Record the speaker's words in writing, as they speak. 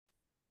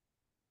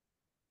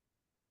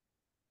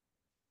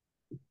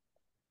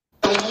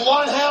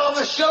one hell of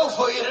a show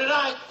for you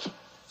tonight.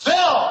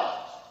 Phil,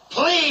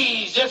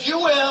 please, if you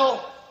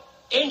will,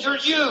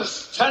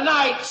 introduce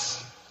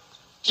tonight's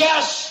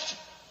guest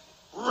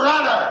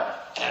runner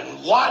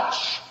and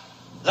watch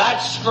that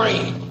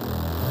screen.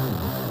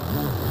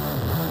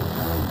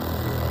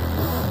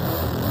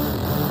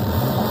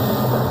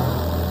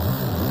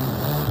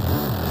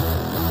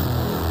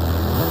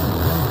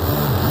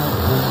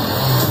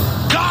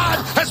 God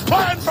has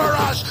planned for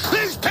us.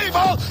 These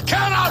people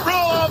cannot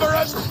rule over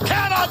us,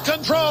 cannot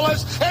control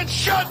us, and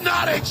should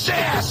not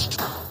exist.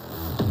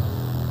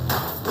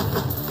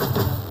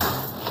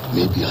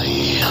 Maybe I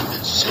am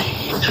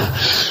insane.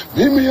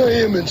 Maybe I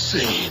am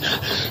insane.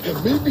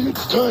 And maybe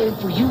it's time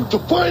for you to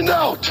find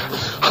out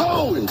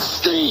how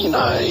insane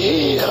I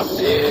am.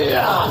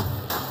 Yeah.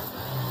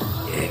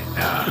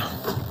 Yeah.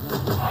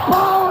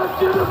 Power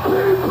to the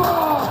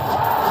people!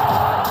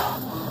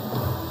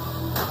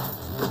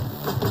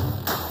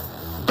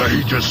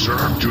 They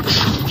deserve to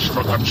choose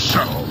for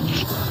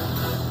themselves.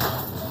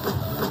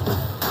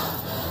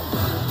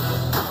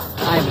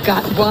 I've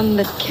got one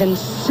that can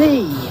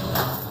see.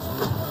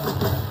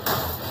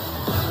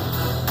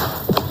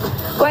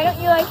 Why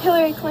don't you like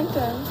Hillary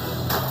Clinton?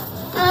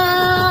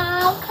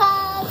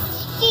 'Cause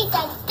she's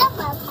a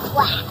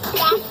Democrat,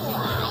 that's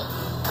why.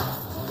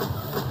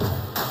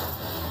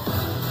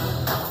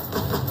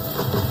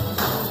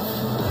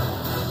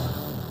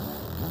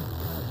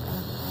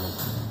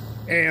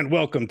 And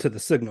welcome to the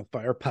Signal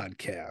Fire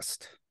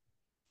Podcast.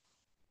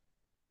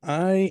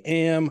 I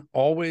am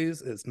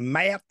always as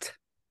Matt.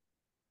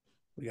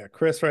 We got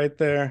Chris right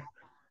there.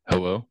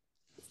 Hello.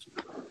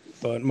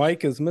 But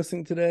Mike is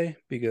missing today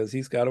because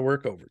he's got to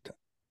work overtime.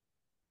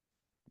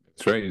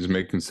 That's right. He's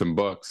making some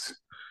bucks.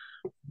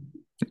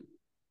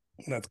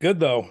 That's good,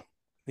 though.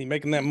 He's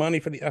making that money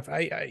for the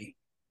FIA.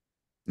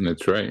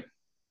 That's right.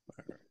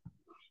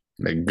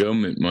 That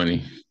government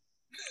money.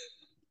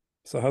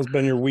 So how's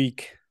been your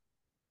week?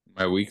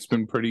 My week's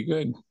been pretty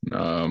good.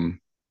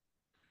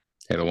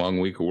 Had a long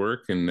week of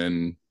work, and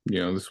then,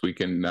 this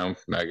weekend now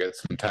I got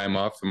some time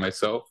off for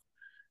myself.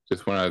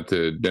 Just went out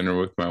to dinner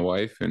with my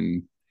wife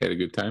and had a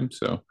good time.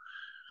 So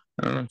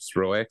I don't know, just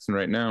relaxing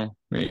right now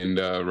and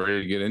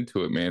ready to get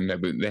into it, man.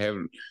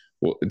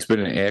 It's been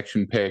an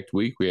action-packed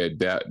week. We had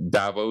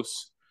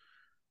Davos.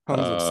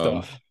 Tons of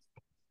stuff.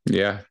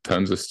 Yeah,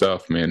 tons of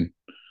stuff, man.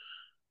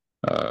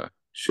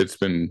 Shit's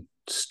been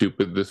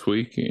stupid this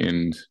week,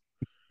 and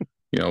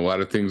a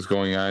lot of things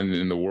going on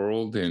in the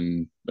world,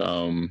 and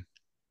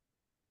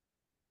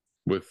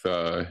with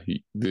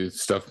the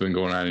stuff been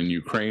going on in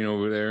Ukraine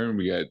over there.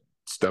 We got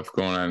stuff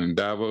going on in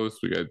Davos.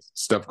 We got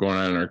stuff going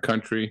on in our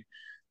country.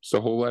 It's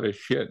a whole lot of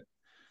shit,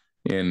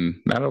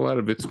 and not a lot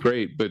of it's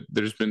great, but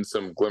there's been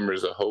some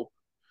glimmers of hope.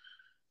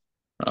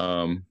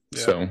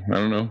 So I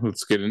don't know.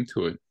 Let's get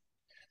into it.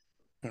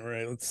 All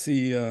right, let's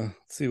see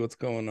what's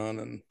going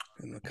on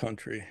in the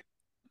country.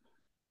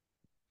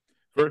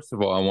 First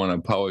of all, I want to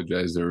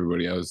apologize to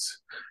everybody.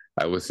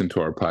 I listened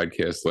to our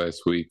podcast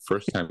last week,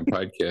 first time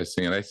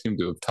podcasting, and I seem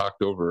to have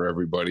talked over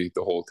everybody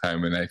the whole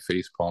time, and I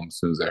facepalmed as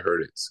soon as I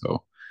heard it.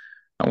 So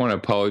I want to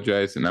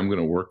apologize, and I'm going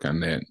to work on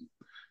that.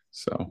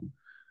 So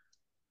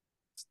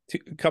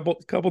a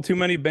couple too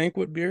many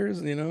banquet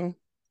beers, Dude,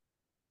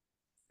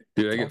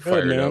 I get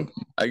fired up.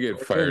 I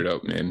get fired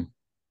up, man.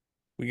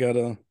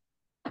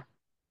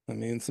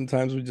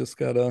 Sometimes we just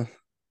gotta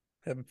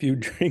have a few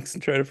drinks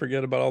and try to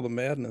forget about all the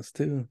madness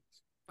too.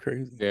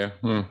 Crazy. Yeah,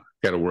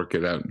 got to work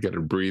it out. Got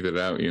to breathe it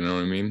out. You know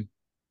what I mean?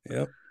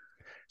 Yep.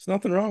 There's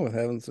nothing wrong with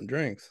having some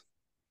drinks.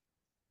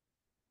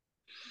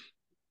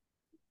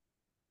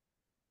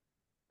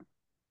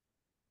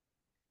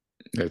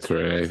 That's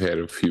right. I've had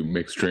a few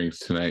mixed drinks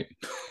tonight.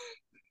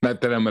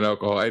 Not that I'm an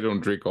alcohol. I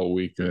don't drink all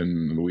week,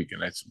 and the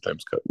weekend I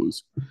sometimes cut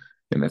loose.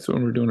 And that's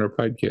when we're doing our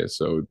podcast,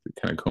 so it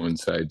kind of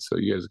coincides. So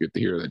you guys get to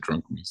hear that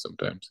drunk me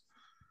sometimes.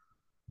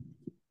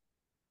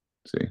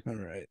 See? All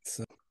right.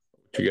 So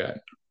what you got?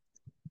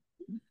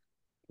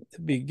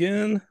 To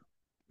begin,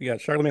 we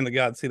got Charlemagne the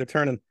God. See, they're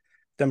turning.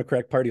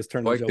 Democratic Party is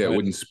turning. I like that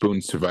wooden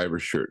spoon survivor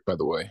shirt, by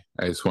the way.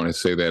 I just want to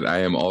say that I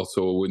am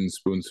also a wooden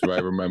spoon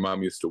survivor. My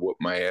mom used to whoop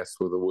my ass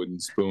with a wooden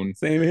spoon.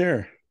 Same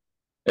here.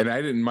 And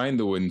I didn't mind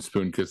the wooden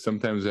spoon because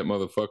sometimes that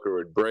motherfucker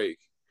would break.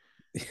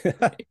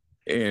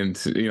 And,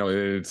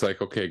 it's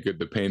like, okay, good.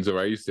 The pain's over.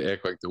 I used to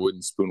act like the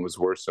wooden spoon was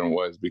worse than it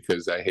was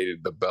because I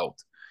hated the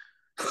belt.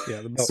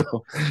 Yeah, the belt.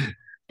 So,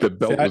 the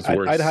belt was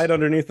worse. I'd hide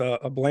underneath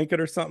a blanket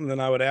or something, then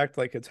I would act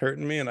like it's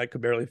hurting me and I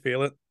could barely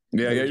feel it.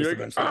 Yeah, you're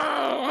like,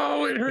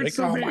 oh, it hurts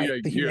so bad.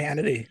 Like,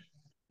 humanity.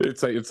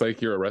 It's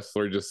like you're a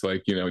wrestler, just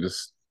like,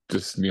 just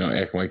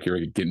acting like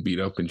you're getting beat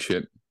up and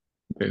shit.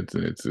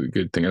 It's a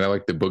good thing. And I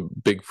like the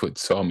Bigfoot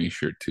saw me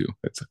shirt too.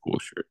 That's a cool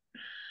shirt.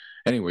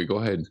 Anyway, go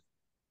ahead.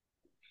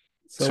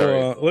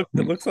 So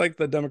it looks like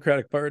the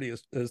Democratic Party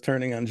is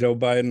turning on Joe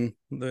Biden.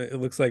 It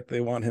looks like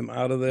they want him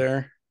out of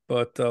there.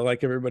 But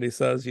like everybody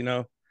says,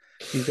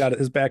 he's got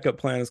his backup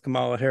plan is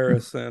Kamala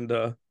Harris,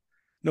 and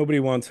nobody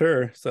wants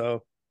her.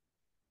 So,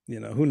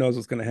 who knows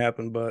what's going to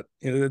happen. But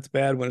it's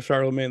bad when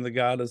Charlemagne the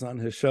God is on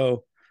his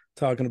show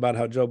talking about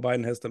how Joe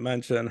Biden has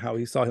dementia and how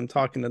he saw him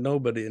talking to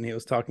nobody and he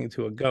was talking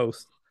to a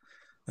ghost.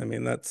 I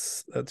mean,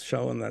 that's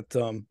showing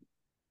that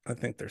I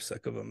think they're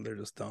sick of him. They're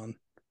just done.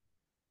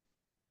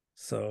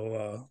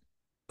 So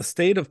the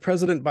state of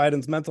President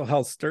Biden's mental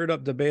health stirred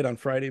up debate on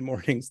Friday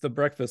morning's The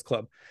Breakfast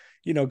Club,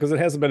 because it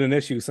hasn't been an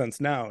issue since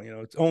now.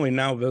 It's only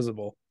now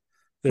visible.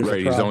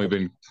 Right.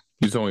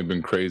 He's only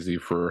been crazy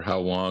for how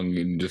long,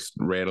 and just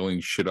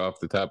rattling shit off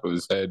the top of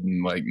his head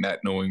and like not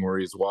knowing where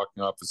he's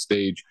walking off the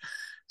stage,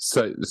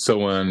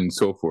 so on and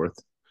so forth.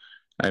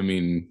 I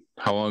mean,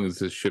 how long has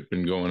this shit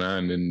been going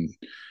on? And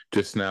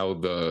just now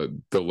the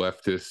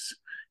leftists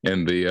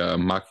and the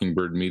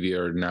Mockingbird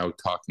media are now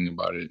talking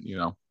about it,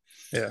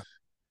 Yeah.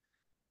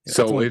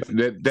 So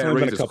that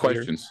raises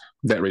questions.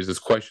 That raises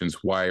questions.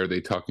 Why are they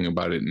talking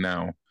about it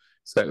now?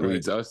 So that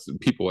leads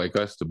people like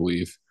us to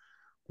believe,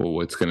 well,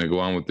 what's going to go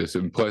on with this?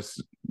 And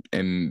plus,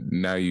 and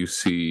now you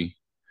see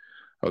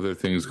other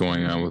things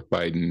going on with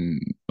Biden,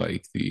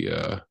 like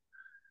the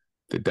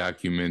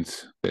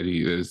documents that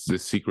the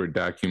secret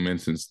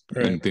documents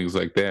and things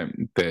like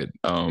that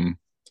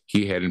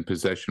he had in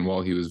possession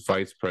while he was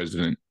vice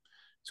president.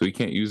 So he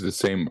can't use the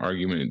same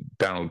argument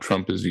Donald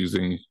Trump is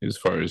using, as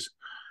far as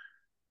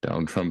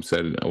Donald Trump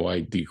said, "Oh,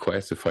 I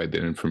declassified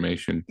that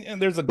information."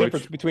 And there's a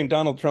difference between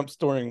Donald Trump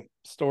storing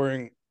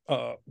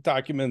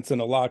documents in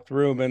a locked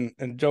room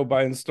and Joe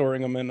Biden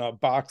storing them in a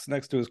box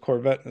next to his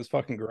Corvette in his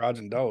fucking garage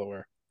in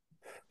Delaware.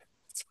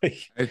 It's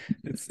like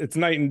it's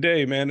night and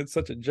day, man. It's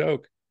such a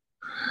joke.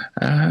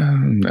 I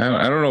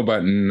don't know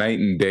about night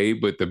and day,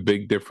 but the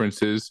big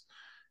difference is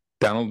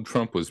Donald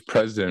Trump was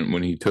president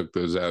when he took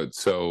those out.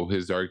 So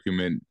his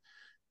argument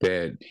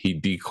that he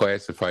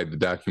declassified the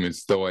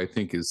documents, though, I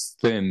think is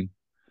thin,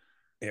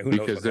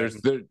 because there's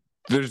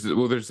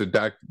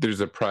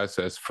a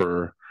process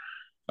for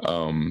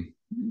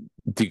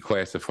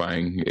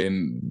declassifying,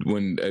 and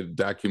when a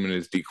document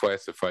is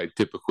declassified,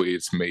 typically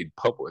it's made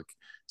public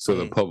so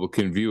the public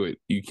can view it.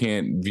 You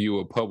can't view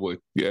a public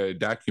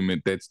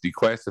document that's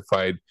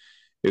declassified.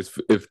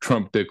 If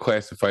Trump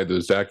declassified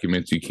those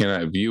documents, you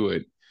cannot view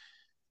it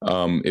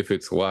if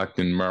it's locked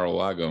in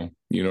Mar-a-Lago.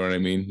 You know what I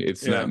mean?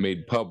 It's not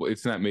made public.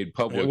 It's not made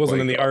public. It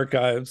wasn't in the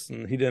archives,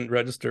 and he didn't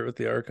register with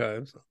the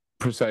archives.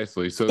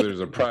 Precisely. So there's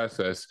a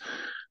process.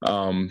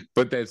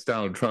 But that's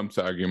Donald Trump's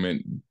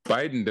argument.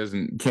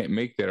 Biden can't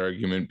make that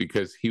argument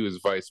because he was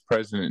vice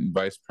president, and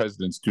vice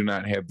presidents do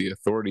not have the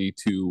authority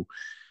to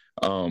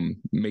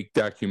make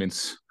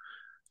documents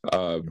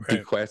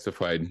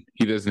declassified.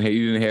 He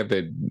didn't have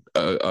that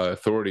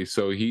authority,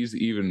 so he's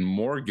even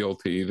more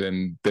guilty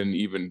than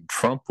even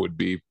Trump would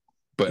be.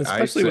 But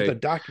especially with the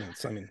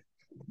documents. I mean,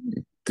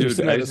 dude,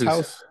 sitting at his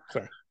house.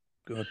 Sorry,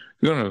 go ahead.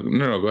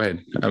 No, go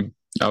ahead.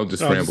 I'll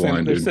just ramble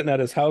on. They're sitting at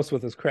his house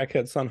with his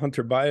crackhead son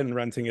Hunter Biden,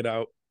 renting it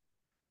out.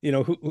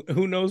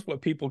 Who knows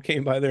what people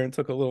came by there and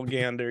took a little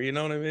gander? You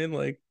know what I mean?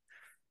 Like,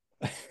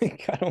 I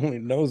think God only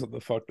knows what the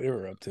fuck they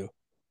were up to.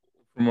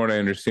 From what I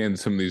understand,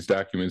 some of these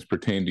documents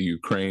pertain to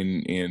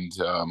Ukraine and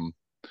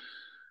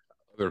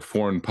other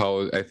foreign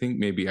policy. I think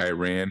maybe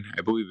Iran.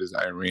 I believe it's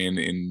Iran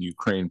and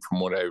Ukraine,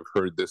 from what I've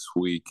heard this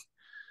week.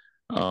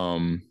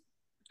 I'm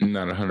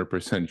not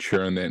 100%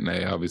 sure on that, and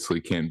I obviously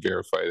can't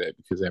verify that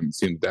because I haven't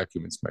seen the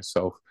documents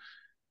myself.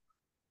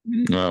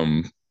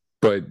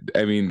 But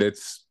I mean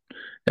that's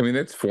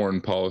foreign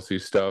policy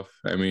stuff.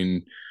 I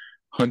mean,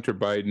 Hunter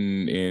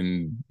Biden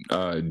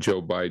and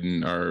Joe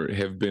Biden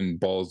have been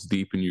balls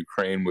deep in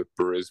Ukraine with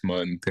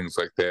Burisma and things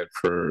like that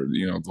for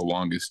the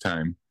longest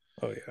time.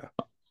 Oh yeah.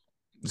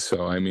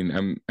 So I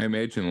mean, I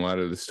imagine a lot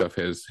of the stuff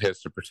has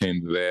to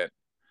pertain to that.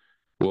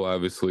 We'll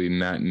obviously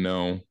not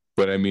know,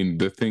 but I mean,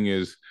 the thing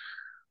is,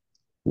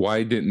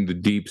 why didn't the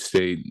deep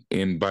state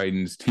and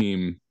Biden's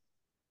team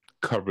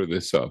cover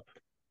this up?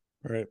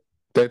 Right.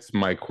 That's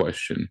my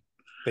question.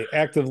 They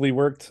actively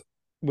worked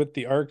with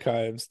the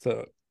archives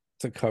to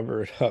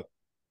cover it up.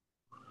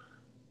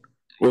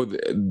 Well,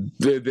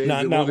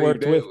 not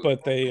worked with,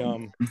 but they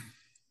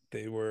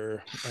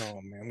were.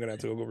 Oh man, I'm gonna have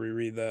to go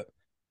reread that.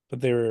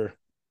 But they were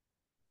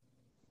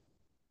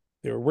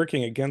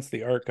working against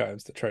the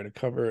archives to try to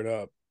cover it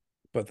up.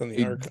 But then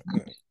the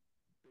archives.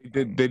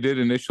 They did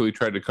initially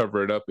try to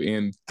cover it up,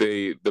 and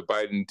the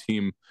Biden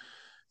team.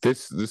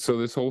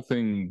 This whole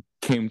thing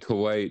came to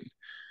light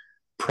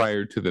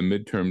prior to the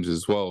midterms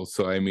as well.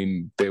 So I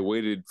mean, they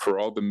waited for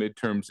all the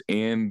midterms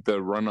and the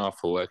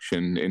runoff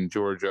election in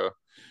Georgia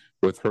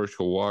with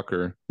Herschel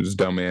Walker, his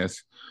dumbass.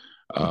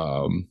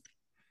 So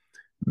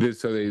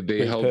they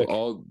great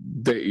held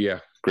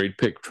pick. Great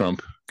pick,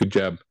 Trump. Good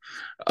job.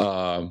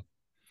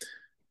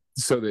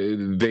 So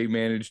they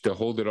managed to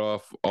hold it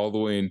off all the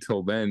way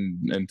until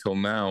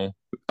now.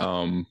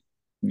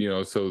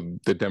 So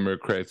the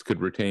Democrats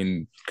could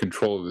retain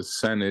control of the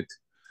Senate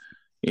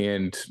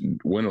and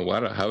win a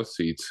lot of House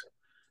seats.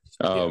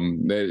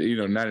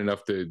 Not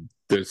enough to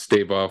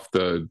stave off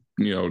the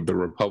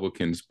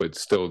Republicans, but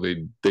still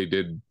they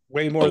did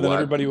way more than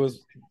everybody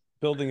was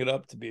building it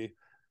up to be.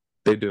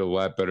 They did a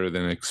lot better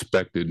than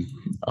expected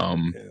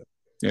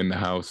in the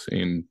House,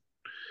 and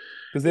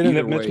because they didn't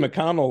have Mitch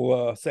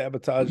McConnell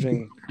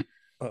sabotaging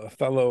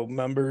fellow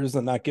members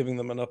and not giving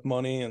them enough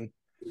money, and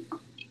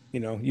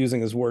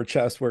using his war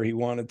chest where he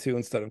wanted to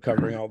instead of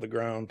covering all the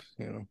ground,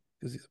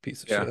 because he's a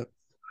piece of shit.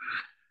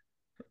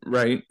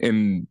 Right.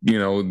 And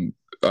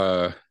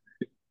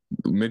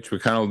Mitch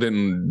McConnell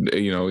didn't,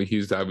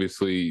 he's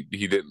obviously,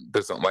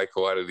 doesn't like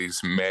a lot of these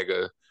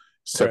MAGA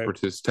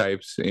separatist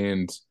types.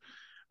 And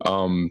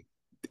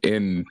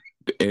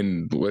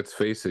let's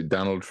face it,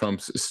 Donald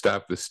Trump's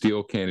Stop the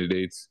Steal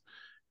candidates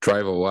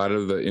drive a lot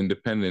of the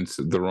independents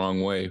the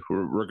wrong way,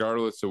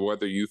 regardless of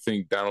whether you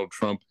think Donald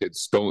Trump had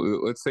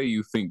stolen. Let's say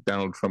you think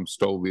Donald Trump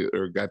stole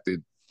got the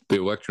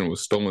election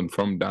was stolen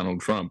from Donald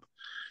Trump.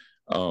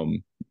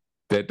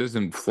 That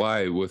doesn't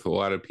fly with a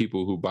lot of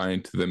people who buy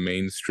into the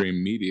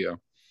mainstream media.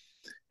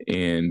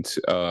 And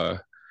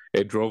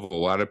it drove a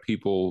lot of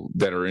people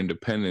that are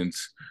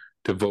independents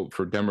to vote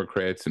for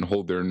Democrats and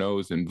hold their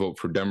nose and vote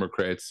for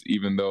Democrats,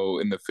 even though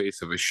in the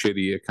face of a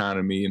shitty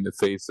economy, in the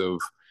face of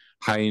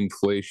high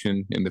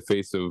inflation, in the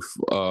face of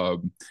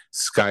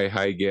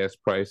sky-high gas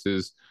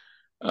prices,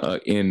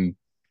 in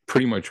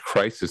pretty much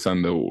crisis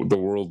on the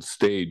world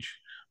stage,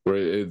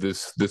 where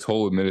this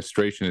whole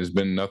administration has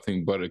been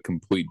nothing but a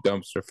complete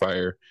dumpster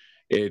fire.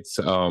 It's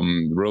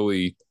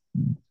really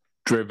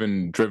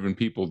driven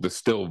people to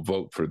still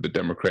vote for the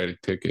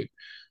Democratic ticket,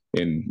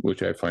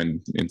 which I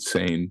find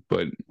insane.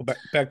 But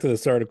back to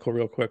this article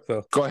real quick,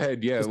 though. Go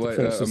ahead. Yeah,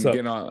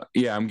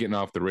 I'm getting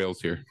off the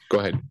rails here. Go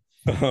ahead.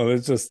 Oh,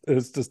 it's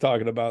just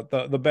talking about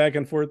the back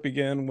and forth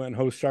began when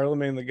host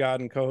Charlemagne the God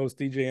and co-host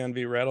DJ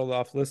Envy rattled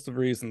off lists of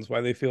reasons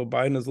why they feel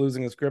Biden is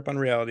losing his grip on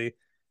reality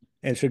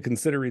and should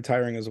consider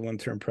retiring as a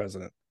one-term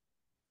president.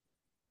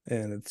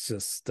 And it's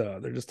just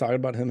they're just talking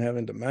about him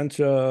having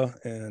dementia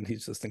and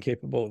he's just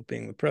incapable of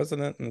being the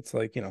president. And it's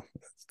like,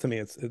 to me,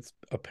 it's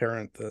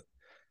apparent that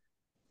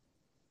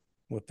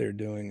what they're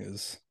doing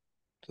is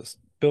just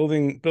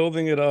building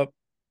it up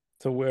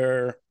to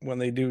where when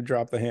they do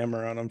drop the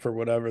hammer on them for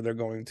whatever they're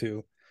going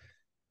to,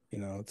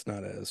 it's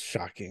not as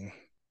shocking.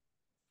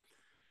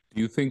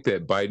 Do you think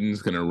that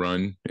Biden's going to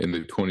run in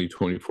the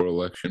 2024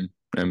 election,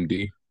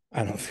 MD?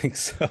 I don't think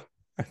so.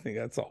 I think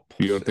that's all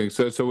bullshit. You don't think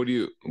so? So what do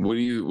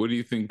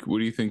you think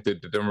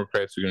that the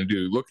Democrats are going to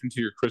do? Look into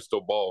your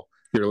crystal ball.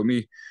 Here, let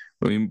me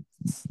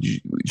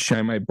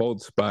shine my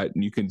bald spot,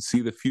 and you can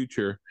see the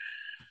future,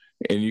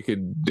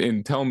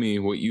 and tell me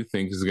what you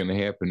think is going to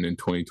happen in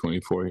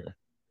 2024 here.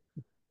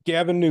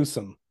 Gavin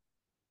Newsom.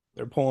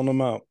 They're pulling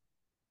him out.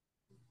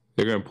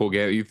 They're going to pull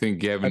Gavin. You think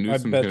Gavin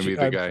Newsom's going to be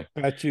the guy?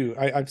 I bet you.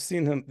 I've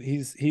seen him.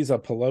 He's a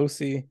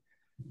Pelosi.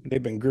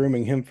 They've been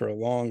grooming him for a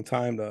long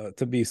time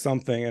to be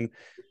something. And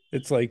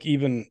it's like,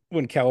 even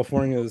when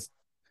California's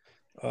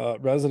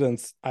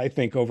residents, I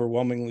think,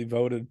 overwhelmingly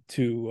voted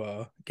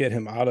to get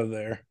him out of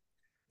there,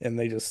 and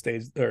they just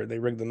stayed, or they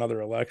rigged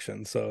another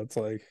election. So it's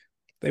like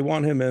they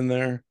want him in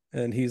there,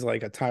 and he's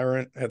like a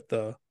tyrant at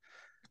the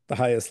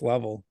highest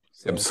level.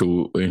 So.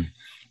 Absolutely,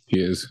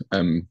 he is.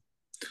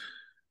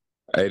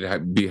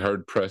 I'd be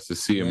hard pressed to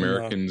see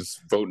Americans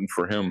voting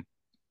for him.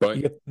 But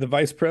you get the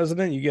vice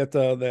president, you get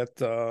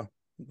the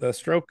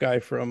stroke guy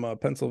from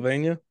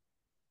Pennsylvania,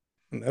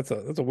 and that's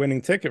a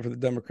winning ticket for the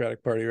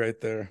Democratic Party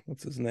right there.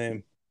 What's his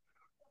name?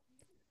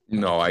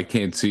 No, I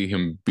can't see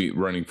him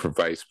running for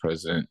vice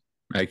president.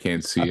 I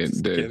can't see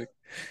it.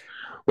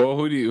 Well,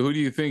 who do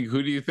you think?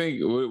 What do you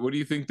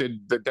think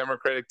the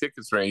Democratic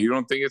ticket's right? You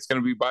don't think it's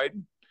going to be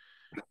Biden?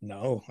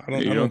 No,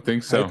 I don't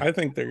think so. I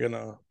think they're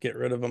gonna get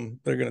rid of him.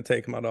 They're gonna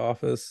take him out of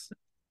office.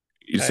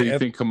 So you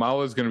think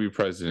Kamala's gonna be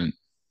president?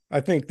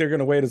 I think they're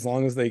gonna wait as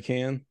long as they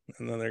can,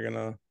 and then they're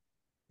gonna,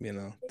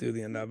 do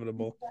the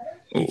inevitable.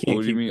 What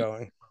do you mean?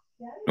 Going.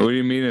 What do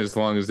you mean as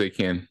long as they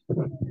can?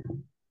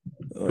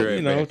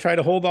 Try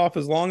to hold off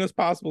as long as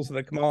possible so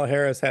that Kamala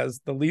Harris has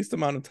the least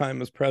amount of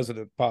time as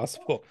president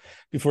possible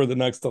before the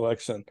next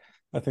election.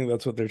 I think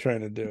that's what they're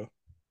trying to do.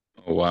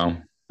 Oh, wow.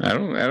 I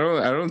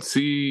don't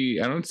see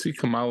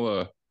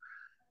Kamala.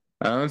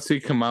 I don't see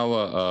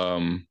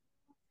Kamala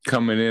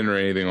coming in or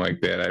anything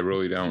like that. I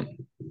really don't.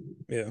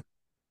 Yeah.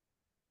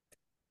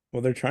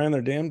 Well, they're trying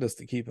their damnedest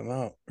to keep him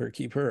out, or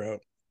keep her out.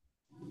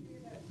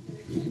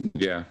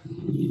 Yeah.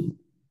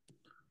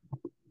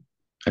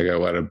 I got a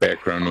lot of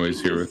background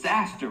noise here.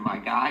 Disaster, my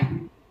guy.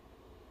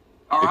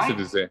 All right. It's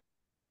a disaster.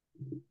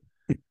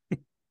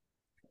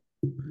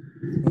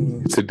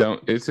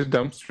 It's a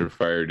dumpster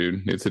fire,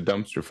 dude. It's a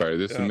dumpster fire.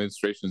 This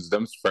administration's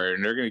dumpster fire,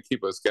 and they're going to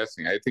keep us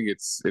guessing. I think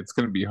it's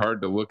going to be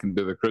hard to look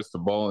into the crystal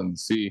ball and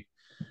see.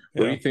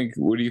 What do you think?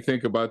 What do you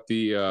think about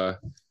the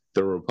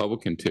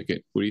Republican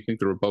ticket? What do you think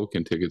the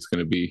Republican ticket's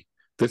going to be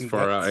this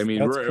far out? I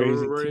mean,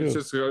 it's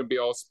just going to be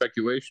all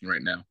speculation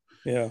right now.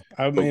 Yeah,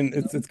 I mean,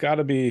 it's got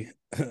to be.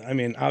 I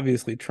mean,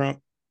 obviously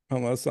Trump,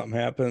 unless something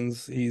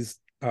happens, he's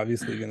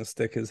obviously going to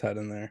stick his head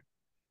in there.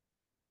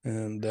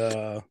 And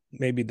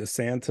maybe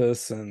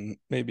DeSantis and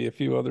maybe a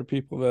few other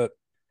people that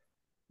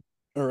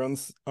are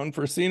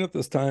unforeseen at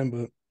this time,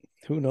 but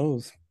who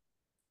knows?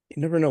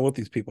 You never know what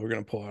these people are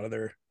going to pull out of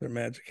their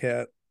magic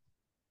hat.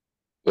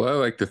 Well, I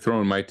like to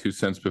throw in my 2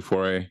 cents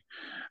before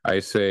I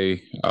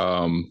say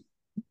I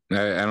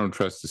don't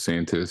trust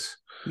DeSantis.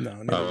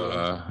 No, neither do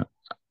I.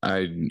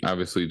 I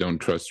obviously don't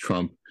trust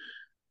Trump.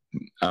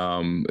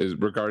 Is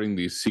regarding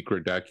these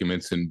secret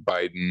documents in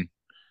Biden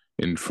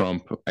and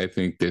Trump, I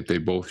think that they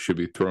both should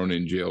be thrown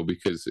in jail,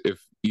 because if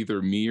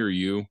either me or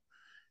you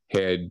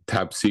had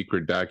top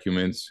secret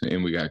documents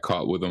and we got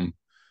caught with them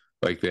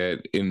like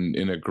that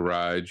in a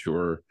garage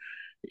or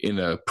in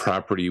a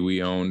property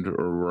we owned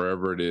or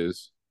wherever it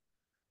is,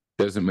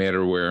 doesn't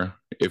matter where,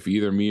 if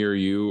either me or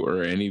you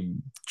or any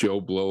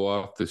Joe Blow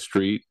off the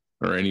street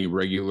or any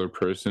regular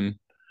person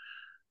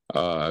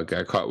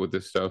got caught with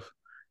this stuff,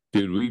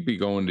 dude, we'd be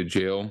going to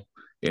jail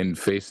and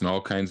facing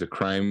all kinds of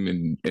crime,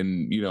 and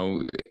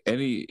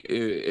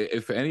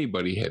if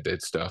anybody had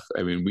that stuff,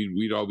 I mean,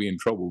 we'd all be in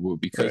trouble. But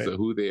because of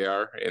who they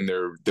are and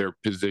their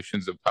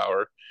positions of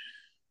power,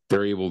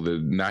 they're able to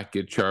not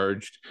get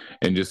charged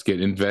and just get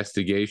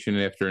investigation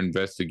after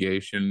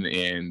investigation,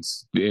 and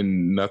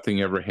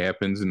nothing ever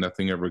happens and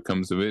nothing ever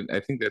comes of it.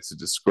 I think that's a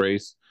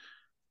disgrace.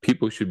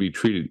 People should be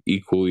treated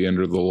equally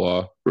under the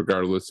law,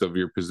 regardless of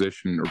your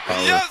position or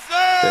power. Yes, sir!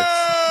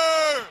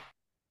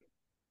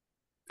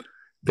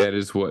 That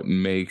is what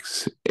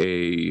makes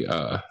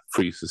a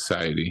free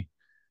society,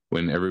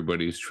 when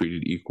everybody's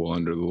treated equal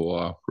under the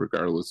law,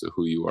 regardless of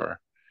who you are.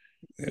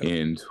 Yeah.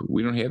 And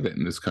we don't have that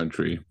in this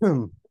country.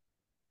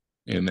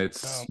 And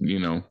that's,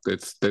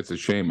 that's a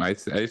shame. I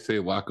say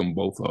lock them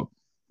both up.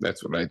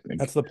 That's what I think.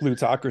 That's the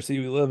plutocracy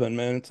we live in,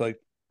 man. It's like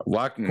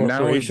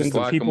corporations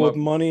and people with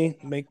money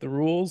make the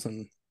rules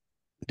and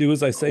do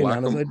as I say,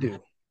 not as I do.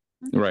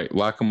 Right.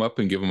 Lock them up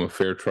and give them a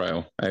fair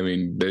trial. I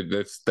mean,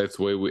 that's the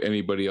way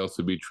anybody else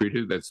would be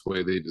treated. That's the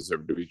way they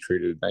deserve to be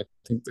treated. I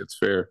think that's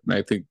fair. And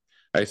I think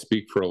I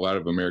speak for a lot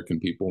of American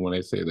people when I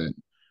say that.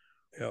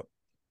 Yep.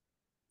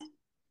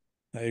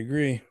 I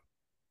agree.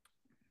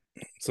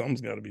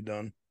 Something's got to be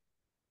done.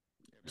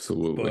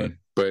 Absolutely.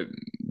 But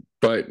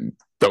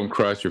don't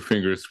cross your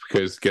fingers,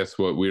 because guess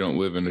what? We don't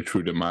live in a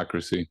true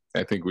democracy.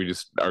 I think we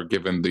just are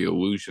given the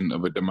illusion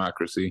of a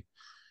democracy.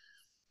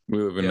 We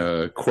live in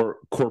a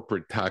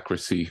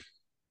corporatocracy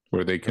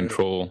where they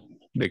control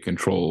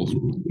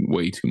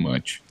way too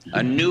much.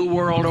 A new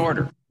world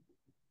order.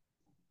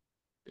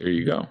 There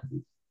you go.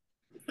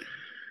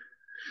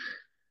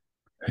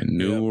 A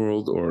new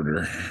world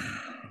order.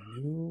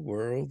 New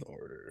world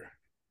order.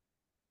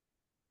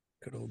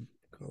 Good old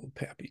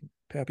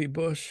Pappy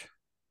Bush.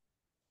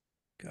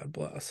 God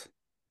bless.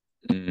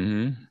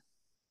 Mm-hmm.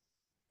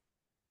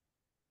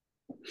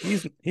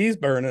 He's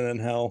burning in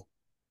hell.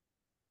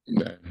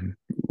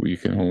 We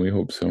can only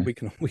hope so. We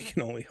can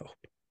only hope.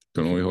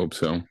 Can only hope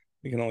so.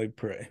 We can only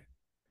pray.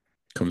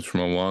 Comes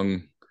from a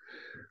long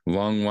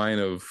line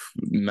of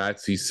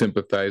Nazi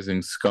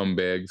sympathizing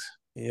scumbags.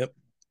 Yep.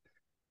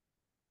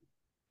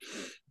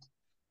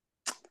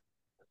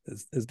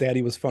 His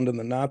daddy was funding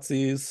the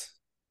Nazis.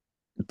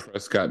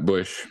 Prescott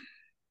Bush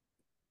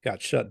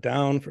got shut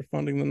down for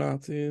funding the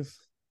Nazis.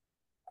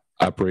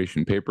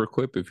 Operation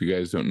Paperclip. If you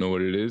guys don't know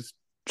what it is,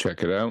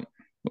 check it out.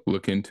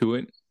 Look into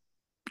it.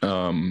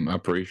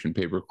 Operation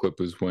Paperclip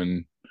is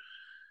when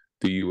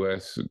the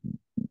U.S.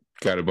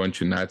 got a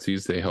bunch of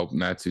Nazis. They helped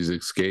Nazis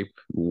escape.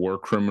 War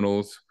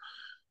criminals.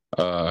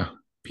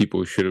 People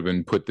who should have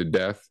been put to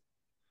death.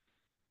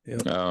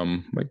 Yep.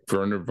 Like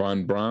Werner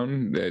von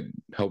Braun, that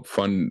helped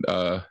fund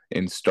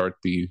and start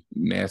the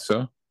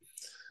NASA.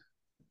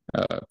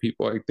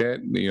 People like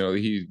that.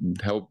 He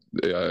helped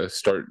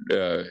start,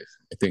 I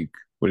think,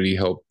 what did he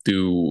help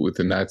do with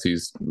the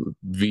Nazis?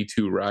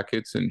 V2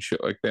 rockets and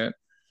shit like that.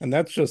 And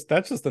that's just the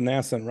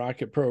NASA and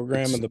rocket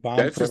program and the bomb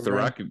That's program. Just the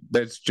rocket.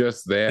 That's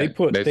just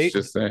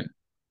that.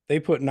 They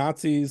put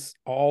Nazis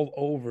all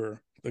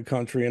over the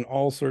country in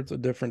all sorts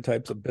of different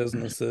types of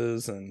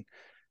businesses and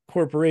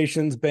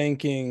corporations,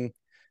 banking,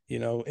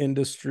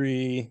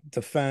 industry,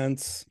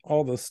 defense,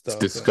 all this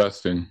stuff. It's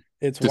disgusting.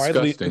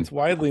 It's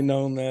widely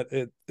known that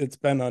it's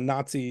been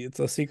it's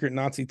a secret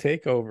Nazi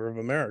takeover of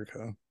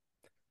America.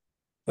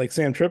 Like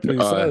Sam Tripoli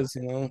says,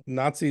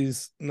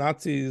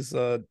 Nazis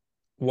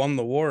won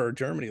the war,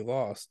 Germany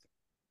lost.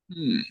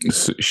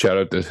 Shout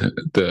out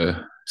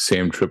to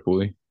Sam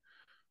Tripoli.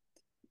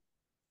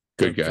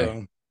 Good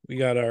guy. We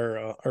got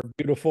our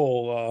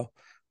beautiful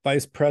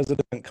Vice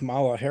President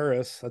Kamala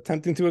Harris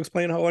attempting to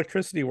explain how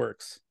electricity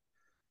works.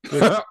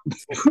 Which,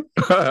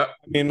 I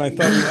mean, I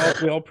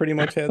thought we all pretty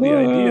much had the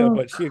idea,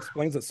 but she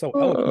explains it so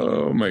eloquently.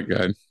 Oh my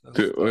God!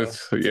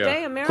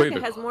 Today, America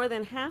has more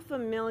than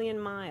 500,000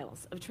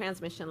 miles of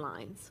transmission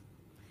lines,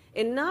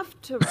 enough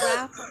to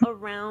wrap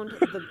around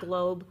the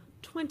globe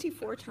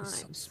 24 times.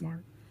 So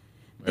smart.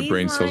 My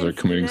brain cells are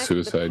committing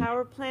suicide. The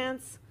power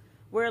plants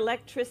where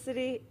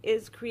electricity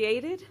is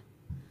created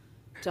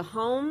to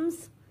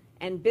homes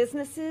and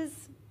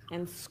businesses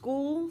and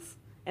schools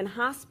and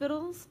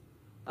hospitals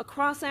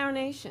across our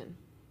nation.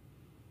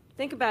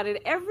 Think about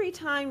it. Every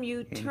time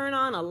you turn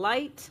on a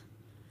light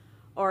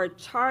or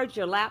charge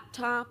your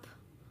laptop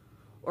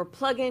or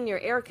plug in your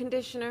air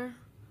conditioner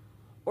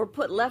or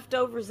put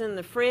leftovers in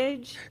the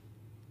fridge,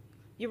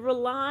 you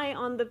rely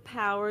on the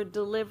power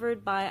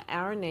delivered by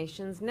our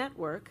nation's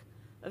network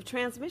of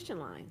transmission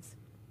lines.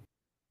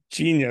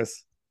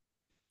 Genius.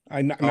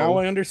 Now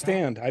I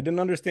understand. I didn't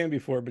understand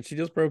before, but she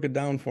just broke it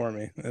down for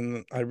me,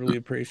 and I really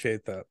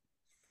appreciate that.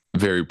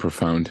 Very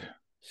profound.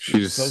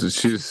 She's so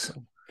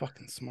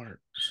fucking smart.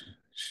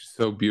 She's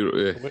so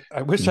beautiful.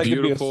 I wish I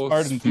could be as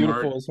smart and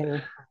beautiful as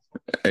her.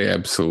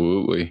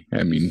 Absolutely.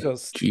 I mean,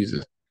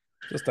 Jesus.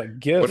 Just a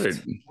gift.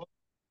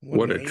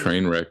 What a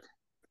train wreck.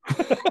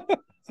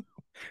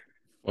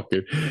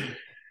 Fucking.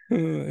 Yeah,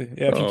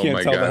 if you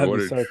can't tell the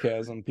heavy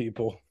sarcasm,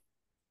 people.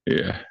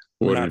 Yeah.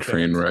 What a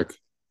train wreck.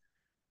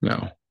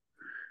 No.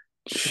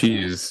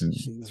 She's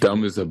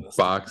dumb as a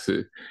box.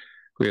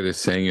 We had a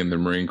saying in the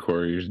Marine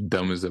Corps, you're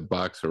dumb as a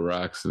box of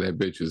rocks. So that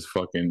bitch is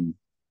fucking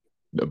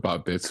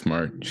about that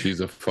smart.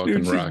 She's a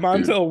fucking rock.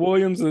 Montel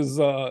Williams'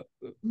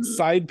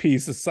 side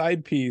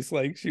piece,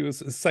 like she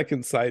was a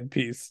second side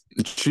piece.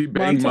 She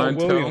banged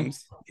Montel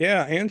Williams.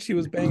 Yeah, and she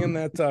was banging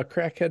that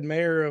crackhead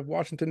mayor of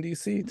Washington,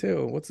 D.C.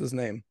 too. What's his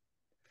name?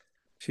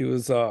 She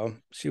was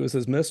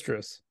his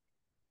mistress.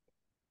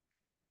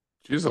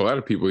 She's a lot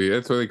of people.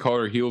 That's why they call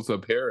her Heels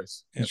Up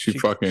Harris. Yeah, she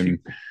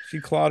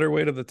clawed her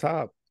way to the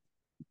top.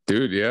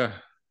 Dude, yeah.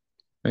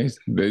 Nice.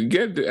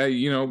 Get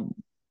do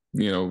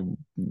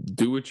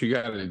what you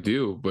got to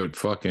do, but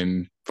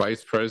fucking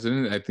vice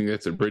president, I think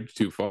that's a bridge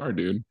too far,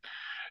 dude.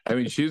 I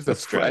mean, she's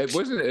correct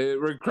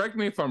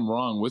me if I'm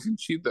wrong. Wasn't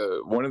she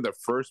one of the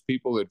first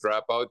people to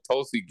drop out?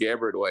 Tulsi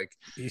Gabbard,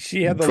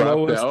 she had the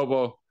lowest.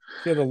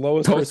 She had the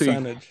lowest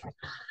percentage.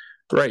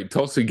 Right.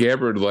 Tulsi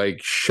Gabbard,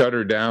 shut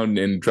her down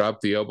and dropped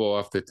the elbow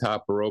off the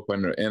top rope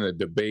in a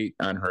debate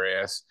on her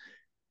ass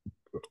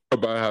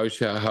about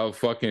how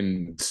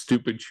fucking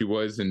stupid she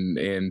was.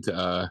 And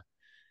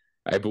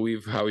I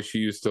believe how she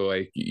used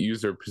to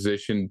use her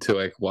position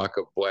to lock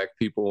up black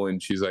people.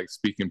 And she's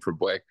speaking for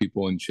black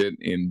people and shit.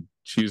 And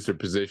she used her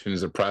position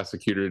as a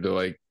prosecutor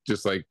to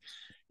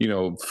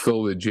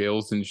fill the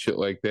jails and shit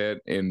like that.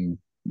 And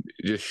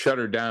just shut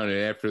her down, and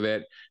after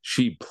that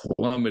she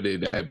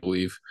plummeted, I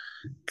believe,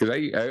 because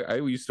I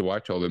used to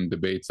watch all them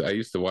debates. I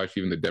used to watch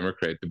even the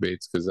Democrat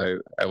debates because I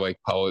like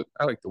to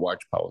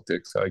watch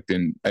politics. I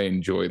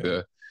enjoy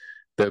the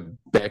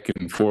back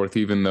and forth,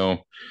 even though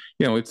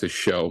it's a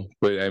show,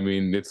 but I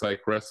mean it's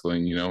like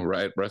wrestling,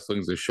 right?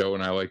 Wrestling's a show,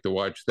 and I like to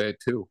watch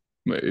that too.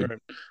 Right.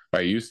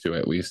 I used to,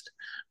 at least,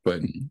 but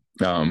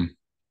I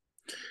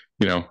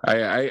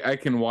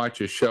can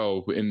watch a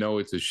show and know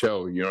it's a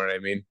show, you know what I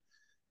mean?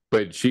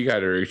 But she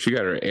got her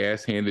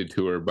ass handed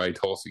to her by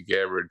Tulsi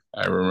Gabbard.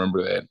 I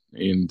remember that,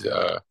 and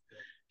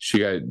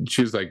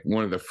she's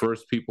one of the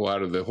first people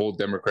out of the whole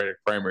Democratic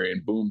primary,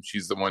 and boom,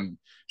 she's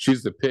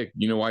the pick.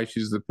 You know why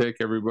she's the pick,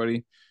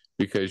 everybody?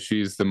 Because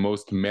she's the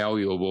most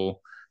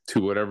malleable to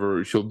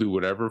whatever. She'll do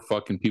whatever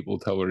fucking people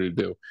tell her to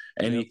do.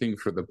 Anything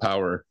for the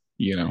power,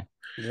 Yep.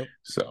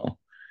 So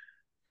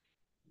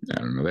I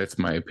don't know. That's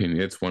my opinion.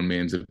 That's one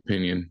man's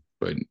opinion,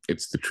 but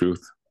it's the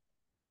truth.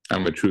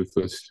 I'm a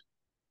truthless.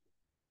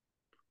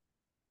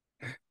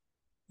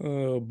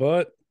 Oh,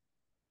 but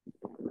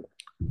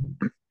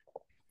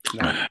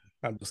no,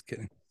 I'm just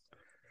kidding.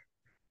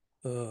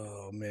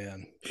 Oh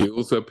man,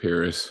 Heels Up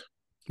Harris.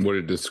 What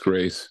a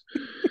disgrace!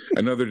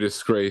 Another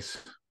disgrace.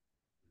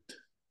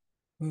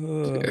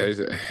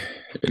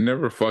 It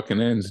never fucking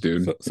ends,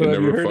 dude. So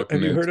have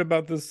you heard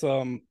about this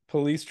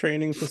police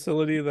training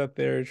facility that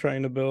they're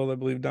trying to build? I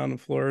believe down in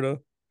Florida.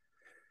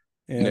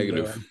 And,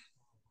 Negative.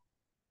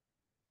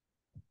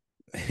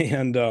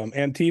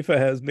 Antifa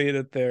has made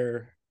it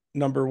their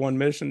number one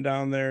mission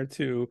down there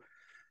to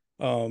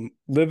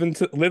live in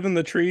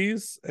the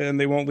trees, and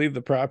they won't leave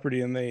the property,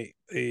 and they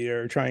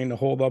are trying to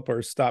hold up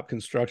or stop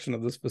construction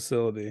of this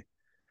facility.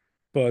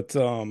 But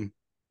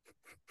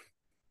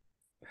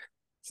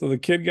so the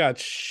kid got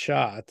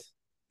shot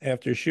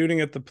after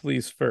shooting at the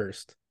police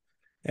first,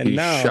 and he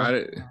shot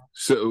it.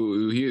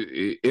 So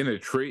he's in a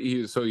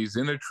tree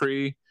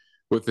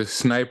with a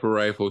sniper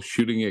rifle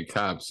shooting at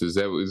cops. Is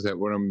that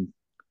what I'm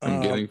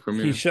getting from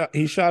you?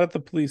 He shot at the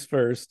police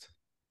first.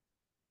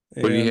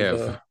 What do you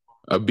have?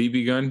 A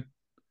BB gun?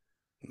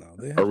 No,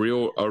 they have a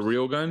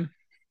real gun.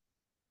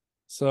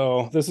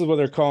 So this is what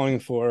they're calling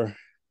for.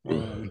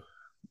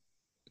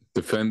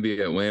 Defend the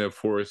Atlanta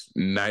Forest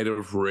Night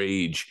of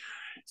Rage.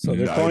 So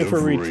they're calling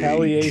for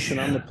retaliation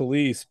on the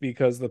police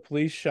because the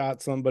police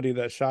shot somebody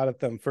that shot at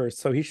them first.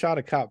 So he shot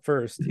a cop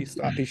first. He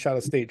shot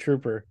a state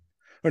trooper.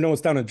 Or no,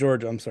 it's down in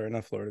Georgia. I'm sorry,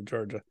 not Florida,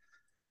 Georgia.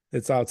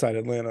 It's outside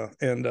Atlanta.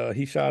 And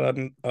he shot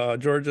a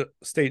Georgia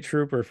state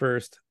trooper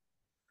first.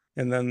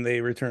 And then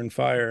they returned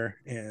fire,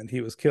 and he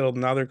was killed.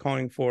 Now they're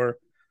calling for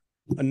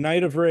a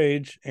night of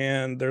rage,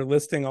 and they're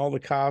listing all the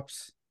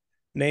cops'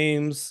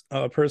 names,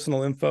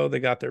 personal info. They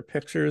got their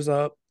pictures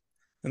up,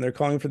 and they're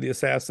calling for the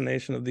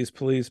assassination of these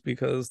police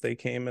because they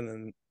came in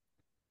and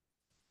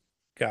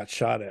got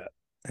shot at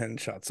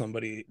and shot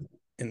somebody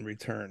in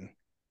return.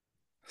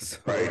 So,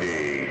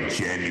 Friday,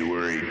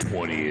 January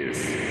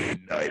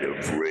 20th, night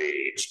of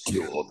rage.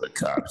 Kill all the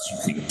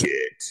cops you can get.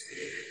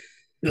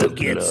 Go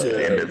get some.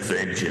 And the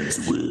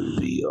vengeance will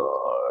be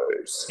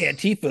ours.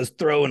 Antifa's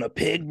throwing a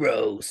pig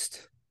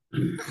roast.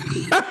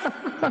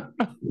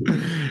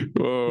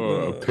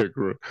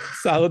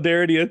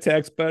 Solidarity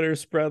attacks better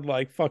spread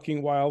like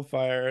fucking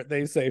wildfire.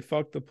 They say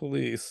fuck the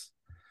police.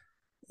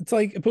 It's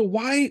like, but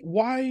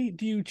why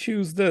do you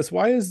choose this?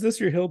 Why is this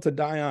your hill to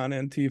die on,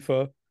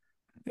 Antifa?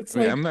 It's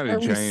like, I'm not a are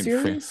we giant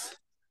fan. serious?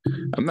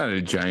 I'm not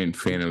a giant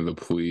fan of the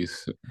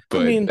police,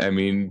 but I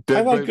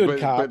like good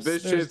cops. But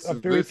this There's shit's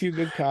very few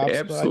good cops,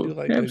 but I do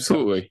like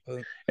absolutely, good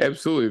cops.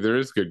 Absolutely, there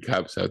is good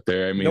cops out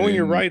there. I mean, knowing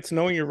your rights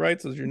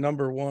is your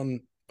number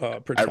one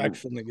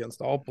protection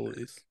against all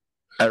police.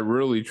 I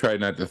really try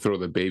not to throw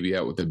the baby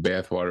out with the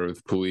bathwater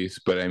with police,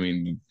 but I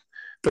mean,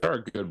 there are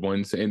good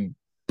ones,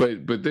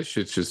 but this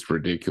shit's just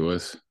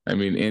ridiculous. I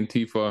mean,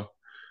 Antifa,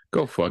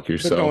 go fuck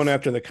yourself. They're going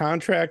after the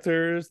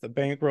contractors, the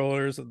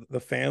bankrollers, the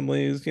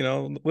families,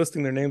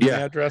 listing their names and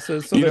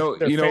addresses. So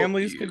their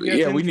families could get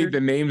injured. We need the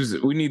names.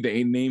 We need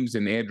the names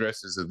and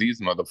addresses of these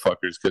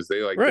motherfuckers because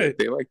they like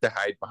to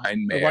hide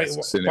behind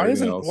masks and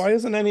everything else. Why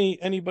isn't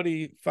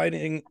anybody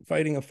fighting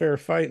a fair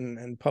fight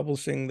and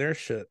publishing their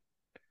shit?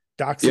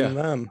 Doxing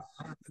them.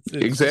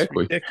 It's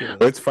exactly. Ridiculous.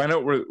 Let's find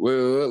out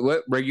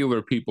let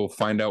regular people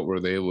find out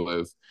where they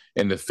live,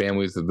 and the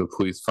families of the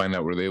police find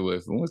out where they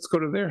live, and let's go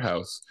to their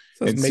house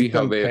and see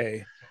how they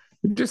pay.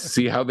 Just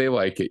see how they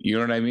like it. You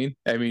know what I mean?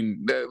 I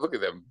mean, look at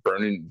them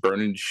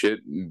burning shit.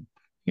 And,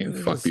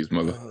 fuck these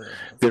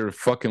they're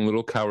fucking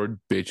little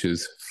coward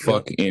bitches.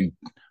 Fuck you,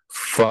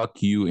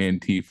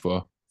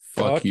 Antifa.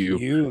 Fuck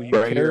you.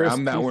 Right here,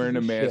 I'm not wearing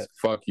a mask.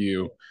 Fuck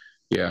you.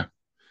 Yeah.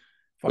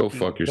 Go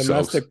fuck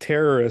yourselves. Domestic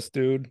terrorist,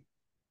 dude. Give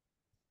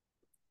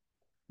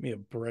me a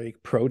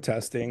break.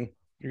 Protesting.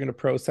 You're gonna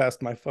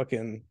protest my foot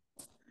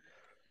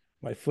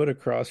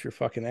across your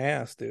fucking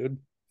ass, dude.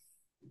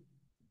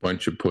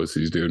 Bunch of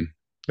pussies, dude.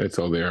 That's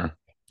all they are.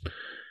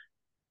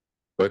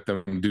 Let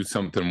them do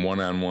something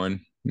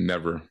one-on-one.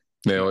 Never.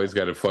 They always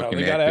got to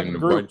fucking act in a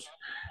bunch.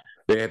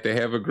 They have to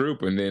have a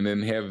group and then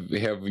have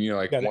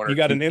like one or two. You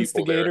got an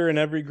instigator in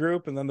every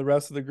group, and then the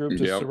rest of the group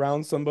just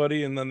surrounds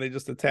somebody, and then they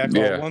just attack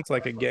all at once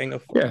like a gang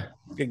of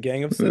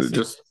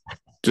sissies.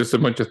 Just a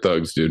bunch of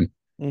thugs, dude.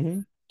 Mm-hmm.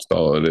 That's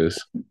all it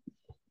is.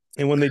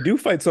 And when they do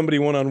fight somebody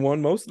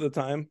one-on-one, most of the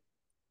time,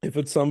 if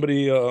it's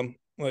somebody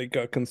like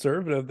a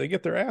conservative, they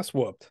get their ass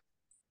whooped.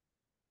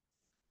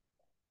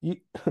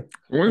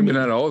 Maybe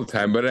not all the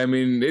time, but I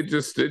mean, they're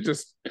just a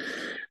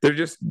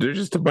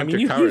bunch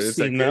of cowards.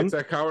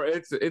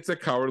 It's a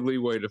cowardly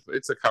way to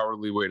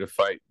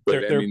fight.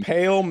 But they're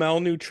pale,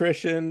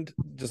 malnutritioned,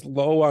 just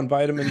low on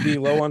vitamin D,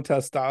 low on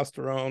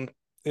testosterone.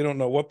 They don't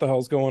know what the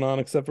hell's going on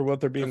except for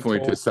what they're being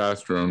told.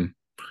 Testosterone.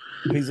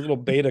 These little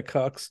beta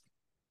cucks.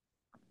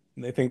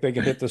 And they think they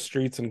can hit the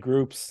streets in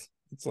groups.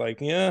 It's like,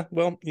 yeah,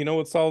 well,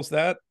 what solves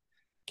that?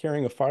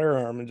 Carrying a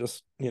firearm and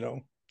just,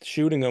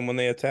 shooting them when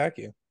they attack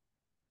you.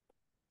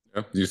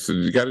 Yeah,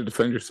 you got to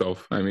defend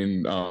yourself. I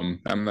mean, I'm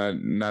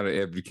not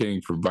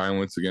advocating for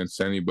violence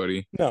against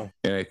anybody. No.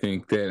 And I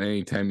think that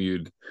anytime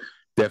you'd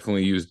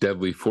definitely use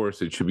deadly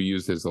force, it should be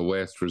used as a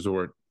last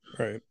resort.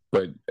 Right.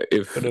 But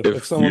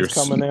if someone's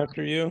coming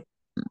after you,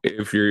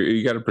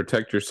 you got to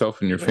protect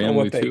yourself and your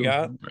family too.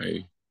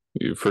 Right?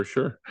 For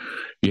sure.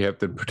 You have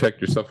to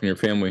protect yourself and your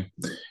family.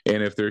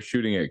 And if they're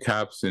shooting at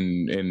cops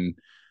and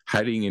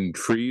hiding in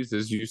trees,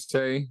 as you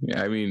say,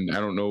 I mean, I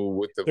don't know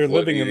what they're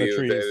living in the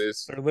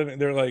trees. They're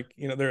like,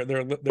 they're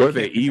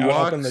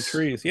Ewoks in the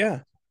trees.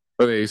 Yeah.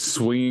 Are they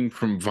swinging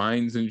from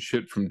vines and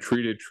shit from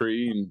tree to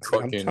tree and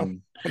fucking?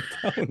 I'm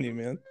telling you,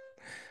 man.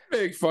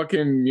 Big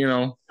fucking,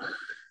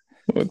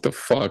 what the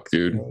fuck,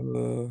 dude?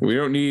 We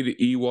don't need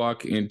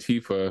Ewok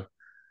Antifa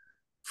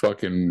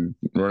fucking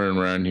running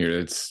around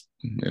here.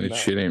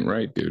 Shit ain't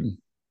right, dude.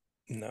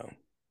 No.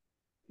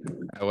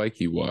 I like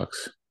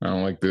Ewoks. I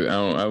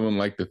wouldn't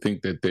like to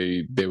think that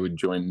they would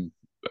join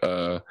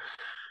a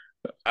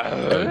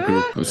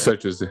group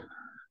such as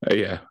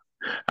I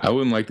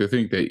wouldn't like to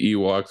think that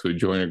Ewoks would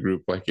join a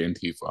group like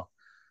Antifa.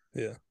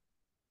 Yeah.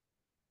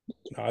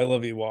 No, I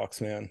love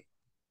Ewoks, man.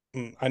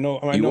 I know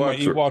my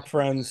Ewok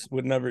friends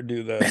would never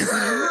do that.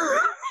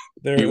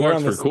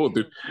 Ewoks are cool,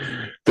 dude.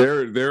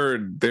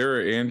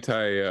 They're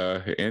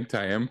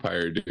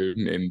anti-empire, dude,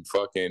 and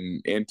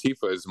fucking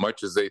Antifa. As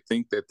much as they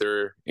think that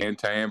they're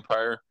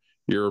anti-empire,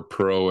 you're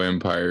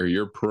pro-empire.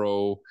 You're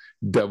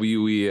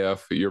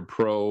pro-WEF. You're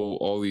pro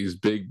all these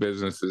big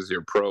businesses.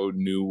 You're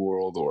pro-New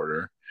World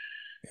Order.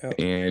 Yep.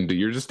 And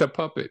you're just a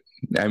puppet.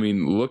 I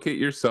mean, look at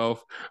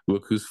yourself.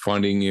 Look who's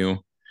funding you.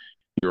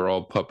 You're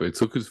all puppets.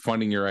 Look who's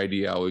funding your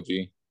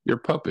ideology. You're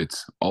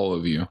puppets, all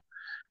of you.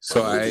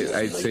 So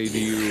I'd say to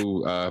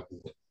you,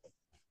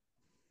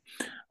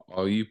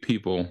 all you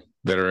people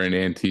that are in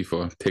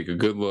Antifa, take a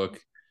good look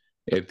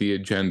at the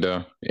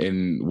agenda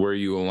and where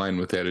you align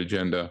with that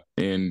agenda,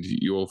 and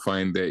you will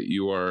find that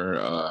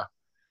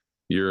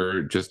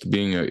you're just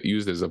being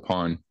used as a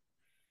pawn,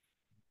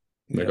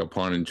 like a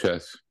pawn in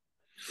chess.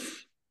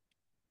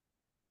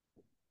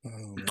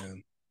 Oh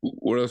man,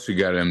 what else you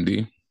got,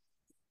 MD?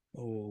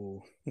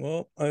 Oh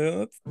well,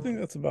 I think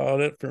that's about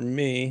it for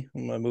me.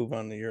 I'm gonna move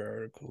on to your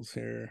articles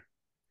here.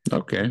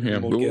 Okay, yeah.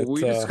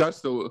 We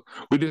discussed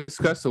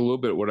a little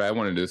bit what I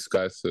want to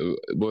discuss,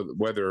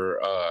 whether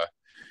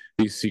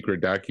these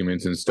secret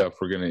documents and stuff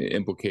were going to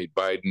implicate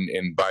Biden,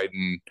 and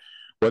Biden,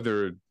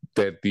 whether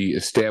that the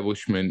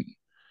establishment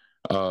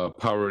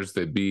powers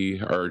that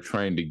be are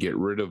trying to get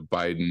rid of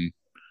Biden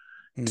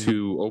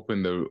to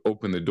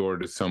open the door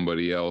to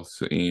somebody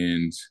else,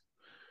 and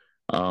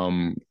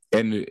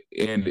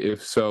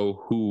if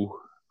so,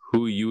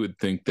 who you would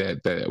think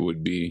that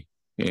would be?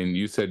 And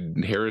you said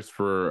Harris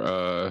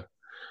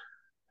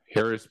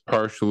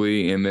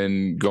partially, and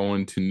then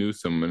going to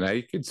Newsom, and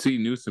I could see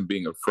Newsom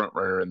being a front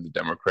runner in the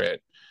Democrat.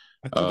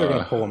 I think they're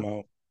going to pull him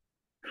out.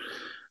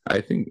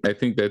 I think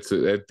that's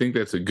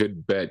a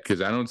good bet,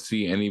 because I don't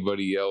see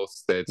anybody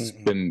else that's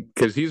been,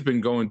 because he's been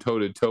going toe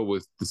to toe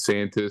with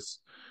DeSantis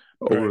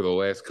over the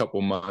last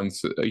couple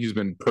months. He's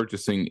been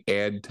purchasing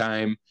ad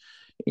time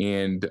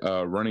and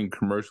running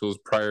commercials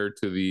prior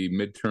to the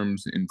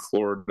midterms in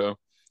Florida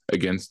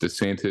against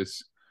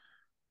DeSantis.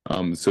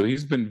 So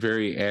he's been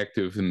very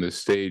active in the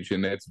stage,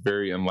 and that's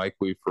very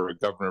unlikely for a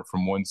governor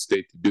from one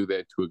state to do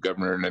that to a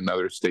governor in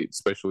another state,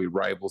 especially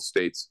rival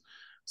states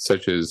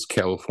such as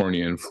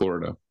California and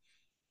Florida.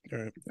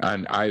 Right.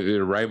 And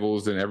they're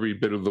rivals in every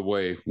bit of the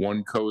way.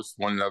 One coast,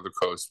 one other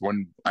coast.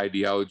 One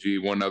ideology,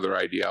 one other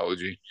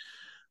ideology.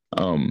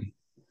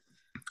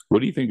 What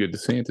do you think of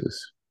DeSantis?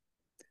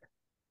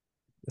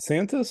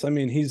 DeSantis, I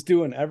mean, he's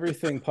doing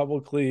everything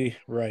publicly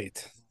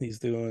right. He's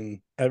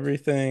doing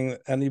everything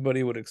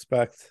anybody would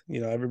expect,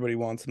 everybody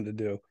wants him to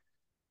do.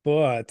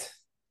 But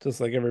just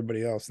like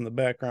everybody else in the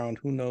background,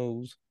 who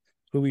knows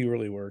who he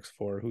really works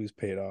for, who he's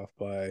paid off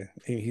by.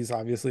 He's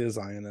obviously a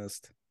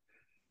Zionist.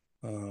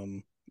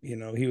 He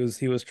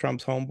was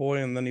Trump's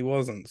homeboy, and then he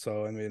wasn't.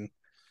 So, I mean,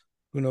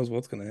 who knows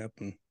what's going to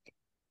happen.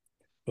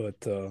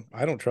 But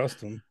I don't trust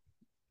him.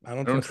 I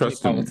don't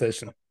trust any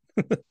politician.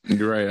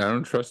 You're right. I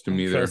don't trust him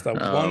either. Trust that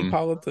one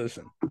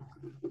politician.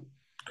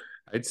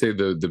 I'd say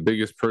the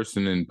biggest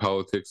person in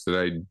politics that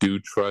I do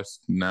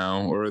trust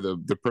now, or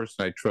the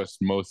person I trust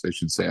most, I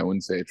should say. I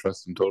wouldn't say I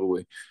trust him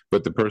totally,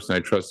 but the person I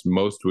trust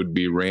most would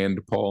be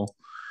Rand Paul.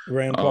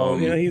 Rand Paul,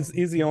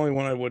 he's the only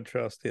one I would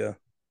trust. Yeah,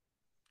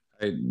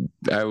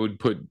 I would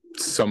put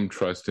some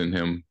trust in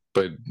him,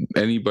 but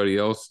anybody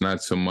else,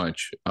 not so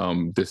much.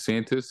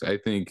 DeSantis, I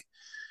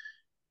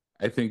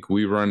think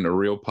we run a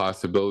real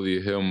possibility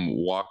of him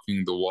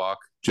walking the walk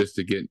just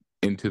to get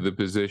into the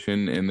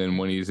position, and then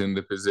when he's in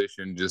the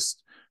position,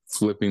 just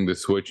flipping the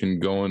switch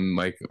and going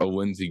like a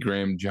Lindsey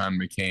Graham, John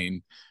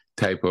McCain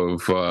type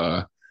of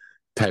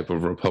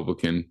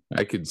Republican.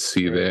 I could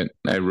see that.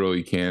 I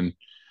really can.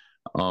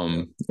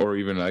 Or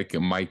even like a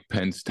Mike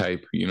Pence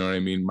type. You know what I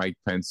mean? Mike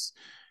Pence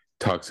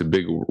talks a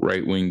big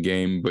right-wing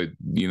game, but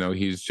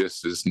he's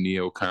just as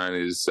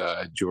neocon as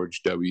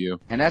George W.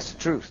 And that's the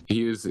truth.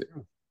 He's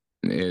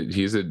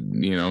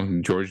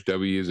George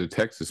W. is a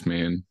Texas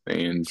man,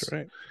 and that's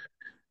right.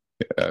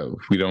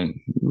 We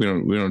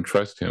don't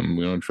trust him.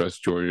 We don't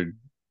trust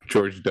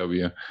George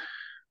W.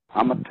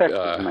 I'm a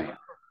Texas man.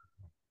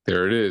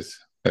 There it is.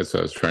 That's what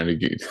I was trying to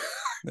get.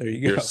 There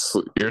you go.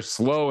 You're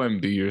slow,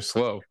 MD. You're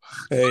slow.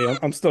 Hey,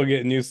 I'm still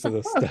getting used to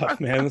this stuff,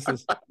 man.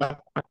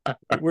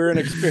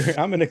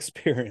 I'm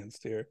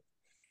inexperienced here.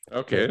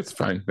 Okay, that's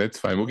fine. That's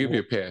fine. We'll give you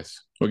a pass.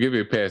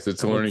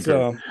 It's a learning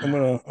curve.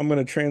 I'm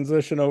gonna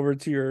transition over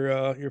to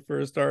your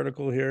first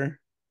article here.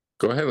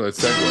 Go ahead.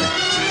 Let's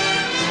segue.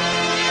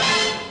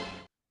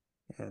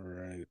 All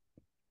right.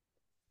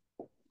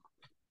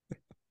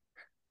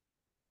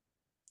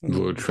 A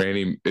little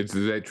training. Is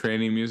that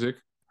training music?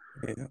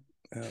 Yeah.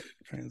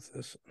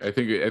 Transition. I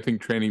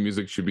think training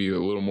music should be a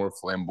little more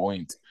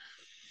flamboyant.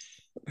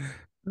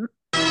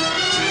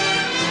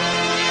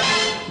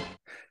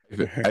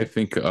 I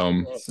think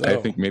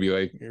maybe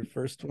like your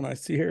first one I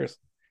see here is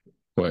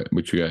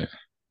what you got?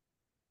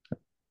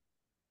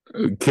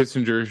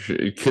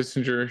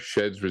 Kissinger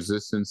sheds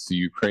resistance to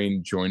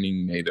Ukraine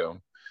joining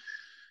NATO.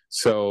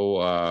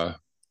 So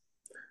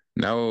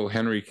now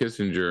Henry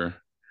Kissinger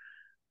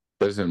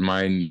doesn't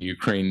mind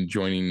Ukraine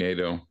joining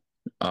NATO.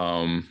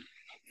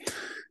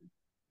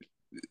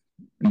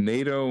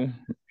 NATO,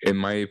 in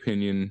my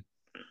opinion,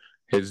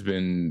 has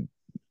been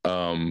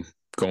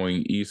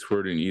going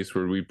eastward and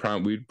eastward. We'd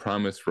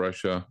promised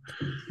Russia,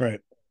 right,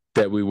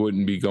 that we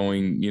wouldn't be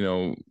going,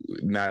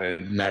 not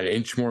an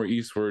inch more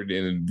eastward,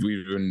 and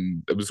we've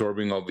been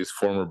absorbing all these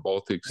former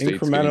Baltic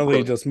states,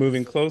 incrementally, just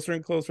moving closer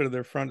and closer to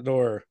their front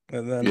door,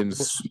 and then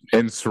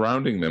and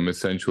surrounding them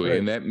essentially, right.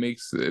 And that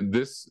makes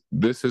this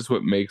is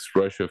what makes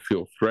Russia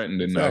feel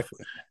threatened enough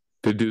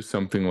to do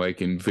something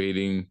like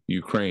invading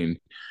Ukraine.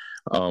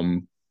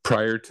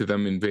 Prior to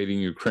them invading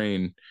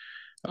Ukraine,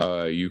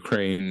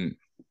 Ukraine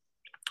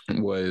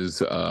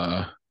was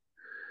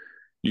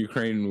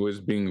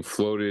being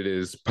floated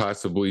as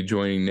possibly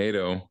joining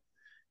NATO,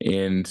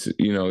 and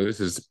this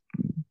is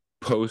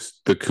post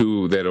the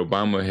coup that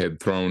Obama had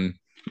thrown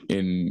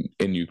in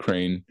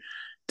Ukraine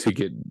to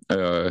get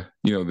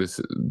this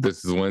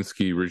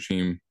Zelensky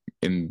regime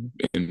in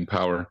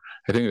power.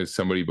 I think it was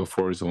somebody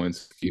before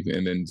Zelensky,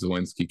 and then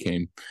Zelensky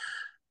came.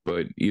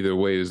 but either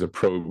way is a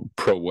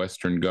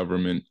pro-Western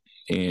government.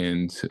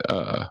 And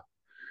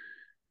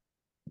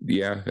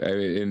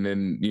and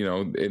then,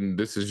 and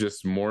this is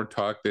just more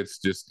talk that's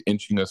just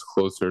inching us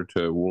closer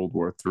to World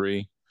War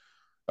III.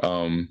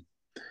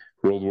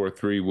 World War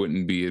III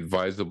wouldn't be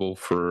advisable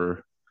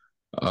for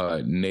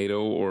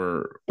NATO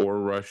or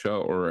Russia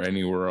or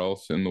anywhere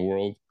else in the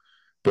world.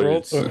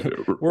 But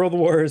world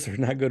wars are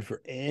not good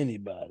for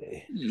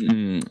anybody.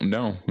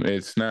 No,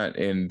 it's not.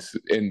 And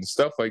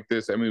stuff like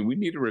this, I mean, we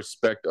need to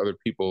respect other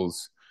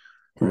people's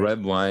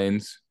red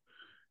lines.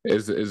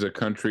 As a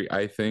country,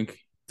 I think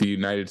the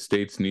United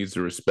States needs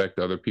to respect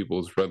other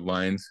people's red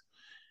lines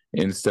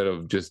instead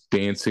of just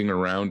dancing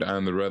around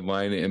on the red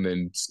line and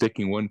then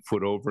sticking one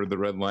foot over the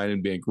red line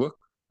and being, look,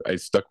 I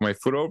stuck my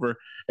foot over,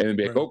 and then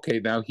be like, okay,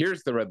 now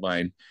here's the red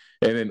line.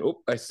 And then,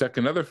 I stuck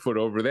another foot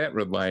over that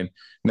red line.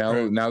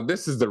 Now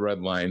this is the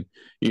red line.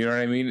 You know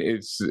what I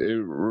mean?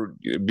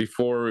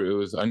 Before it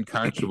was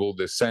unconscionable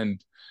to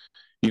send,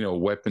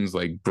 weapons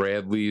like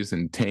Bradleys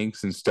and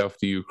tanks and stuff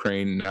to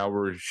Ukraine. Now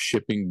we're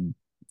shipping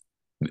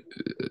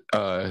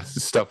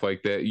stuff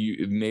like that.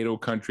 NATO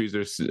countries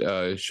are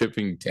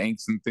shipping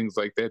tanks and things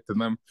like that to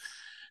them.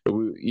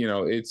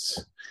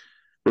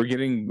 We're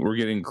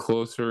getting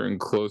closer and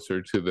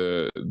closer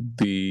to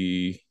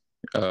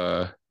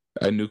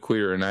a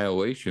nuclear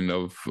annihilation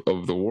of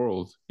the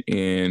world,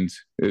 and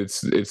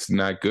it's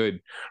not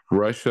good.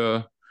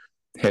 Russia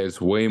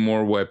has way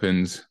more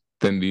weapons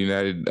than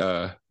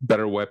the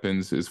better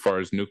weapons as far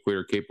as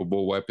nuclear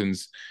capable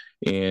weapons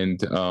and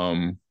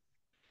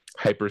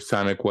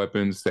hypersonic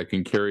weapons that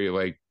can carry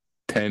like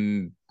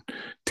 10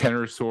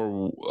 or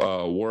so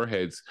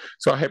warheads.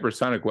 So a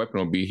hypersonic weapon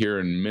will be here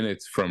in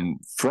minutes from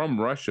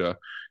Russia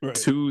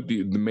to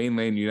the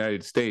mainland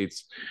United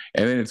States,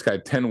 and then it's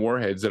got 10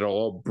 warheads that'll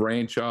all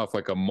branch off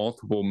like a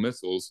multiple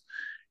missiles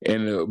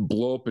and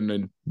blow up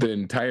in the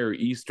entire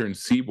eastern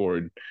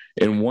seaboard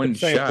in one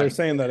shot. They're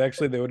saying that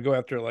actually they would go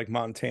after like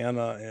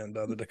Montana and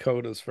the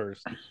Dakotas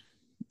first.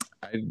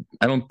 I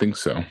don't think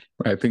so.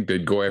 I think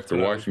they'd go after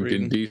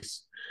Washington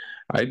D.C.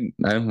 I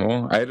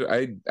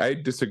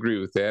disagree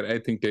with that. I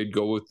think they'd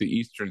go with the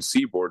eastern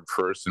seaboard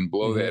first and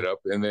blow that up,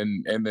 and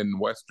then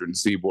western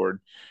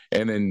seaboard,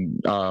 and then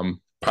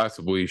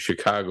possibly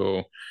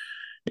Chicago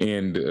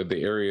and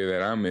the area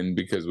that I'm in,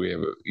 because we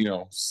have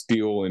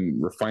steel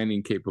and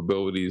refining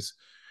capabilities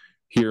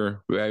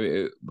here.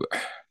 Either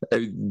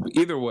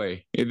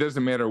way, it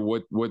doesn't matter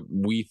what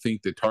we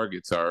think the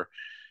targets are.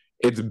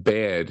 It's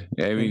bad.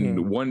 I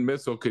mean, one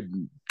missile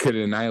could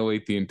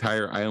annihilate the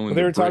entire island. Well,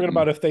 they were talking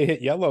about if they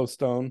hit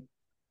Yellowstone,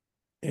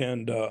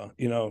 and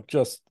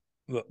just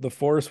the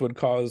force would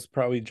cause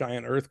probably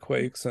giant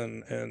earthquakes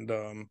and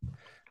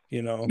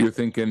you're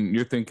thinking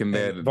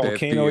that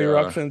volcano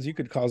eruptions. You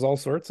could cause all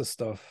sorts of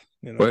stuff.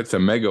 Well, it's a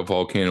mega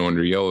volcano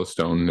under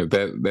Yellowstone. If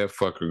that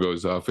fucker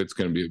goes off, it's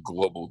going to be a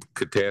global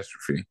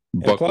catastrophe.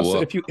 Plus,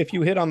 up. if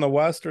you hit on the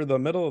west or the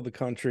middle of the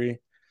country,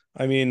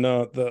 I mean,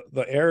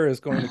 the air is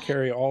going to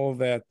carry all of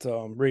that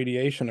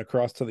radiation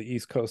across to the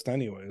East Coast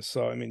anyways.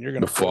 So, I mean, you're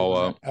going to fall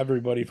out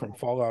everybody from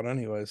fallout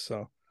anyways.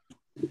 So,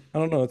 I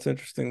don't know. It's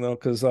interesting, though,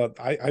 because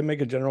I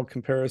make a general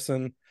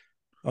comparison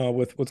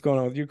with what's going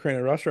on with Ukraine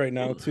and Russia right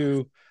now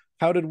to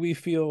how did we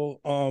feel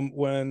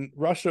when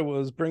Russia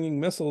was bringing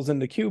missiles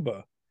into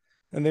Cuba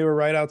and they were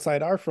right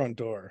outside our front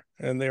door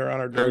and they were on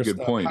our doorstep. Very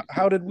good point.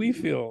 How did we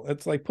feel?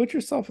 It's like, put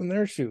yourself in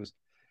their shoes.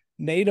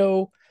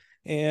 NATO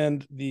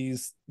and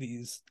these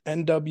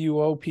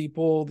NWO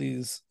people,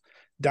 these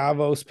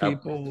Davos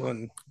people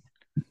and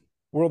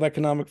World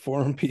Economic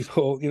Forum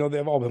people,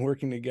 they've all been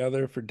working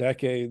together for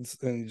decades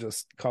and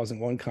just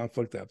causing one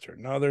conflict after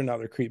another. Now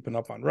they're creeping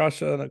up on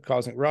Russia and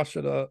causing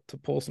Russia to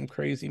pull some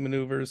crazy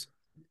maneuvers.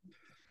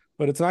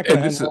 But it's not going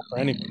to end well for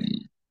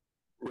anybody.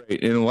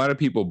 Right. And a lot of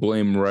people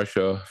blame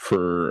Russia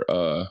for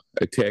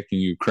attacking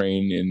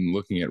Ukraine and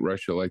looking at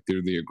Russia like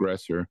they're the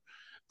aggressor.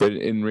 But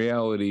in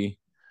reality,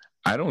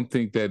 I don't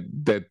think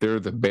that they're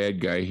the bad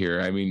guy here.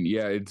 I mean,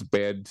 yeah, it's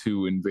bad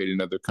to invade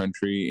another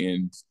country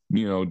and,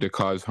 to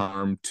cause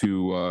harm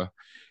to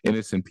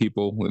innocent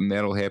people, and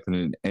that'll happen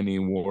in any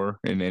war,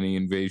 in any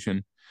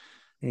invasion.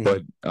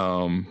 But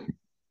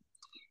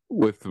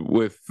with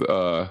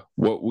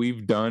what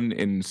we've done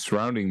in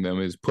surrounding them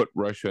is put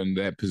Russia in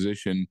that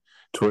position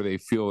to where they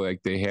feel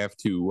like they have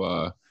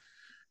to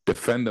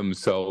defend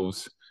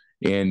themselves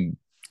and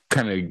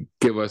kind of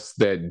give us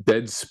that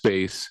dead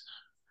space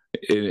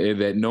in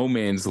that no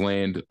man's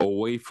land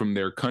away from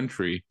their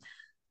country.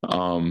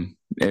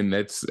 And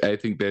I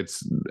think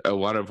that's a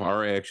lot of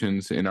our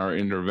actions in our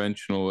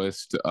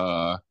interventionalist,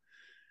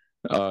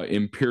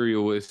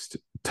 imperialist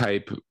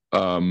type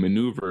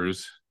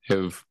maneuvers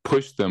have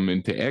pushed them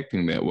into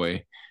acting that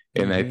way.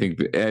 And I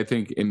think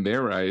in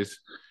their eyes,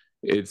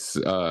 it's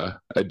a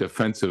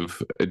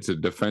defensive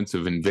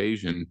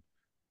invasion,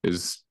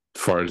 as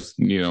far as,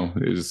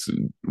 as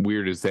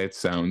weird as that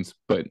sounds.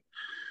 But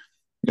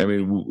I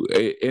mean,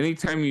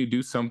 anytime you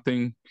do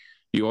something,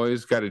 you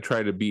always got to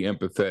try to be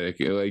empathetic.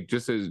 Like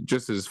just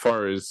as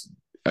far as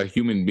a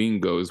human being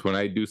goes. When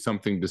I do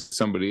something to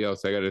somebody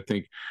else, I got to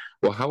think,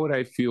 well, how would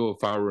I feel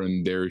if I were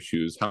in their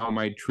shoes? How am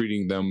I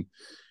treating them?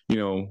 You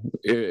know,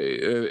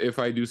 if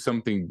I do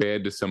something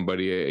bad to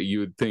somebody, you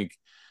would think,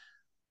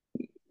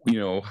 you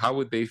know, how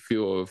would they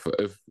feel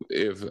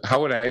if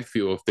how would I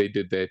feel if they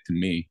did that to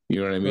me?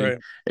 You know what I mean? Right.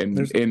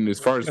 And as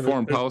far as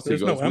foreign policy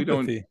goes, no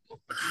empathy.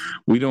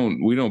 we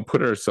don't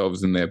put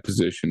ourselves in that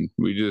position.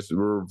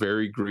 We're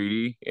very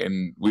greedy,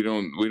 and we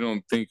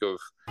don't think of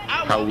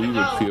how we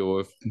would feel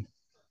if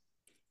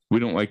we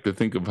don't like to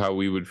think of how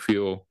we would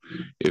feel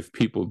if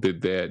people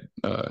did that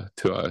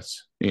to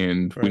us.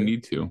 And Right. we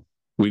need to.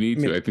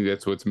 I think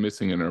that's what's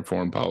missing in our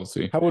foreign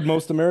policy. How would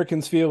most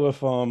Americans feel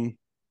if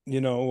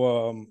you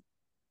know,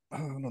 I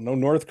don't know,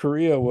 North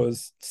Korea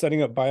was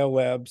setting up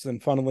biolabs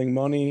and funneling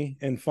money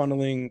and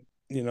funneling,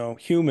 you know,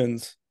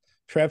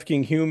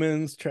 trafficking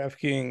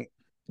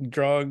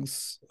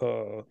drugs,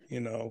 you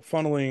know,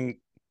 funneling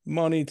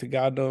money to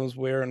God knows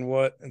where and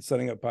what, and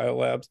setting up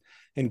biolabs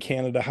in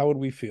Canada? How would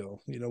we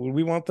feel? You know, would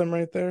we want them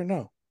right there?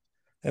 No.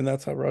 And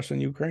that's how Russia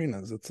and Ukraine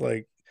is. It's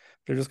like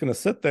they're just going to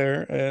sit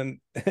there and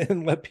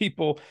let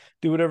people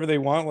do whatever they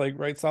want, like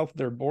right south of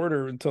their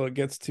border, until it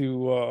gets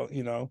to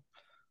you know,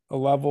 a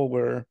level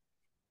where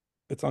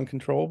it's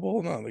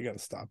uncontrollable. No, they got to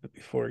stop it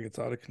before it gets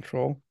out of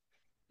control.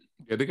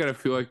 Yeah, they got to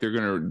feel like they're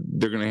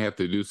gonna have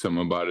to do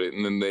something about it,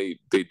 and then they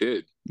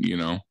did, you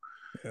know.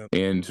 Yeah.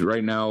 And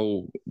right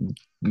now,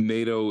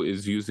 NATO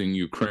is using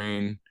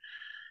Ukraine,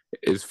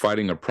 is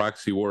fighting a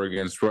proxy war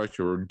against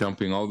Russia. We're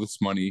dumping all this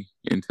money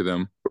into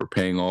them. We're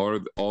paying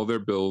all their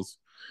bills.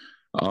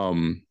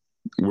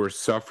 We're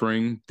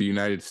suffering. The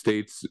United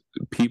States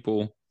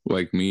people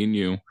like me and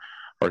you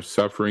are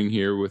suffering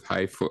here with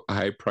high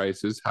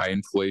prices, high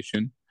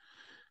inflation,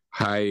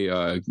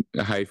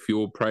 high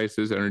fuel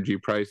prices, energy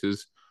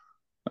prices,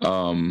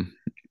 and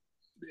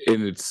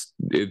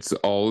it's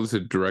all as a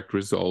direct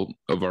result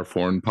of our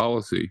foreign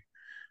policy,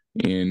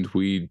 and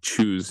we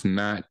choose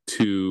not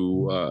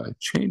to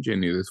change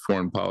any of this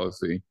foreign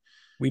policy.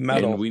 We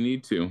meddle. And we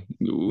need to.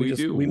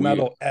 We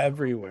meddle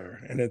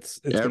everywhere, and it's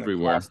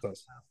everywhere. Cost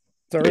us.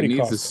 It's already It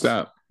needs to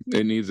stop.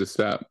 It needs to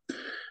stop.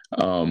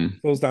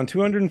 Close down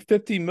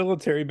 250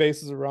 military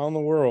bases around the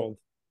world,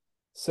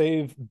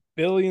 save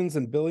billions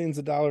and billions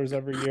of dollars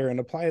every year, and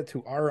apply it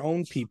to our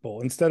own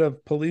people instead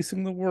of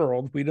policing the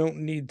world. We don't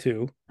need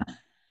to.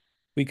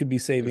 We could be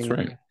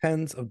saving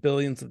tens of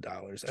billions of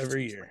dollars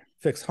every year.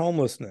 Fix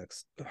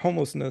homelessness.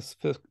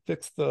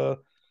 Fix the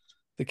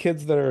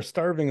kids that are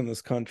starving in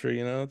this country.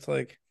 You know, it's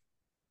like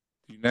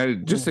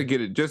United just to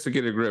get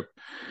a grip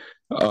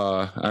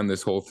on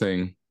this whole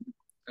thing.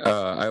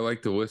 I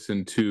like to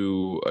listen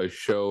to a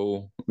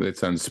show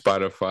that's on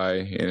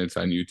Spotify and it's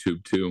on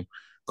YouTube too,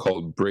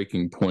 called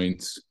Breaking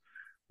Points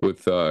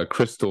with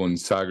Crystal and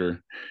Sagar,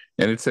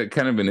 and it's a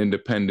kind of an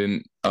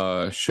independent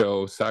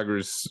show.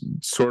 Sagar's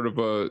sort of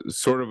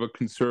a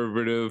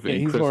conservative,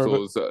 and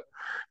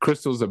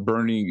Crystal's a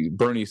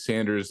Bernie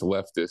Sanders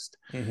leftist,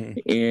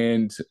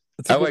 and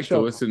I like to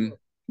listen.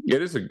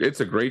 It's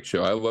a great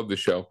show. I love the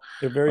show.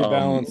 They're very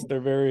balanced. They're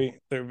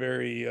very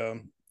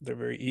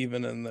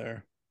even in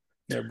their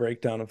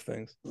breakdown of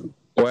things.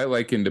 Well, I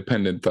like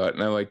independent thought,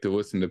 and I like to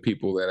listen to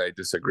people that I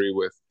disagree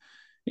with.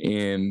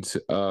 And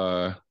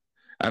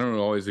I don't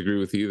always agree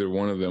with either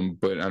one of them,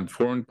 but on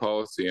foreign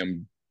policy,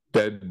 I'm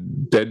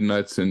dead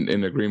nuts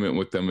in agreement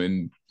with them.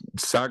 And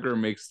Sagar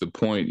makes the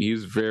point.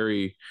 He's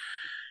very,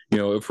 you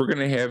know, if we're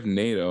going to have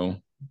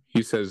NATO,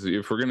 he says,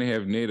 if we're going to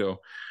have NATO,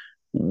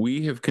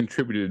 we have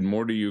contributed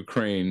more to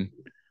Ukraine.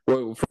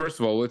 Well, first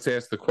of all, let's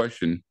ask the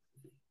question: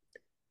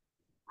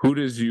 Who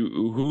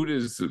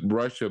does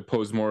Russia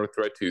pose more a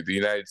threat to, the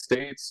United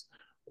States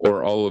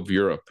or all of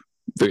Europe?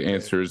 The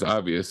answer is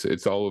obvious.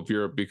 It's all of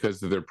Europe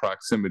because of their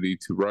proximity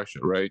to Russia,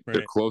 right?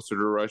 They're closer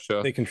to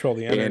Russia. They control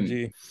the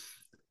energy.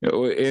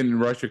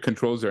 And Russia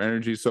controls their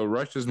energy. So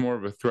Russia's more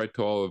of a threat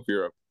to all of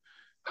Europe.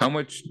 How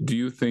much do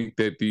you think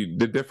that the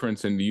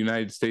difference in the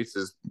United States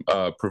has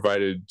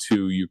provided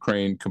to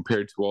Ukraine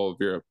compared to all of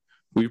Europe?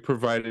 We've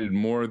provided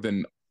more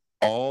than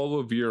all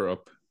of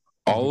Europe,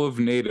 all of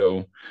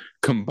NATO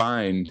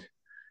combined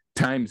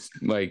times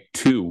like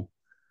 2.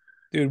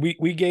 Dude,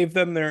 we gave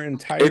them their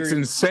entire... It's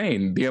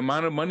insane. The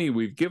amount of money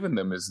we've given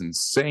them is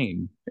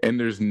insane. And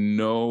there's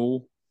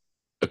no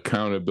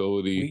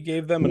accountability. We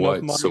gave them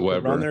enough money to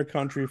run their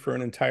country for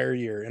an entire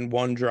year in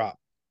one drop.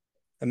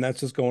 And that's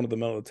just going to the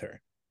military.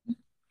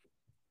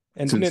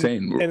 And it's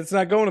insane. And it's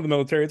not going to the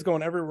military. It's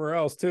going everywhere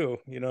else too.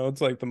 You know, it's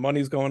like the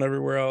money's going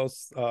everywhere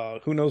else.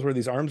 Who knows where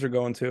these arms are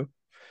going to?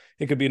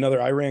 It could be another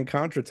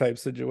Iran-Contra type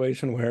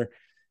situation where,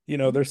 you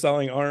know, they're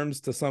selling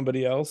arms to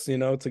somebody else, you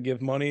know, to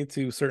give money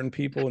to certain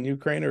people in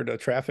Ukraine, or to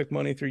traffic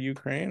money through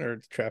Ukraine, or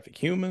to traffic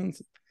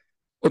humans.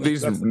 Well,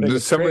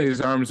 some of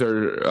these arms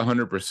are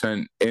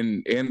 100%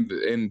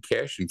 in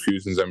cash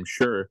infusions, I'm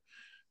sure,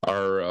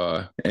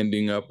 are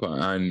ending up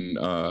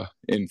on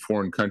in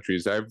foreign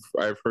countries. I've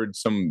heard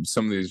some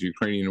of these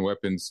Ukrainian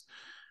weapons.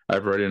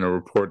 I've read in a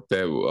report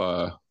that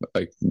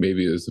like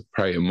maybe it was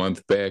probably a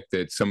month back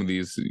that some of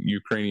these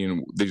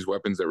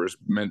weapons that were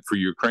meant for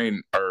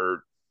Ukraine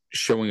are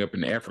showing up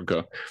in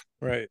Africa.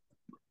 Right.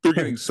 They're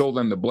getting sold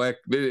on the black.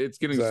 It's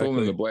getting sold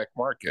in the black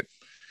market.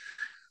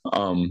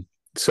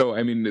 So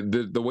I mean,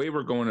 the way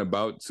we're going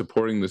about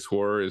supporting this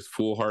war is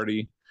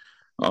foolhardy.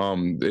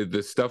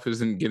 The stuff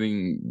isn't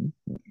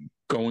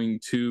going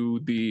to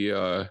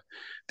the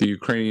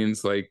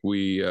Ukrainians like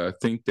we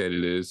think that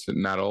it is.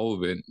 Not all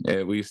of it,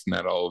 at least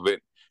not all of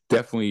it.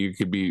 Definitely, you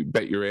could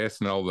bet your ass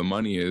and all the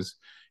money is,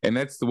 and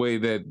that's the way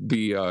that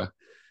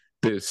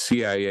the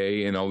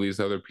CIA and all these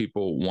other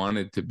people want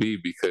it to be,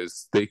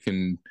 because they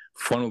can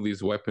funnel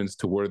these weapons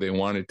to where they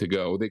want it to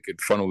go. They could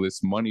funnel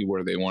this money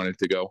where they want it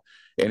to go,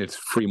 and it's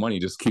free money.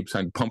 Just keeps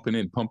on pumping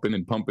in,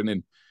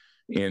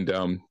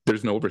 and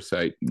there's no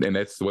oversight. And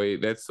that's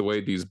the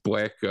way these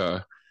black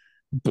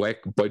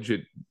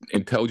budget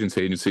intelligence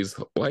agencies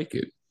like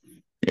it.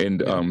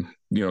 And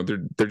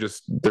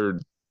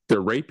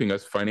they're raping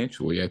us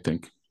financially, I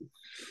think.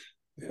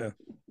 Yeah.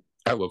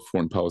 I love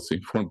foreign policy.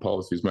 Foreign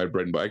policy is my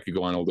bread and butter. I could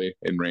go on all day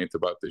and rant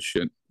about this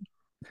shit.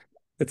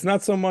 It's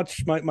not so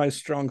much my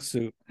strong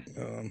suit.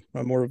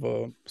 I'm more of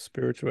a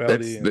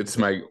spirituality. That's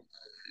my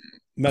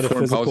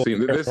metaphysical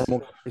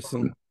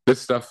person.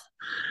 This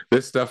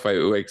stuff. I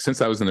like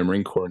since I was in the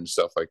Marine Corps and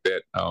stuff like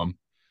that.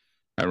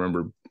 I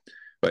remember,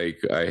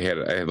 like I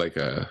had like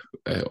a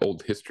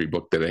old history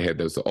book that I had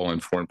that was all in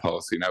foreign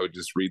policy, and I would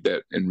just read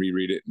that and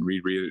reread it and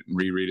reread it and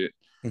reread it.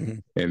 Mm-hmm.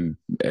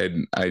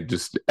 And I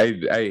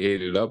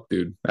ate it up,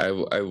 dude. I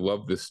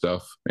love this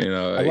stuff. I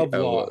love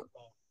law.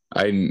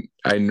 I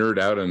nerd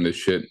out on this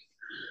shit.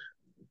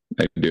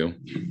 I do,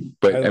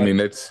 but I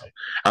mean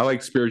I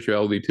like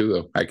spirituality too,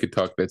 though. I could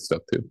talk that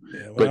stuff too,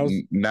 but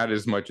not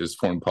as much as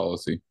foreign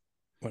policy.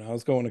 When I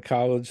was going to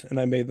college, and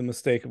I made the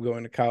mistake of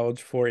going to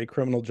college for a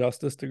criminal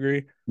justice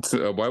degree.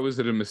 So, why was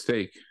it a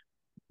mistake?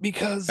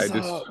 Because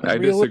I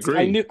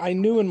disagree. I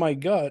knew in my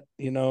gut,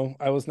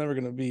 I was never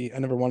going to be. I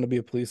never wanted to be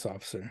a police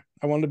officer.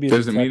 I wanted to be.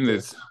 Doesn't mean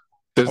this.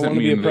 I want to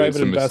be a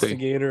private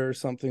investigator or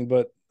something,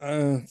 but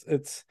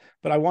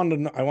But I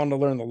wanted to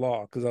learn the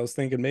law, because I was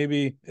thinking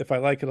maybe if I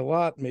like it a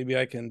lot, maybe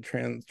I can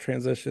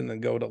transition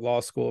and go to law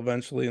school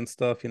eventually and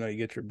stuff. You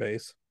get your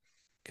base,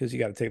 because you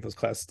got to take those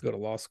classes to go to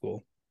law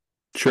school.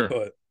 Sure.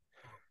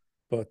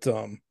 But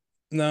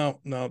no,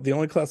 the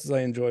only classes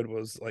I enjoyed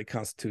was like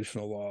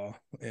constitutional law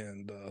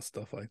and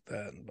stuff like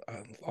that.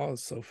 And law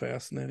is so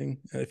fascinating,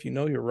 and if you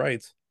know your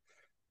rights,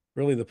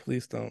 really the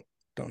police don't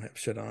have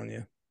shit on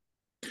you.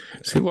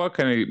 See, law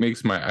kind of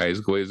makes my eyes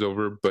glaze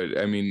over, but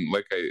I mean,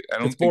 like I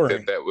don't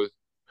think that was.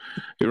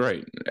 You're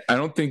right. I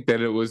don't think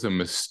that it was a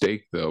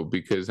mistake though,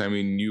 because I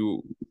mean,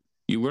 you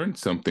learned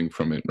something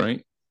from it,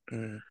 right?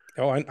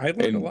 Oh, I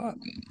learned a lot.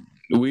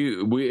 We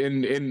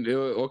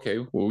okay.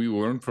 Well, we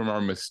learn from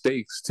our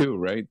mistakes too,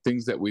 right?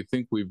 Things that we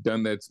think we've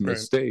done that's a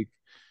mistake.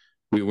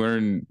 Right. We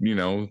learn,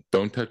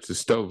 don't touch the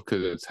stove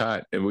because it's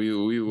hot, and we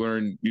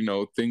learn,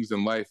 things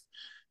in life.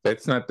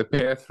 That's not the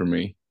path for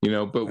me,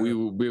 but we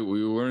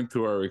learn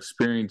through our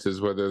experiences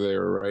whether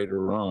they're right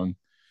or wrong.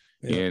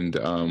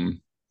 Yeah.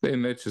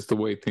 And that's just the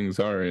way things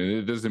are. And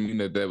it doesn't mean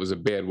that was a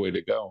bad way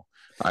to go.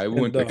 I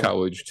went to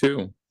college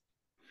too.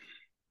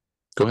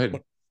 Go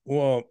ahead.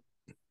 Well,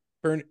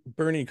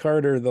 Bernie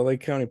Carter, the Lake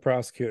County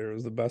prosecutor,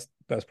 was the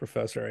best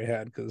professor I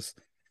had, because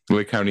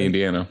Lake County,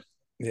 Indiana.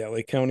 Yeah,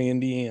 Lake County,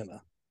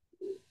 Indiana,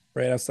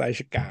 right outside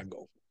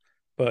Chicago.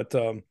 But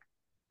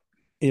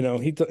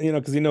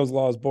because he knows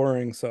law is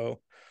boring,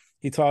 so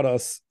he taught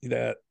us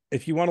that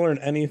if you want to learn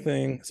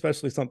anything,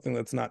 especially something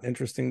that's not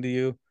interesting to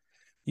you,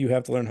 you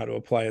have to learn how to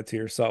apply it to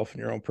yourself in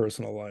your own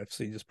personal life.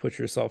 So you just put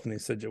yourself in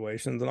these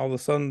situations, and all of a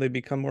sudden they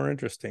become more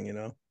interesting,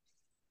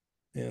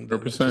 And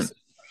 100%.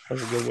 That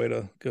was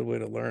a good way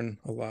to learn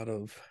a lot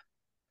of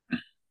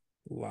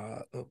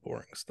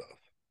boring stuff.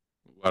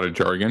 A lot of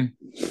jargon.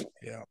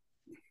 Yeah.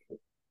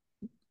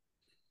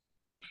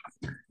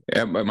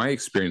 Yeah, my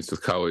experience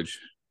with college.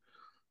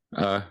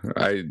 I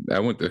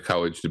went to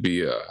college to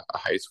be a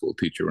high school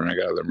teacher. When I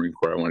got out of the Marine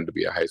Corps, I wanted to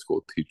be a high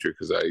school teacher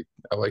because I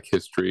like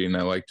history, and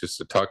I like just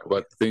to talk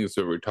about the things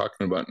that we're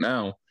talking about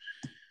now.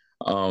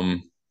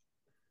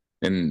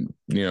 And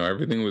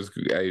everything was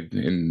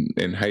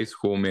in high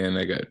school, man.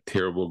 I got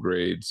terrible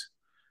grades.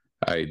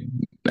 I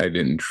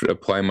didn't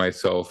apply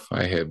myself.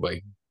 I had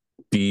like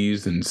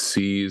D's and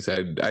C's.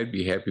 I'd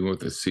be happy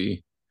with a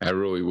C. I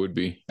really would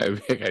be. I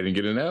didn't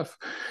get an F.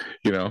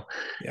 Yeah,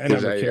 I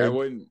never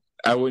cared.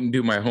 I wouldn't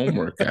do my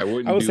homework. I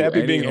wouldn't. I was do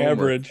happy being homework.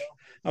 average.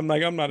 I'm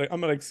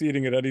not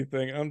exceeding at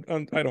anything.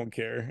 I don't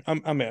care.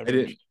 I'm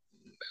average.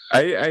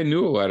 I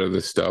knew a lot of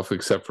the stuff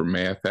except for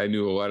math. I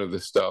knew a lot of the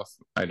stuff.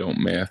 I don't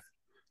math.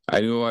 I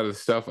knew a lot of the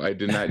stuff. I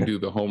did not do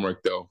the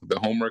homework though. The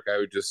homework I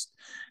would just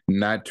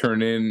not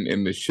turn in,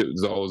 and the shit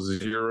was all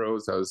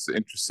zeros. I was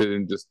interested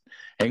in just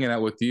hanging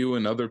out with you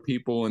and other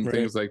people and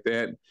things like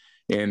that.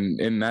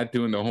 And not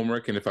doing the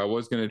homework. And if I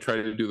was going to try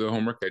to do the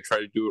homework, I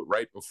tried to do it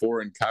right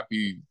before and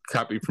copy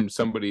from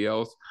somebody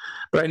else.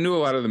 But I knew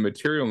a lot of the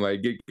material, and I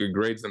get good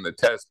grades on the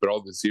test, but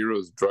all the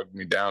zeros drugged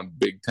me down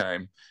big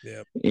time.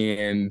 Yep.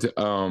 And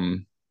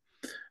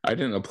I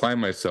didn't apply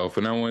myself.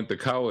 When I went to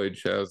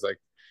college, I was like,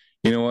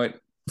 you know what?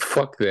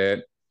 Fuck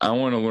that. I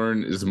want to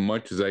learn as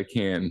much as I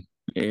can,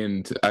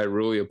 and I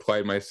really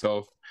applied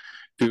myself.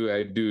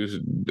 I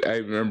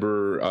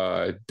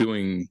remember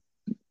doing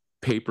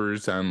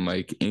papers on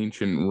like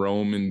ancient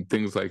Rome and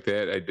things like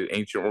that. I did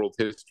ancient world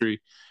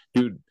history,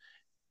 dude.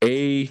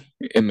 A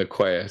in the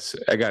class,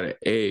 I got an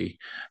A.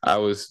 I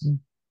was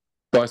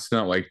busting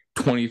out like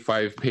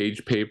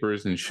 25-page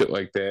papers and shit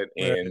like that,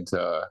 and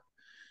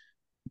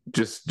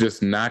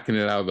just knocking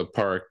it out of the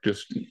park.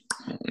 Just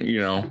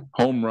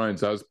home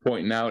runs. I was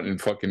pointing out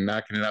and fucking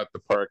knocking it out the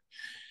park.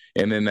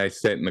 And then I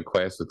sat in the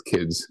class with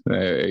kids.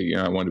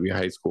 I wanted to be a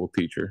high school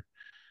teacher.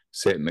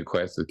 Sat in the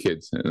class with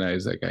kids, and I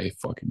was like, I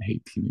fucking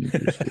hate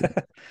teenagers.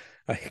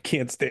 I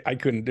can't stay. I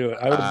couldn't do it.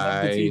 I would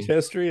love to teach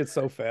history. It's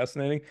so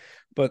fascinating,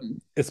 but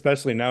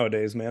especially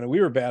nowadays, man. We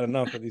were bad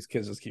enough, but these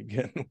kids just keep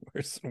getting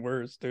worse and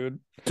worse, dude.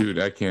 Dude,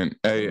 I can't.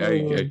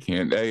 I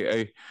can't.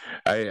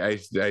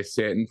 I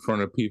sat in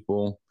front of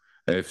people.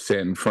 I've sat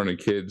in front of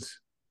kids,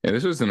 and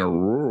this was in a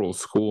rural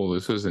school.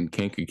 This was in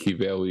Kankakee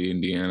Valley,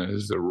 Indiana.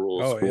 This is a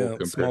rural school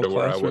compared to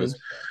where I was.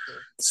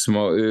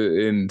 Small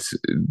and.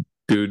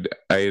 Dude,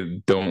 I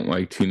don't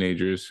like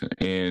teenagers,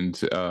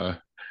 and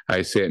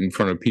I sat in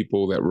front of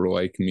people that were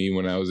like me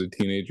when I was a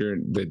teenager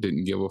that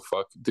didn't give a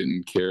fuck,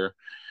 didn't care,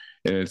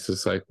 and it's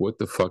just like, what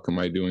the fuck am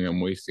I doing? I'm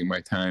wasting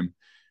my time.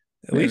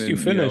 At least you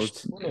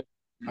finished.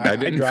 I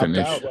didn't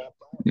finish. Out.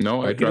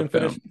 No, I dropped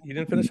out. You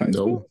didn't finish high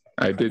school?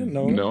 I did.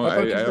 No,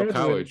 I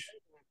college.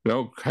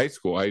 No, high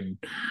school.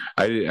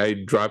 I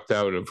dropped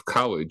out of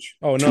college.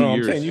 Oh no,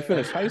 I'm saying you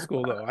finished high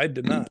school though. I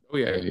did not. Oh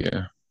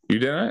yeah. You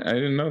did not? I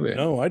didn't know that.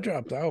 No, I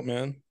dropped out,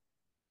 man.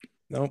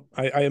 No,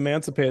 I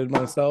emancipated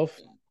myself.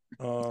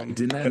 I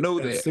did not know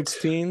that. At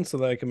 16, so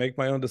that I can make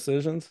my own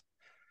decisions.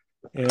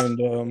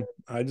 And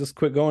I just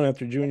quit going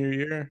after junior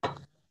year.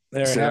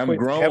 Halfway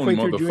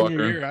through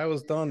junior year, I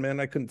was done, man.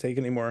 I couldn't take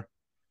anymore.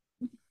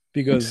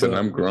 Because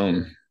I'm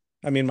grown.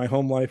 I mean, my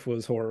home life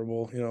was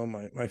horrible.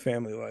 My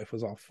family life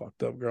was all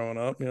fucked up growing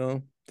up.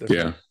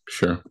 Yeah,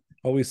 sure.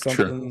 Always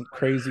something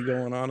crazy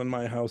going on in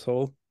my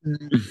household.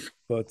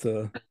 But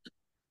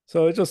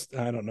so it just,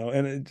 I don't know.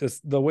 And it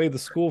just, the way the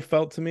school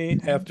felt to me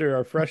after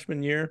our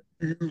freshman year,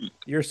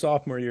 your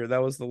sophomore year,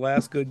 that was the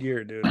last good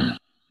year, dude.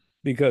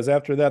 Because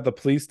after that, the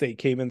police state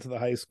came into the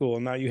high school,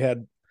 and now you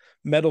had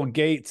metal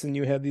gates, and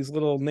you had these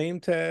little name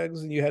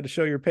tags, and you had to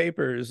show your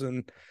papers,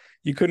 and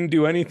you couldn't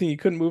do anything. You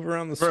couldn't move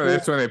around the school.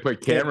 That's when they put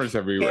cameras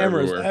everywhere.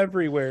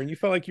 Everywhere, and you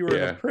felt like you were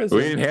in a prison.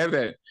 We didn't have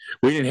that.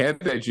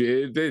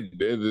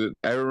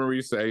 I remember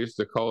I used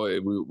to call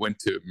it. We went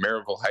to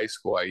Maryville High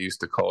School. I used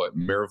to call it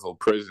Maryville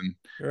Prison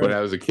when I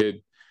was a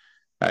kid.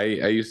 I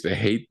used to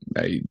hate.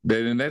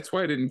 And that's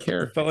why I didn't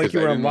care. It felt like you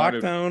were on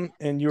lockdown,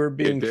 and you were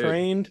being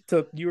trained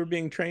to. You were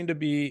being trained to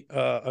be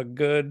a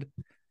good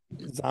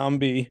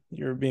zombie.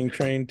 You were being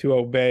trained to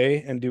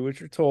obey and do what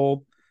you're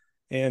told,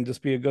 and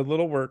just be a good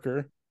little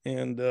worker.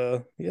 And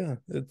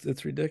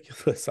it's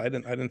ridiculous. I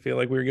didn't feel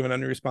like we were given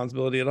any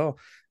responsibility at all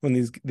when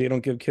they don't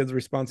give kids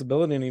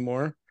responsibility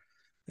anymore.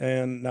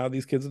 And now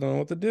these kids don't know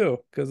what to do,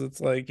 because it's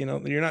like,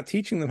 you're not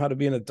teaching them how to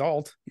be an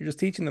adult. You're just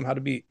teaching them how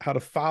to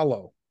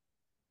follow.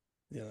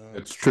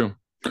 It's true.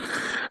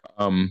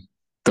 The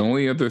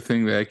only other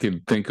thing that I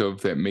could think of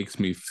that makes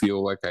me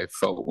feel like I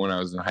felt when I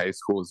was in high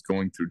school is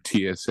going through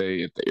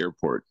TSA at the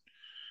airport.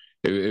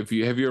 Have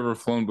you ever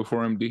flown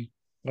before, MD?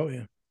 Oh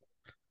yeah.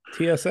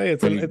 TSA,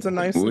 it's a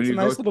nice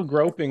little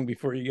groping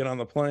before you get on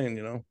the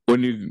plane,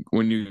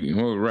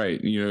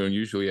 right,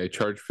 usually I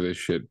charge for this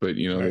shit, but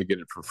they get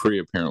it for free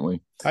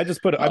apparently. I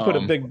put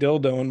a big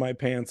dildo in my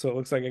pants, so it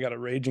looks like I got a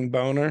raging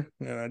boner,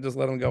 and I just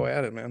let them go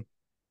at it, man.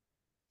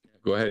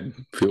 Go ahead,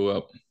 fuel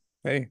up.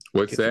 Hey,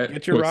 what's that?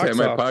 Get your what's rocks that in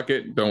my off.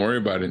 pocket? Don't worry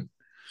about it.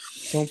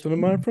 Something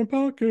in my front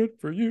pocket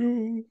for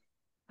you.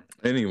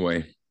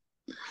 Anyway,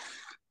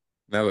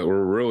 now that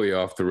we're really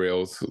off the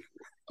rails,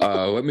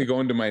 let me go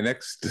into my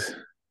next.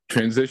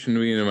 Transition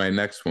me into my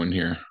next one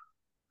here.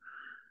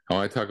 I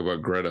want to talk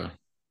about Greta.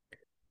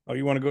 Oh,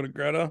 you want to go to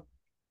Greta?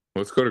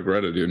 Let's go to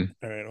Greta, dude.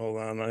 All right, hold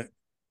on. I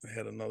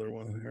had another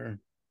one here.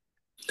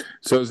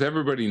 So as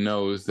everybody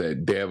knows,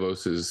 that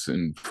Davos is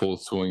in full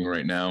swing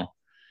right now,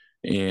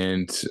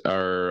 and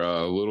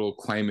our little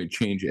climate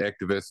change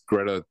activist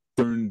Greta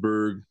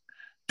Turdburg,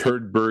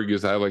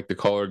 as I like to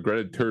call her,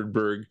 Greta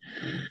Turdburg,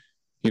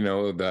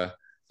 the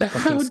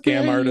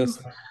scam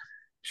artist.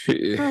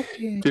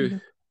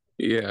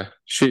 Yeah,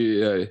 she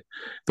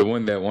the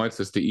one that wants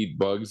us to eat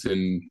bugs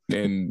and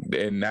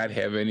not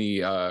have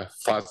any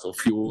fossil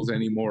fuels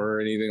anymore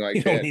or anything like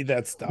that. You don't need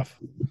that stuff.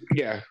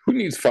 Yeah, who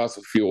needs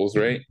fossil fuels,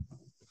 right?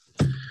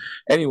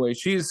 Anyway,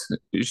 she's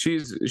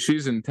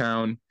in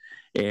town,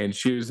 and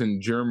she was in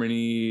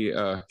Germany.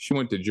 She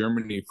went to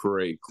Germany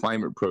for a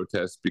climate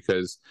protest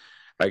because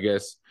I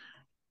guess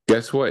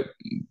what?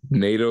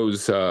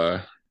 NATO's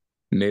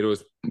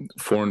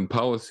foreign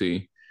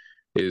policy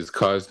is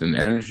caused an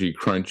energy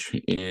crunch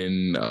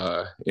in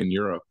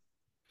Europe,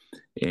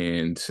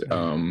 and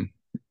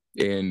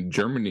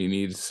Germany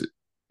needs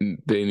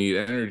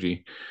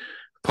energy.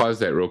 Pause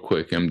that real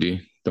quick,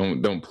 MD.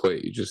 Don't play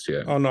it just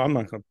yet. Oh no, I'm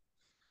not gonna.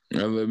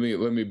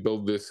 Let me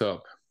build this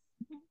up.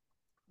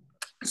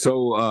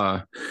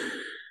 So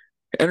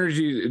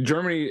energy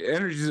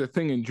is a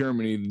thing in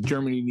Germany.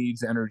 Germany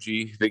needs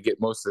energy. They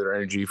get most of their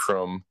energy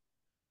from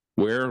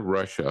where?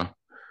 Russia.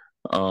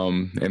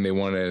 And they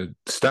want to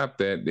stop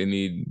that. They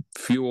need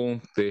fuel.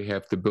 They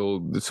have to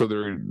build, so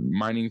they're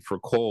mining for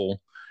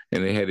coal,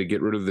 and they had to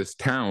get rid of this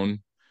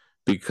town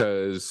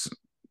because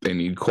they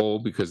need coal,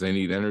 because they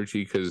need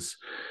energy, because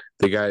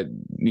they got,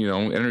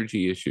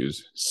 energy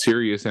issues,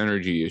 serious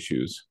energy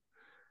issues,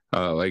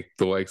 like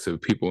the likes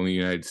of people in the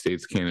United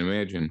States can't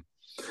imagine.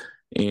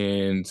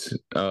 And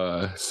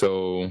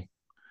so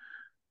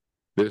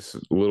this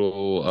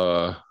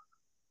little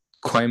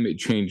climate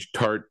change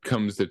tart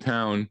comes to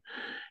town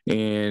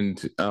and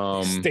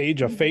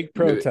stage a fake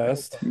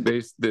protest.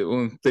 They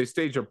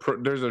stage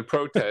there's a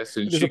protest,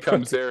 and she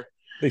comes there.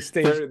 They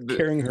stage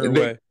carrying her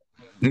away.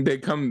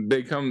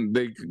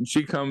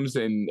 She comes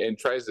and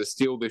tries to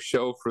steal the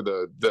show for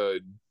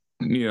the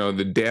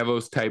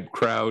Davos type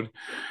crowd,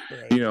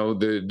 right.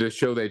 The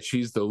show that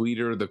she's the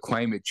leader of the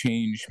climate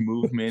change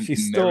movement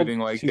and everything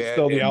like that. She's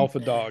still the alpha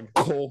dog.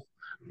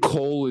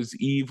 Coal is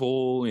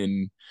evil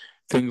and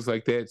things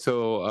like that.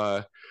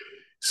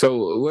 So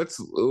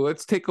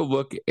let's take a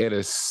look at a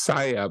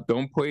psyop.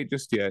 Don't play it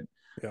just yet.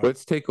 Yeah.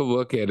 Let's take a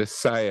look at a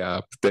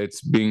psyop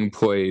that's being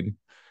played.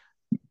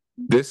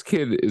 This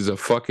kid is a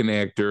fucking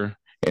actor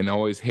and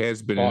always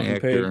has been an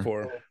actor.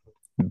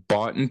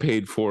 Bought and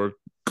paid for,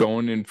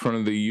 going in front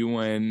of the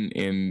UN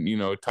and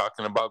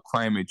talking about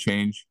climate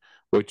change,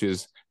 which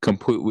is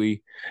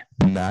completely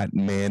not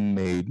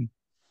man-made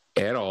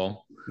at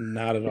all.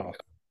 Not at all.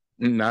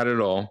 Not at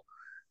all.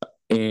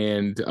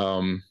 And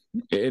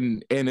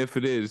if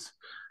it is,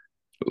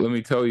 let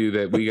me tell you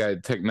that we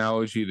got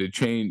technology to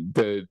change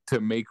to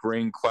make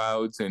rain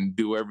clouds and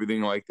do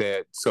everything like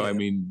that. So I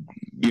mean,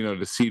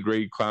 to seed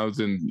rain clouds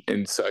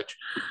and such.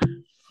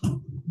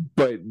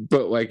 But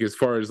like, as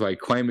far as like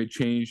climate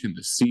change, and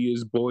the sea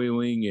is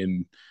boiling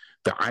and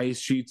the ice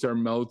sheets are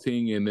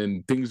melting, and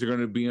then things are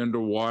going to be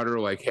underwater,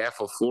 like half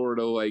of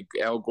Florida, like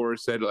Al Gore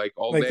said, like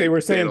all like that, they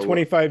were saying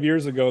 25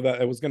 years ago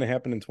that it was going to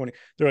happen in 20.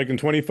 They're like, in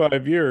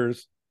 25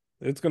 years,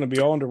 it's going to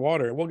be all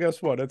underwater. Well,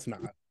 guess what? It's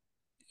not.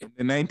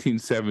 In the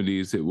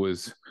 1970s, it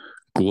was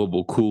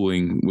global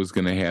cooling was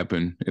going to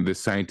happen, and the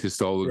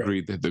scientists all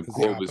agreed that the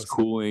globe is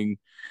cooling,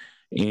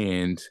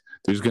 and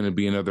there's going to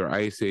be another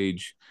ice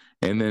age.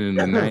 And then in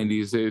the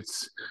 90s,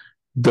 it's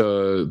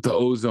the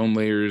ozone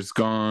layer is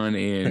gone,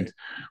 and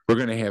we're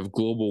going to have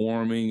global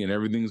warming, and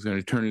everything's going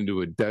to turn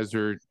into a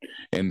desert,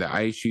 and the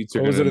ice sheets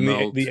are going to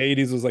melt. The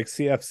 80s was like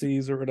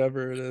CFCs or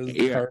whatever it is.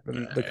 Yeah.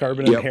 The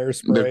carbon in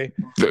hairspray.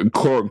 The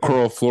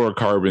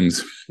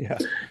chlorofluorocarbons. Yeah.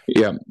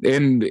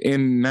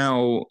 And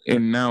now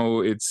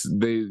it's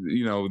they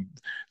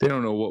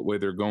don't know what way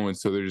they're going,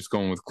 so they're just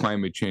going with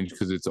climate change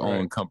because it's all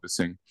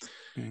encompassing.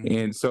 Mm-hmm.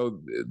 And so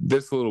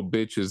this little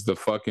bitch is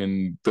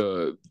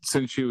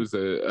since she was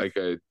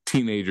a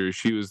teenager,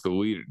 she was the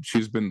leader.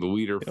 She's been the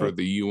leader for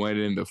the UN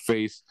in the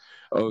face.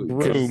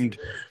 Groomed.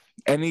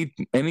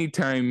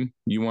 Anytime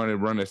you want to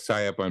run a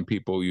psyop on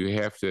people, you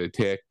have to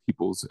attack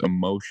people's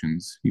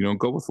emotions. You don't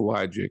go with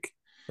logic.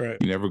 Right.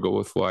 You never go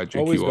with logic.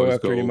 Always go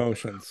after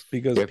emotions,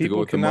 because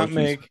people cannot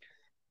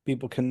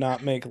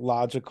make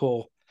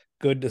logical,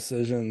 good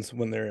decisions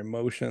when their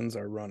emotions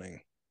are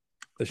running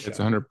the show. It's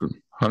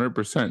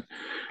 100%.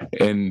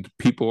 And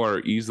people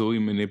are easily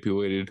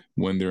manipulated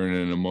when they're in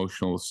an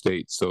emotional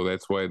state. So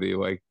that's why they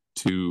like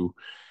to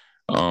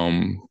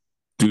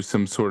do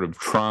some sort of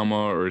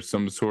trauma or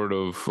some sort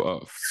of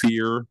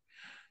fear,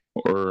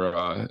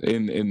 or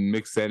and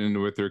mix that into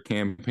with their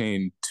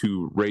campaign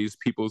to raise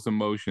people's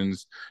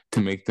emotions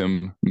to make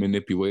them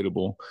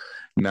manipulatable.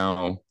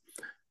 Now,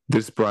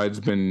 this bride's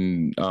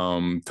been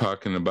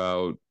talking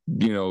about,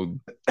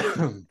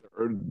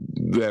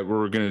 that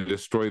we're going to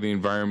destroy the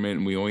environment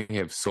and we only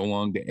have so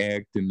long to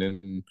act, and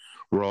then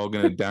we're all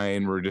going to die,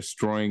 and we're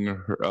destroying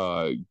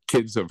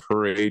kids of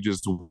her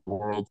age's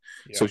world.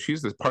 Yeah. So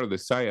she's part of the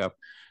psyop.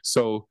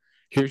 So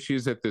here she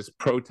is at this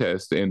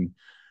protest, and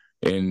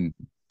the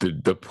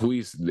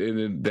police,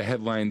 the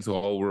headlines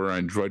all were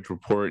on Drudge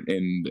Report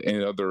and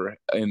other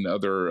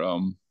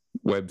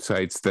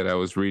websites that I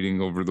was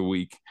reading over the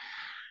week.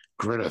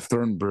 Greta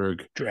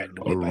Thunberg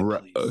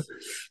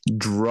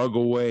drug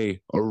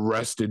away,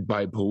 arrested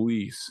by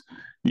police,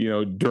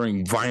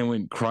 during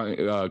violent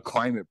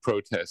climate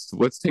protests.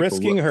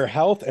 Risking her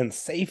health and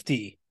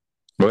safety.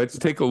 Let's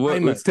take a look.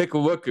 Let's take a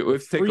look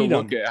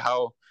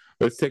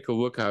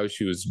how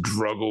she was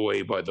drug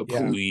away by the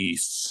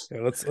police.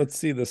 Yeah, let's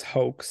see this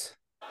hoax.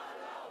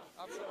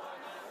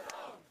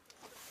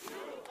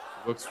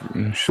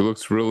 She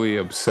looks really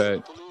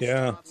upset.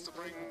 Yeah,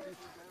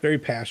 very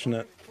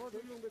passionate.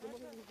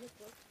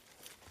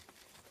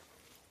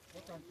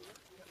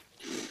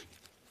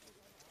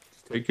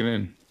 Take it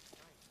in.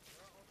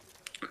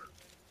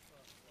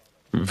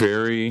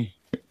 Very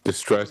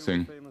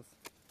distressing.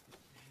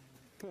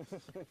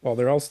 Well,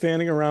 they're all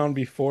standing around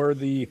before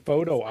the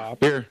photo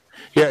op.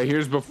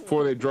 Here's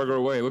before they drug her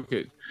away. Look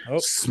at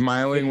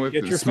smiling.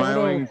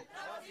 Photo.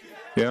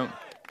 Yeah.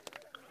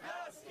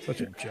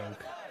 Such a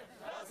joke.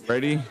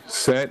 Ready,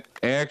 set,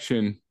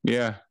 action.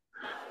 Yeah.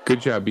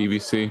 Good job,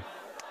 BBC.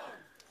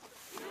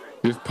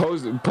 Just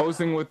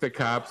posing with the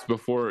cops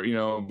before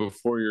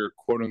you're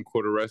quote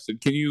unquote arrested.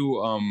 Can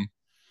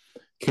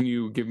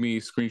you give me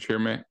screen share,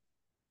 Matt?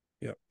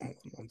 Yep. Hold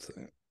on 1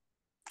 second.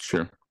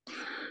 Sure.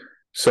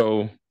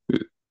 So,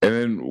 and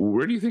then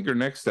where do you think her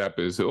next step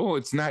is? Oh,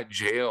 it's not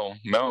jail.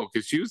 No,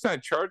 because she was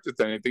not charged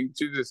with anything.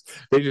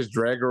 They just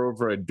drag her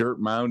over a dirt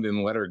mound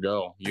and let her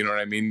go. You know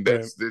what I mean?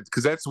 That's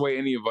because that's the way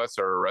any of us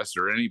are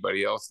arrested, or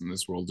anybody else in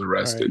this world's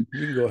arrested.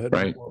 Right, you can go ahead.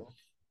 Right.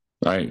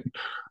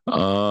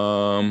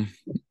 All right.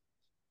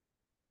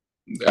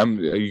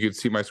 You can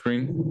see my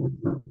screen?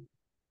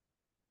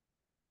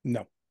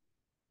 No.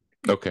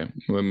 Okay,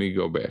 let me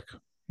go back.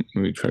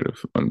 Let me try to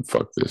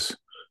unfuck this.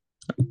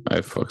 I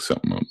fucked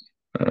something up.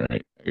 All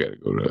right, I gotta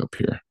go to up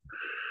here.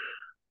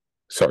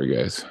 Sorry,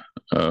 guys.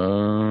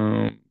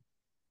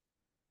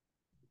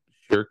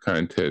 Share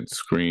content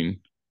screen.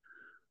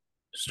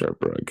 Start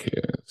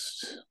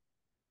broadcast.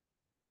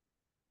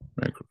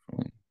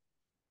 Microphone.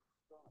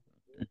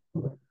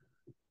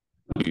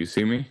 Do you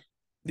see me?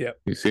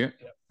 Yep. You see it?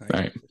 Yep. All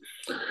right.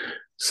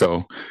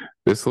 So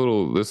this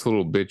little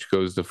bitch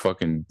goes to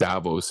fucking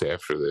Davos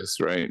after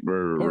this, right?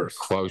 Where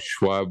Klaus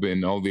Schwab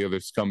and all the other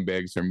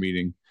scumbags are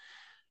meeting,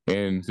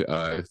 and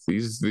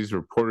these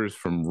reporters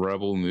from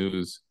Rebel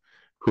News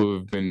who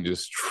have been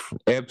just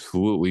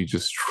absolutely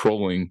just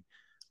trolling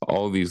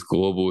all these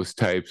globalist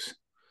types.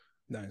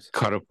 Nice.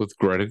 Caught up with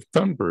Greta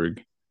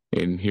Thunberg,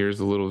 and here's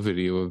a little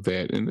video of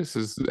that. And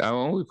I'll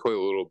only play a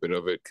little bit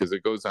of it because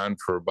it goes on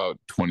for about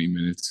 20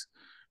 minutes.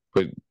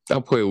 But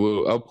I'll play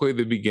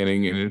the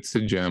beginning, and it's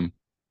a gem.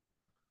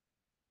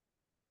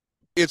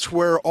 It's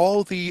where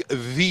all the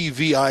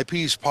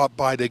VVIPs pop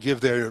by to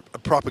give their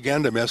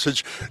propaganda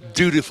message,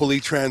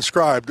 dutifully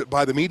transcribed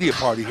by the media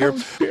party here.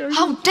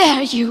 How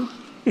dare you?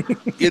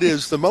 It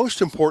is the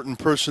most important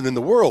person in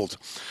the world,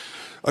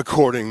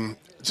 according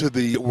to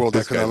the World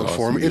Economic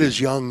Forum. It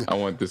is young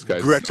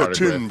Greta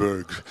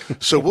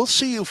Thunberg. So we'll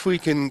see if we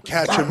can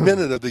catch a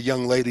minute of the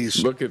young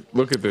lady's look at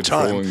the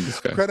time.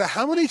 Guy. Greta,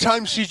 how many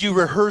times did you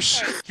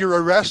rehearse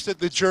your arrest at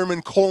the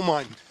German coal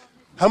mine?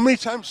 How many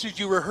times did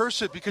you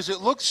rehearse it? Because it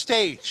looked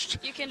staged.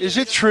 Is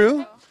it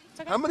true?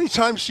 How many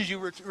times did you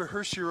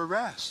rehearse your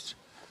arrest?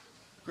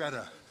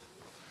 Greta,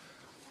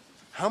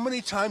 how many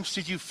times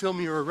did you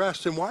film your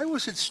arrest, and why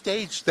was it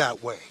staged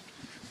that way?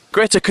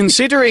 Greta,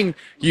 considering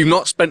you've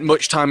not spent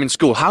much time in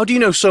school, how do you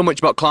know so much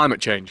about climate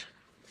change?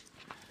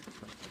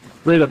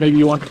 Greta, maybe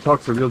you want to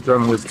talk to a real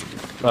journalist.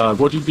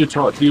 What did you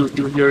talk? You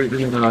here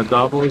in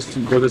Davos?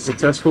 Was it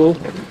successful?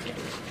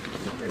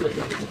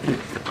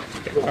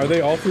 Are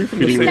they all three from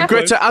the same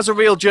Greta, place? as a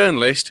real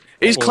journalist,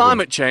 is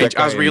climate change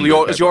as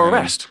real as your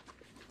arrest?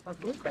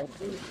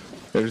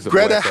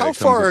 Greta, how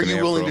far are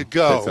you willing to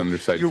go?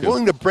 You're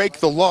willing to break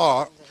the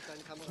law.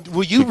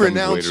 Will you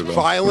renounce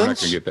violence? We're not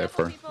gonna get that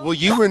far. Will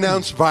you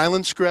renounce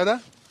violence, Greta?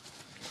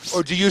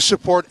 Or do you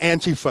support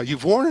Antifa?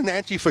 You've worn an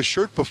Antifa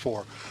shirt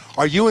before.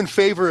 Are you in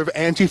favor of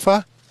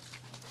Antifa?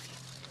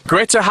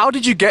 Greta, how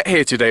did you get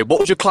here today? What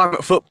was your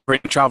climate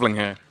footprint traveling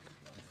here?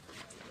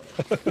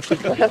 Oh,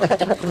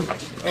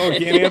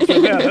 can't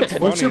answer that. That's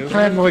What's funny, your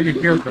plan while you're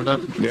here, Greta?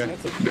 Yeah,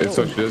 that's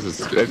all she does.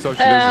 That's all she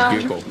does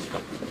is giggle.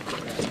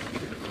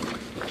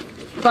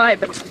 What?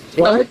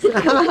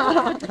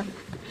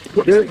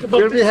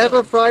 Will we have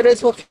a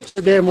Fridays for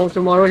today and more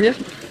tomorrow here?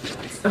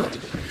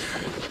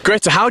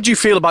 Greta, how do you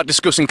feel about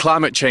discussing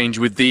climate change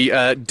with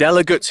the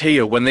delegates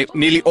here when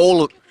nearly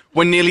all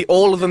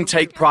of them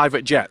take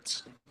private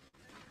jets?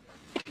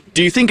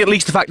 Do you think at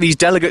least the fact these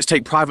delegates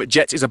take private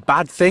jets is a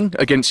bad thing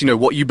against,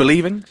 what you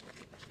believe in?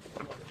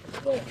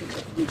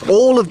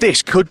 All of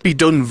this could be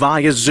done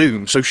via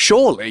Zoom, so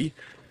surely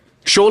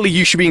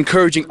you should be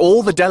encouraging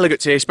all the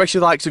delegates here, especially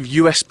the likes of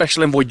US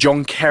Special Envoy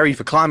John Kerry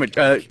for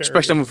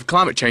Special Envoy for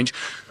Climate Change.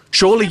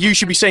 Surely you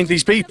should be saying to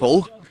these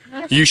people,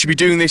 you should be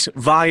doing this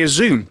via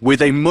Zoom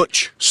with a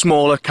much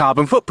smaller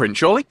carbon footprint,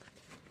 surely?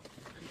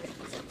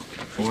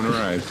 On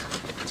arrive.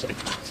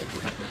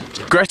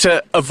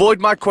 Greta, avoid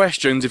my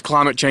questions if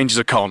climate change is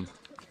a con.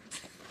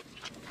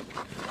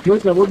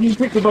 Greta, what do you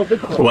think about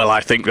Bitcoin? Well,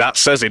 I think that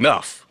says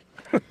enough.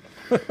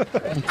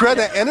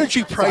 Greta,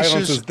 energy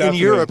prices in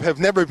Europe have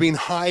never been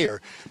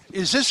higher.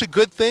 Is this a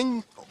good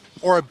thing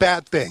or a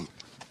bad thing?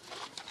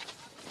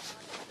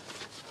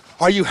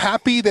 Are you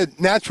happy that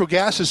natural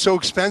gas is so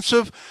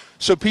expensive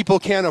so people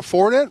can't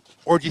afford it,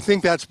 or do you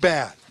think that's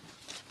bad?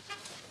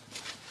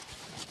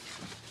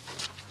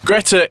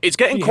 Greta, it's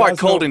getting quite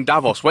cold in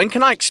Davos. When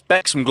can I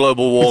expect some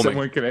global warming?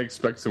 When can I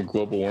expect some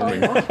global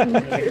warming?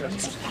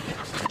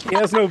 He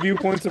has no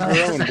viewpoints of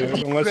your own,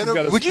 dude. Unless Greta, he's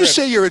got a would you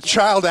say you're a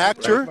child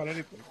actor?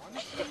 Right,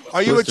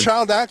 Are you a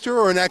child actor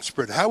or an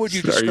expert? How would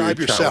you describe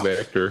yourself? Child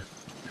actor?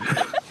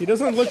 He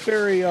doesn't look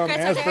very Greta, are there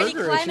any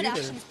Asperger-ish climate either.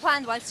 actions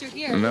planned whilst you're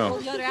here? No. All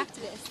the other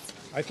activists.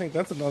 I think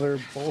that's another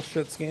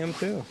bullshit scam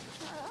too.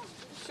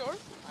 Sure.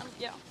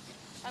 Yeah.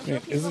 I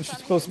mean, isn't she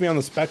supposed to be on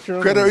the spectrum?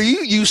 Greta, are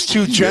you used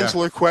to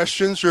gentler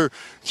questions, or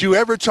do you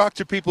ever talk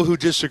to people who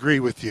disagree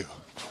with you?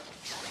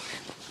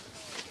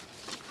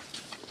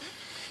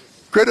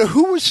 Greta,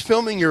 who was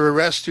filming your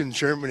arrest in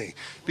Germany?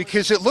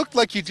 Because it looked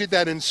like you did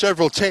that in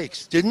several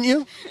takes, didn't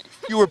you?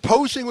 You were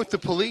posing with the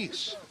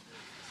police.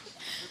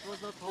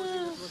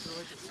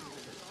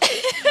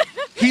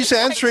 He's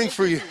answering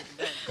for you.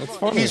 That's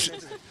funny.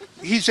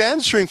 He's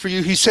answering for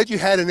you. He said you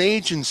had an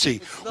agency.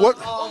 What?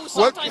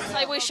 Sometimes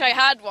I wish I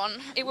had one.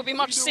 It would be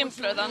much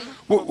simpler then.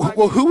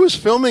 Well, who was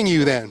filming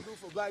you then?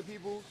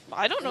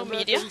 I don't know,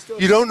 media.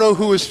 You don't know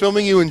who was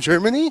filming you in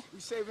Germany?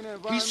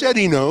 He said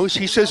he knows.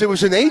 He says it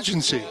was an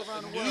agency.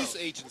 News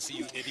agency,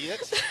 you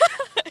idiot.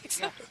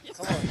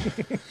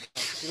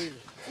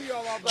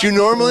 Do you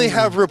normally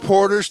have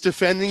reporters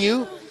defending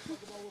you?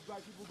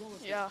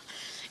 Yeah.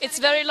 It's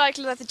very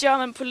likely that the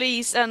German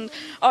police and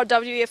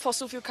RWE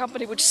fossil fuel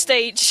company would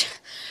stage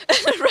an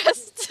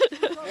arrest.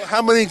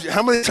 How many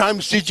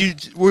times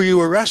were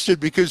you arrested?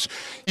 Because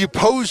you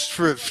posed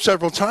for it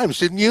several times,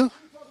 didn't you?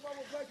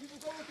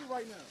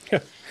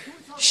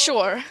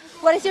 Sure.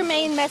 What is your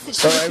main message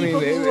to the people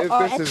who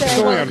are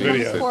at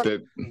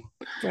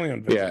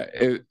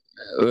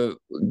the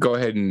go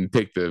ahead and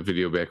take the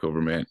video back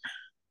over, Matt.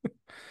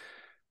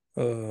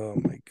 Oh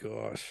my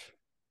gosh.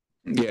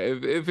 Yeah,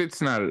 if it's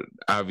not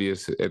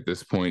obvious at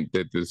this point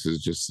that this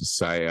is just a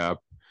psyop,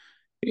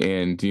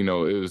 and it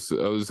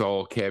was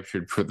all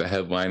captured for the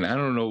headline. I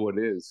don't know what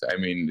is. I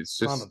mean, it's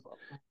just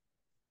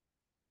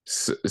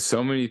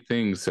so many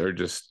things are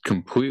just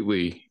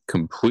completely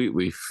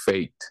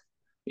faked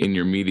in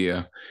your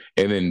media,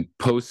 and then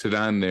posted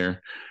on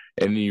there,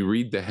 and you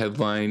read the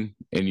headline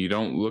and you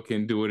don't look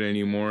into it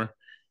anymore,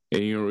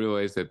 and you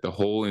realize that the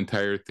whole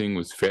entire thing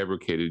was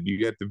fabricated.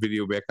 You got the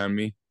video back on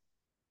me?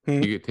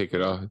 You could take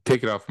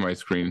it off my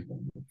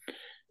screen.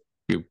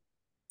 You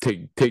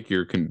take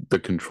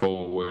the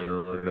control away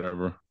or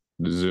whatever,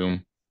 the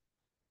zoom.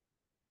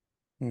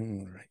 All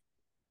right.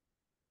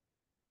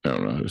 I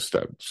don't know how to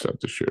stop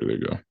the share. There you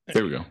go.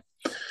 There we go.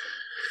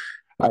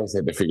 I just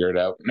had to figure it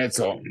out.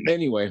 That's all.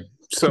 Anyway,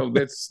 so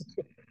that's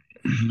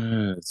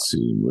let's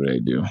see what I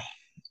do.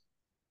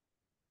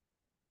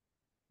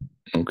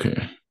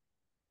 Okay.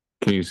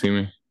 Can you see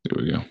me?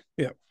 There we go.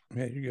 Yeah,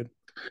 you're good.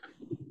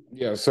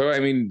 Yeah, so I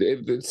mean,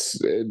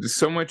 it's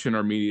so much in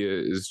our media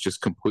is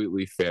just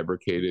completely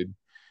fabricated.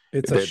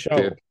 It's a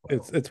show.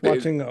 It's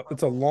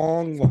a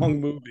long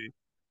movie.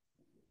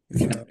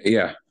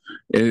 Yeah,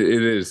 it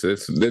is.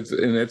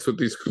 That's what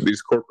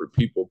these corporate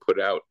people put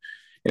out,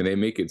 and they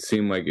make it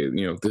seem like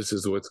this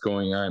is what's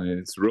going on, and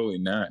it's really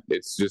not.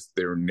 It's just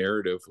their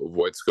narrative of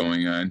what's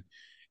going on,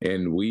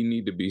 and we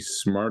need to be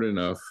smart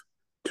enough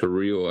to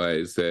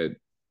realize that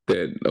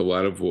a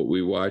lot of what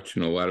we watch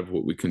and a lot of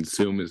what we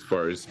consume as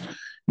far as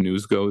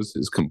news goes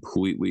is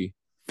completely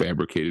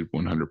fabricated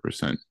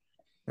 100%.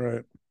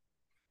 Right.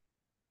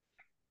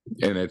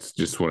 And that's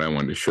just what I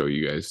wanted to show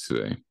you guys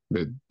today,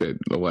 that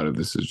a lot of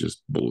this is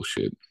just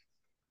bullshit.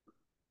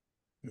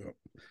 Yeah.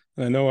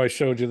 I know I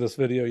showed you this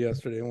video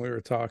yesterday when we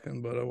were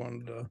talking, but I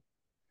wanted to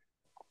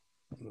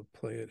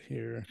play it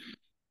here.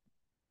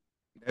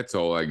 That's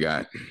all I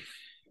got.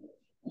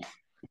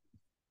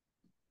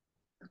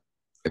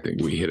 I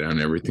think we hit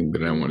on everything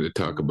that I wanted to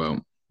talk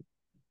about.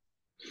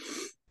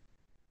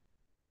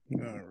 All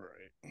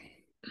right.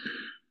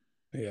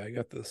 Yeah, I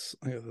got this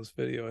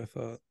video I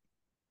thought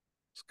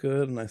was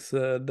good, and I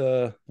said,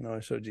 I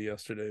showed you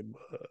yesterday,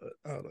 but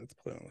I'd like to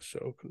play on the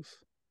show because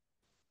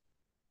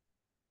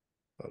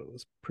I thought it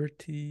was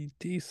pretty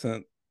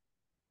decent.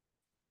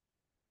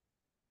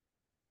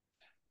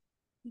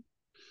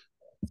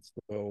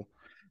 So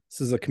this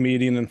is a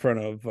comedian in front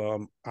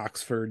of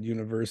Oxford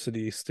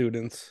University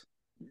students,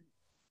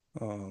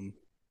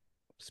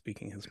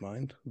 speaking his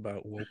mind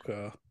about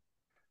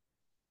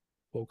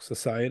woke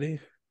society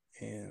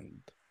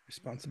and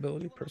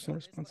personal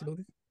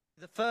responsibility.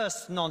 The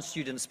first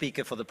non-student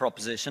speaker for the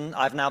proposition.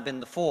 I've now been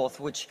the fourth,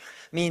 which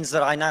means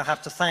that I now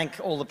have to thank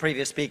all the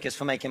previous speakers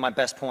for making my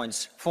best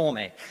points for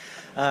me.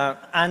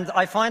 And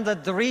I find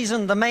that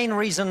the main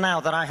reason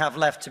now that I have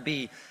left to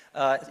be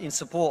in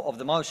support of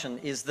the motion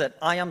is that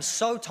I am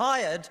so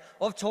tired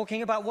of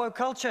talking about woke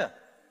culture.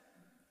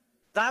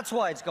 That's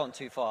why it's gone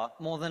too far,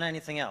 more than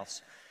anything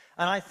else.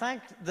 And I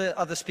thank the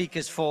other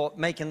speakers for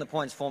making the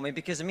points for me,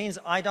 because it means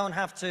I don't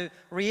have to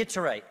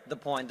reiterate the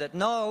point that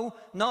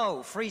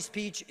no, free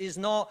speech is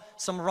not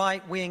some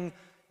right-wing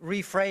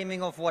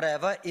reframing of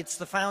whatever. It's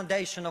the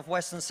foundation of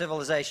Western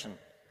civilization.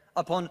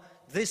 Upon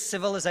this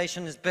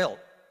civilization is built,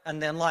 and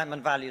the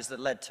Enlightenment values that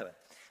led to it.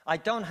 I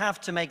don't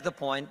have to make the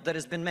point that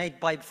has been made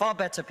by far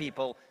better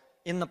people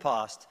in the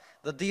past,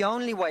 that the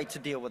only way to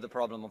deal with the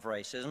problem of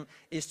racism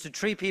is to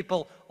treat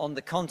people on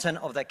the content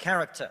of their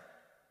character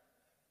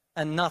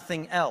and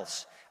nothing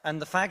else.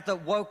 And the fact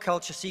that woke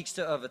culture seeks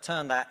to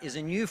overturn that is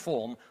a new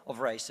form of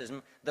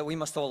racism that we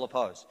must all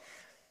oppose.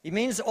 It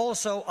means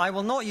also I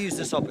will not use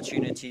this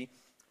opportunity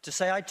to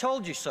say I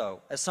told you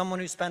so, as someone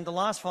who spent the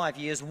last 5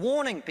 years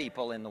warning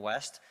people in the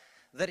West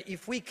that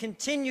if we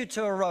continue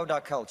to erode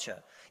our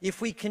culture, if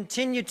we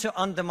continue to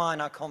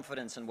undermine our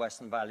confidence in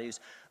Western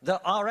values,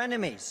 that our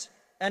enemies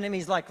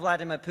like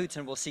Vladimir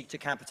Putin will seek to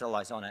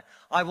capitalize on it.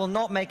 I will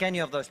not make any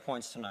of those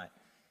points tonight,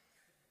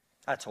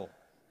 at all.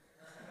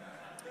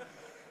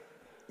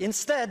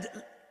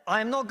 Instead,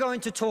 I'm not going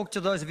to talk to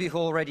those of you who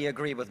already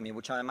agree with me,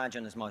 which I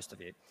imagine is most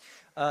of you.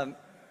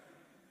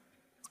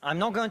 I'm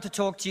not going to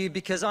talk to you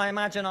because I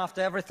imagine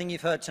after everything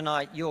you've heard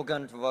tonight, you're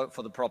going to vote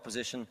for the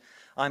proposition.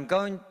 I'm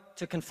going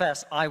to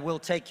confess I will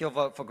take your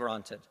vote for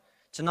granted.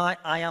 Tonight,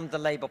 I am the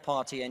Labour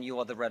Party and you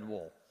are the Red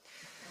Wall.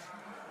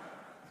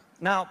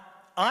 Now,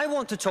 I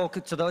want to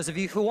talk to those of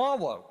you who are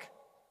woke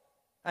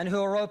and who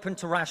are open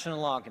to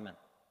rational argument.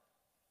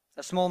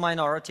 A small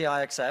minority,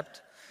 I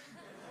accept.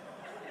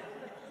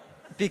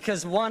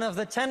 Because one of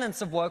the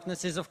tenets of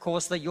wokeness is, of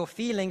course, that your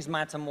feelings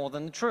matter more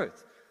than the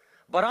truth.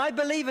 But I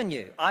believe in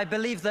you. I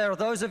believe there are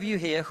those of you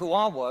here who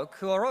are woke,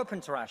 who are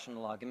open to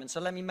rational argument, so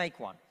let me make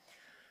one.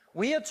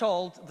 We are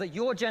told that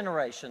your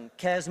generation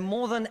cares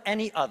more than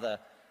any other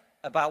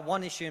about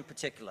one issue in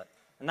particular,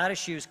 and that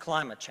issue is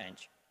climate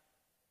change.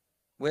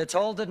 We're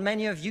told that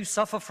many of you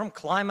suffer from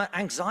climate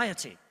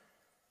anxiety.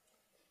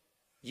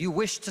 You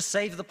wish to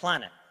save the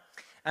planet.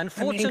 And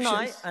for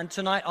tonight, and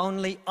tonight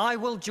only, I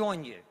will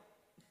join you.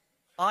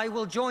 I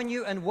will join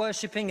you in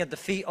worshipping at the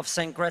feet of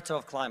St. Greta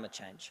of climate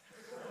change.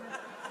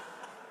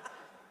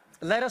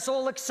 Let us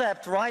all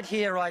accept right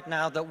here, right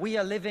now, that we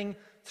are living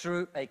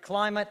through a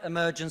climate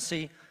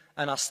emergency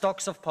and our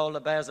stocks of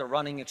polar bears are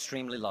running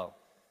extremely low.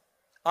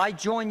 I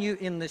join you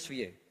in this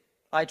view.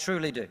 I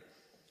truly do.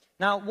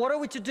 Now, what are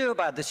we to do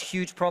about this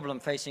huge problem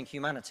facing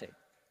humanity?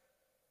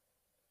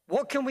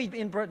 What can we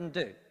in Britain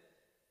do?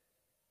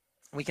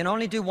 We can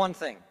only do one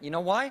thing. You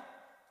know why?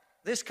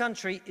 This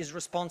country is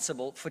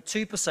responsible for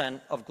 2%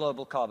 of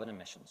global carbon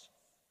emissions,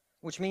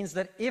 which means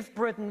that if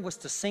Britain was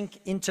to sink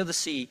into the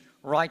sea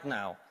right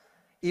now,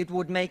 it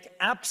would make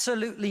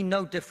absolutely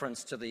no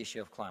difference to the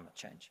issue of climate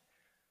change.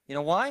 You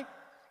know why?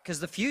 Because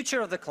the future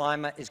of the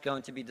climate is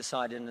going to be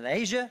decided in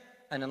Asia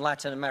and in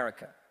Latin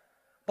America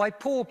by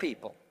poor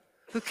people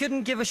who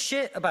couldn't give a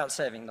shit about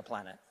saving the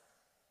planet.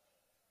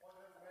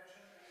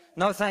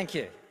 No, thank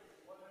you.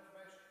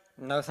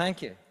 No,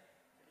 thank you.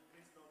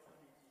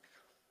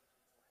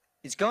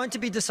 It's going to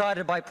be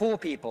decided by poor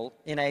people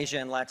in Asia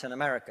and Latin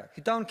America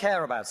who don't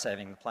care about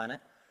saving the planet.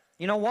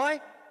 You know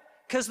why?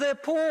 Because they're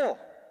poor.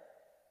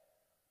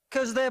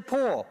 Because they're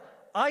poor.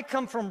 I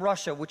come from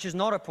Russia, which is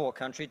not a poor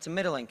country, it's a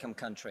middle-income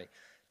country.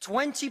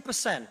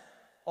 20%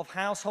 of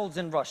households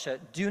in Russia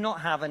do not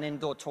have an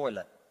indoor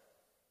toilet.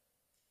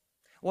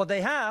 What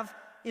they have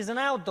is an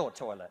outdoor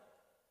toilet.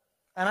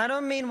 And I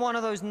don't mean one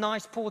of those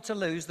nice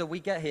portaloos that we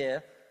get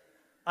here.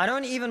 I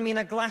don't even mean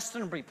a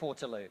Glastonbury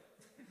portaloo.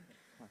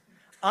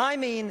 I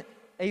mean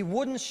a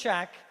wooden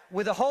shack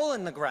with a hole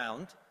in the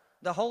ground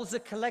that holds a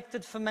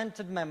collected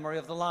fermented memory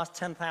of the last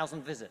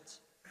 10,000 visits.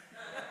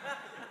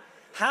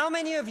 How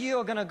many of you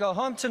are going to go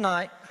home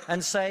tonight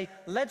and say,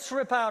 let's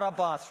rip out our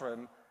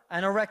bathroom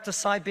and erect a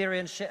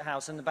Siberian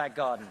shithouse in the back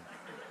garden?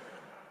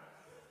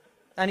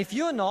 And if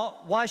you're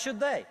not, why should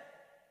they?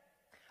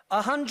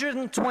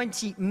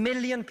 120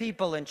 million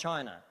people in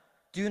China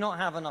do not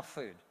have enough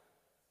food.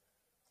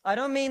 I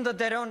don't mean that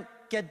they don't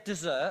get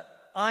dessert.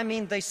 I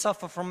mean they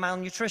suffer from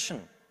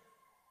malnutrition.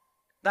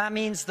 That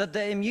means that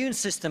their immune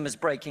system is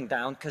breaking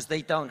down because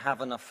they don't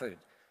have enough food.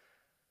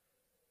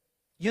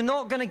 You're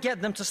not going to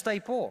get them to stay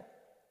poor.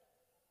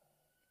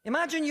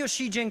 Imagine you're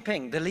Xi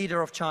Jinping, the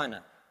leader of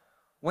China.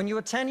 When you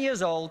were 10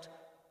 years old,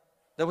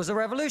 there was a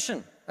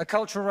revolution, a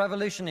cultural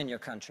revolution in your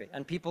country,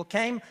 and people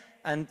came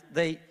and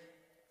they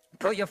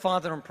put your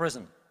father in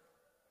prison.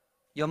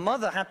 Your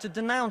mother had to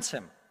denounce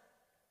him.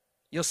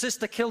 Your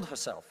sister killed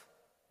herself.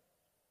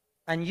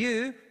 And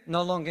you,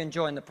 no longer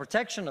enjoying the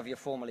protection of your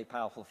formerly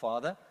powerful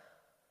father,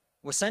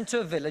 were sent to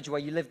a village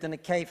where you lived in a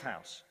cave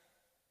house.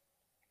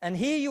 And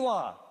here you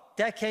are,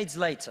 decades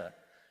later.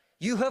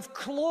 You have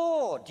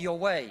clawed your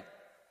way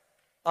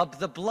up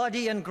the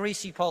bloody and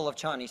greasy pole of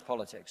Chinese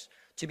politics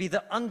to be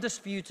the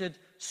undisputed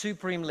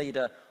supreme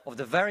leader of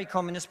the very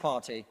Communist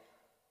Party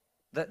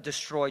that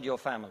destroyed your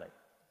family.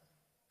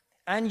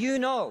 And you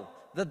know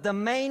that the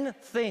main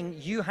thing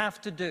you have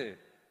to do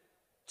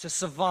to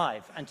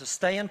survive and to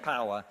stay in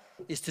power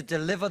is to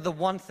deliver the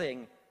one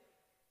thing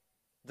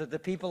that the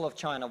people of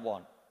China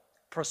want: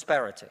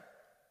 prosperity,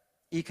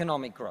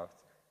 economic growth.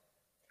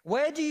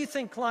 Where do you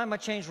think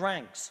climate change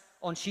ranks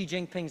on Xi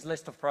Jinping's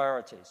list of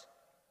priorities?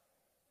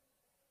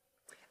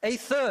 A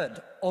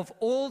third of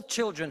all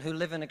children who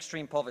live in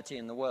extreme poverty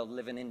in the world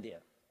live in India.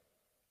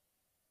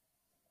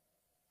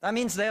 That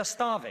means they are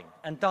starving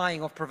and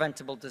dying of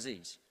preventable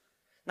disease.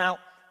 Now,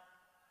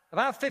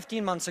 about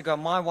 15 months ago,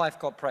 my wife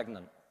got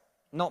pregnant.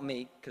 Not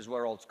me, because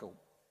we're old school.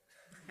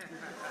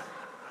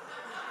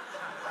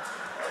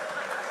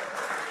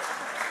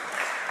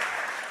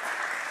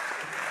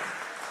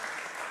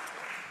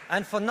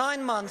 And for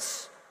 9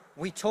 months,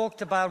 we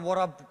talked about what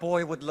our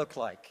boy would look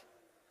like,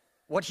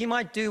 what he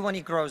might do when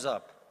he grows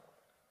up.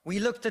 We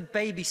looked at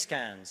baby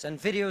scans and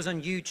videos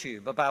on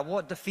YouTube about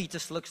what the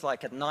fetus looks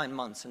like at 9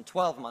 months and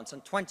 12 months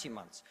and 20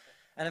 months.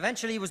 And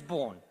eventually he was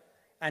born.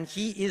 And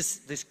he is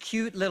this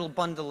cute little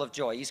bundle of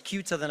joy. He's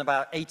cuter than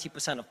about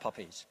 80% of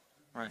puppies.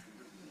 Right.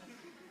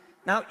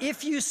 Now,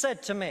 if you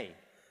said to me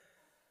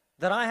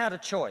that I had a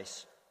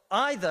choice,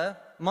 either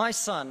my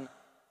son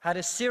had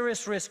a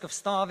serious risk of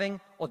starving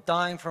or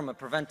dying from a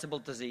preventable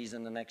disease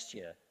in the next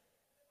year.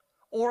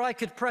 Or I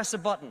could press a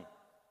button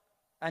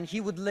and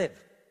he would live.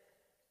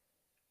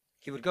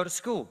 He would go to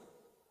school.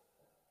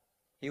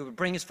 He would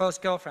bring his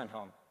first girlfriend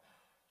home.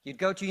 He'd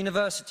go to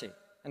university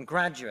and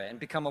graduate and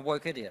become a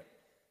woke idiot.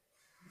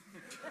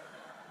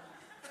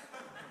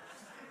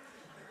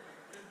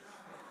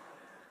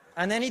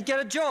 And then he'd get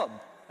a job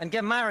and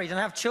get married and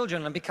have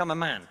children and become a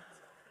man.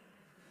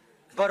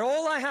 But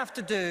all I have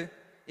to do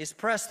is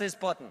press this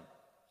button.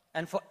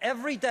 And for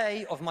every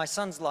day of my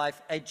son's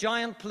life, a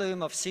giant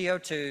plume of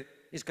CO2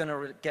 is going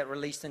to get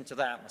released into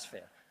the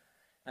atmosphere.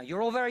 Now,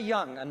 you're all very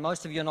young, and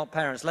most of you are not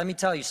parents. Let me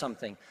tell you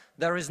something.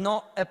 There is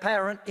not a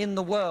parent in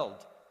the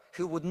world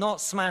who would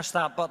not smash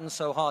that button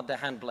so hard their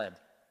hand bled.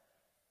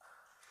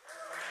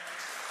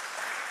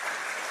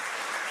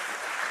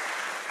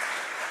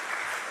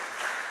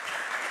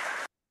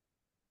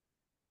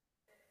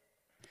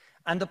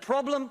 And the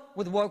problem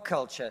with woke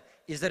culture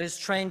is that it's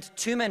trained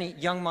too many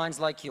young minds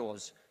like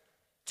yours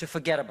to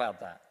forget about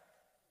that.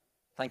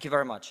 Thank you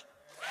very much.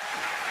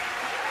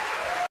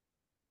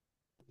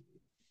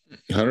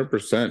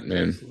 100%,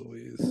 man.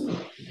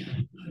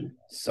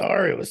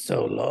 Sorry it was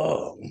so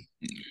long.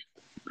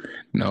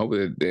 No,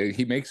 but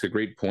he makes a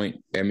great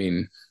point. I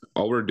mean,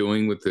 all we're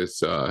doing with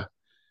this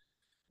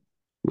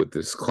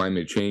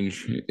climate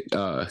change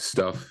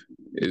stuff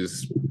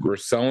is we're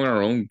selling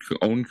our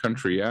own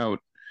country out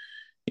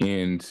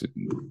and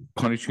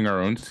punishing our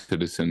own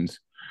citizens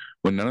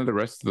when none of the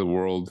rest of the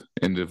world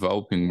and the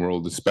developing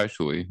world,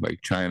 especially like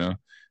China,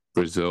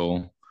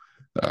 Brazil,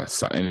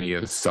 any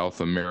of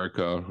South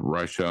America,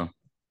 Russia,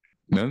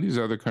 none of these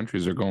other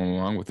countries are going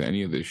along with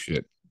any of this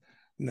shit.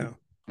 No.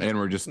 And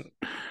we're just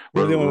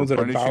we're the ones that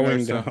are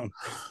bowing down.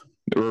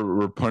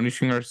 We're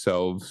punishing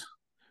ourselves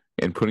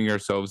and putting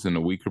ourselves in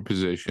a weaker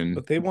position.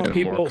 But they want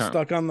people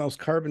stuck on those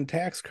carbon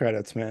tax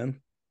credits,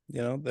 man.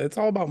 You know, it's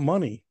all about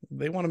money.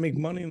 They want to make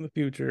money in the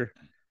future.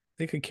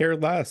 They could care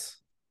less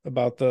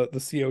about the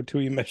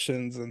CO2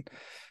 emissions and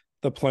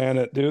the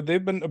planet, dude.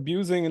 They've been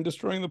abusing and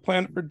destroying the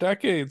planet for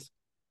decades.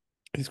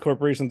 These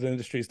corporations and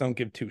industries don't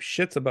give two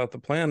shits about the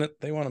planet.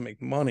 They want to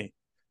make money.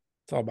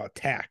 It's all about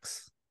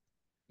tax.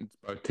 It's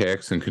about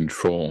tax and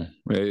control.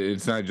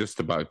 It's not just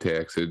about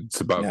tax.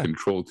 It's about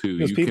control too.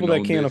 Because people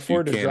that can't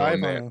afford to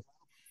drive on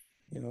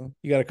you know,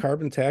 you got a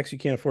carbon tax. You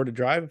can't afford to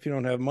drive if you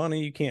don't have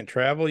money. You can't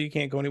travel. You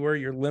can't go anywhere.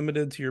 You're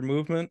limited to your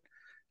movement.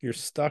 You're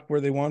stuck where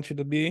they want you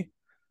to be,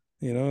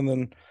 you know. And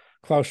then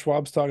Klaus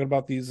Schwab's talking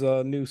about these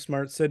new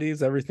smart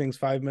cities. Everything's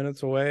 5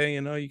 minutes away.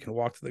 You know, you can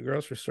walk to the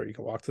grocery store. You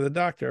can walk to the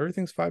doctor.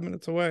 Everything's 5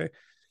 minutes away.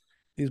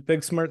 These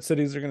big smart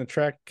cities are going to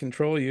track,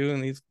 control you,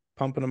 and he's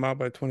pumping them out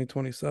by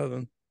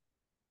 2027.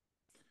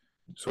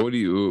 So what do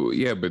you?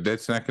 Yeah, but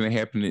that's not going to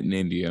happen in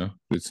India.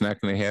 It's not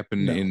going to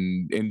happen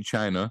in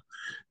China.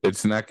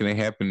 It's not going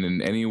to happen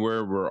in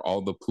anywhere where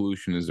all the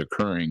pollution is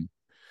occurring.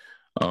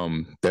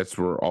 That's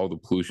where all the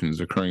pollution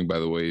is occurring, by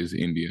the way, is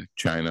India,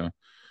 China,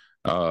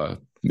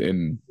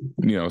 and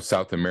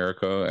South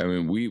America. I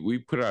mean, we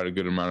put out a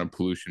good amount of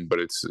pollution, but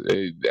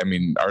I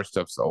mean, our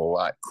stuff's a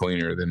lot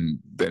cleaner than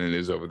it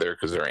is over there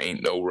because there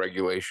ain't no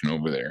regulation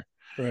over there.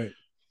 Right.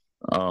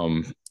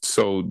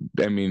 So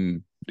I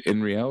mean,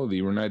 in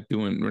reality, we're not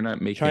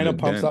making. China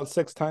pumps out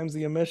 6 times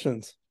the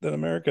emissions that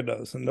America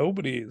does, and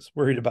nobody's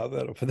worried about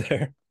that over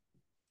there.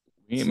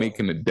 We ain't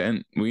making a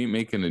dent. We ain't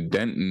making a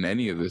dent in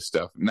any of this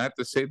stuff. Not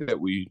to say that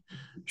we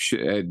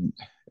should.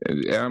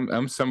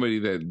 I'm somebody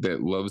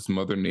that loves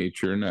Mother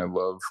Nature, and I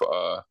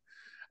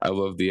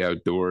love the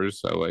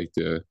outdoors. I like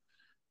to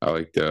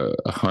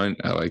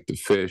hunt. I like to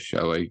fish.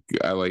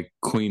 I like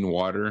clean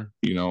water,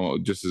 you know,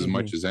 just as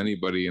much as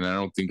anybody. And I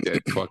don't think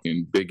that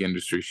fucking big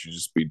industry should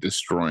just be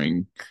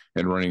destroying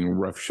and running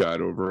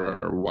roughshod over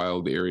our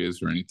wild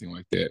areas or anything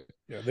like that.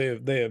 Yeah,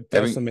 they have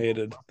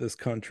decimated this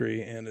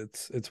country and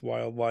its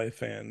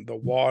wildlife and the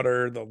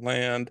water, the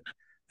land,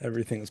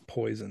 everything is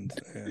poisoned.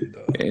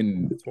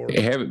 And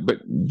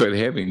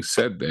having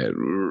said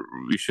that,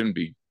 we shouldn't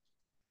be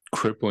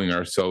crippling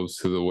ourselves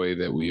to the way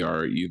that we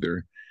are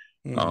either.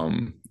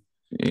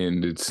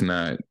 And it's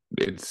not,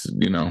 I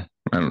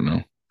don't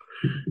know.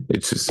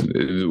 It's just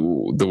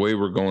the way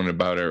we're going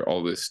about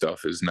all this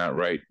stuff is not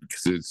right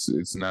because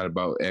it's not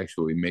about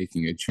actually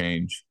making a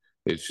change.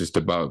 It's just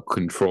about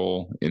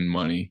control and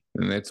money.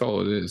 And that's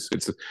all it is.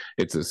 It's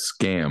a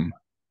scam.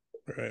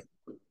 Right.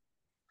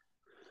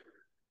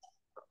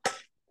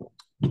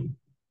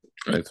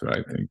 That's what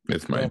I think.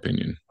 That's my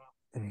opinion.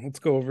 Let's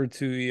go over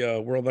to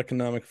the World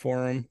Economic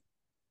Forum.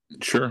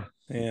 Sure.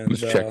 And let's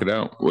check it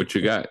out. What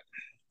you got?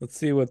 Let's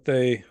see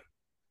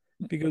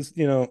because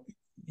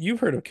you've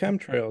heard of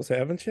chemtrails,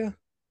 haven't you?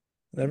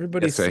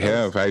 Everybody yes, I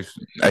have.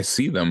 I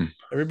see them.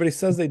 Everybody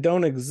says they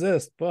don't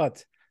exist,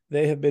 but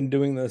they have been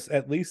doing this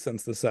at least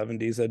since the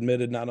 70s,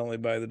 admitted not only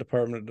by the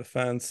Department of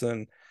Defense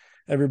and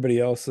everybody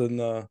else in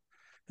the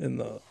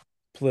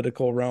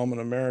political realm in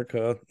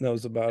America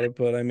knows about it.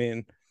 But I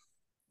mean,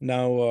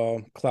 now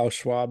Klaus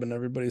Schwab and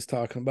everybody's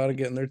talking about it,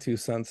 getting their 2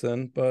 cents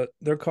in, but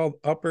they're called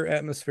upper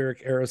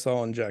atmospheric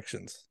aerosol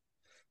injections.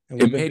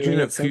 And we've been Imagine doing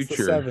a it since the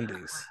future.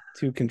 70s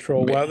to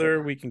control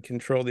weather. We can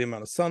control the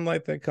amount of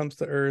sunlight that comes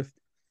to Earth.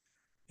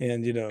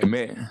 And,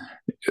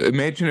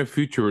 Imagine a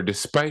future where,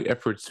 despite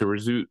efforts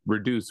to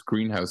reduce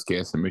greenhouse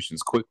gas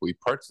emissions quickly,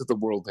 parts of the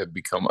world have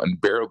become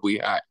unbearably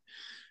hot.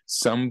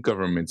 Some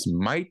governments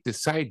might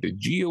decide to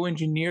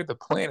geoengineer the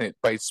planet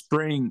by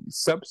spraying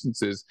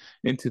substances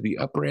into the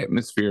upper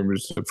atmosphere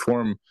to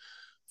form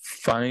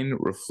fine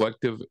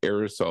reflective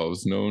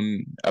aerosols,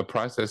 a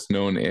process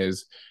known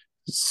as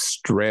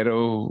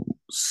stratospheric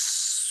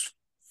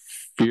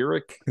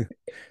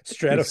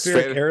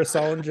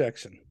aerosol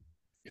injection.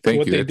 Thank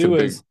what you. They That's do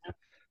is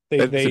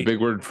that's a big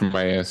word from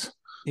my ass.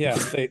 Yeah,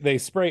 they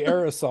spray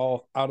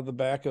aerosol out of the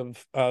back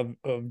of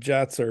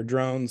jets or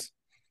drones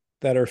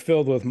that are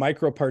filled with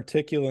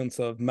microparticulants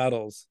of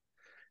metals,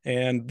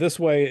 and this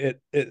way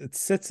it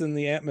sits in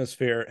the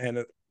atmosphere and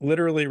it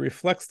literally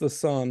reflects the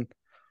sun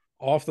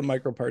off the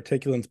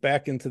microparticulants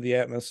back into the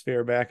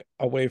atmosphere, back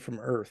away from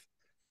Earth.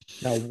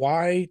 Now,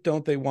 why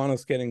don't they want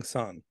us getting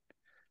sun?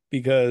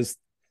 Because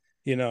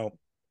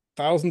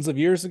thousands of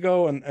years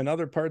ago and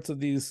other parts of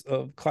these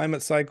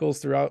climate cycles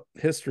throughout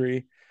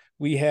history,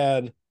 we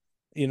had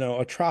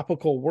a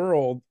tropical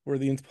world where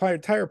the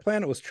entire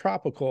planet was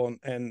tropical,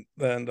 and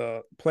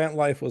plant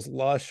life was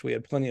lush. We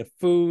had plenty of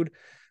food,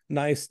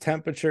 nice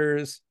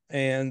temperatures,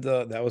 and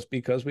that was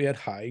because we had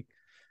high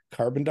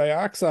carbon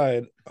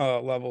dioxide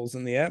levels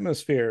in the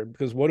atmosphere.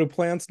 Because what do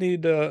plants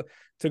need to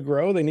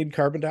grow? They need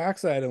carbon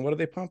dioxide. And what do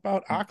they pump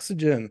out?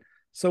 Oxygen.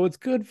 So it's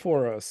good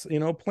for us.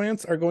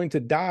 Plants are going to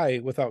die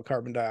without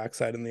carbon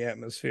dioxide in the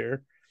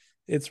atmosphere.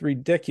 It's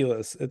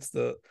ridiculous. It's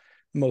the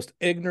most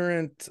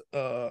ignorant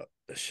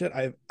shit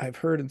I've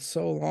heard in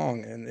so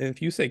long. And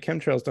if you say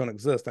chemtrails don't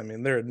exist, I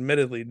mean, they're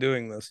admittedly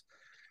doing this,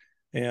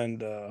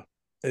 and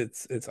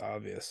it's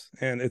obvious,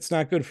 and it's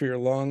not good for your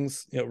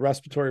lungs.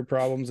 Respiratory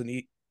problems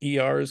and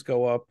ERs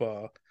go up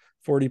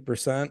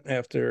 40%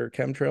 after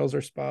chemtrails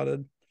are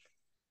spotted.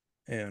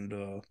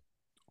 And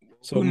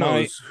so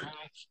my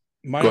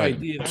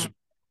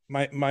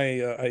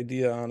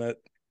idea on it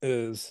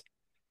is,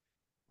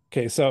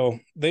 okay, so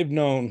they've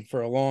known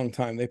for a long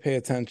time. They pay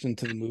attention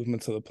to the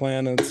movements of the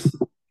planets,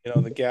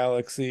 the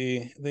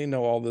galaxy. They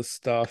know all this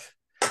stuff.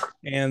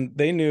 And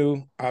they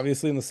knew,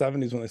 obviously, in the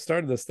 70s when they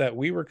started this, that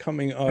we were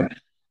coming up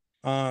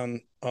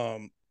on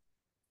a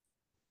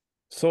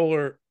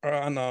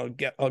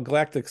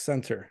galactic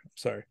center.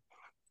 Sorry.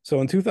 So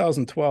in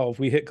 2012,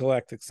 we hit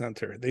galactic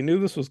center. They knew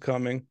this was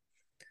coming.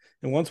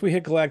 And once we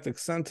hit galactic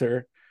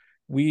center,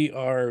 we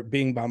are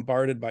being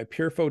bombarded by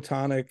pure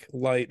photonic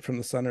light from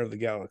the center of the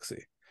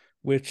galaxy,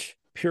 which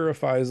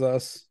purifies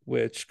us,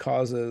 which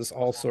causes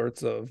all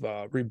sorts of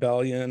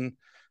rebellion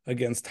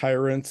against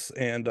tyrants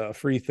and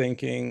free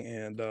thinking.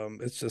 And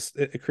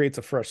it creates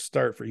a fresh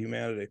start for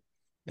humanity.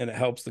 And it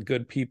helps the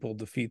good people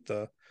defeat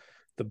the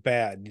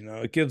bad.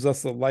 It gives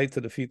us the light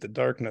to defeat the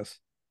darkness.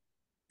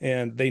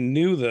 And they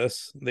knew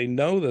this. They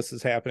know this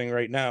is happening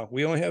right now.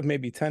 We only have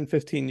maybe 10,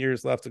 15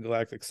 years left of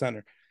galactic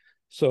center.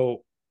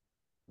 So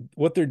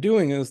what they're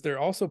doing is they're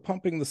also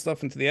pumping the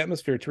stuff into the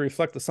atmosphere to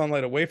reflect the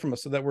sunlight away from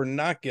us, so that we're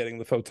not getting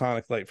the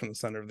photonic light from the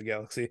center of the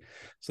galaxy,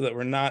 so that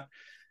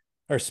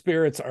our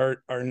spirits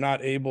are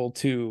not able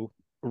to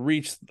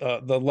reach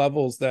the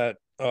levels that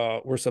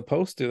we're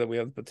supposed to, that we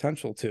have the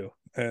potential to.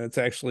 And it's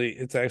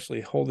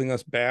actually holding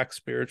us back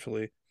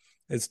spiritually.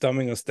 It's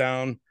dumbing us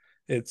down.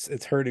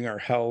 It's hurting our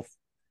health.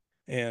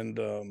 And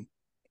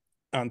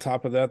on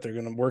top of that, they're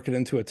going to work it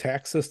into a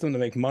tax system to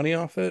make money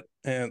off it.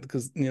 And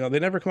because they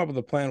never come up with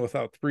a plan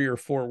without 3 or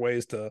 4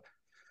 ways to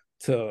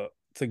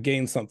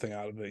gain something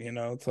out of it.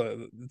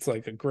 It's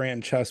like a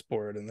grand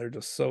chessboard, and they're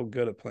just so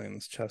good at playing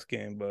this chess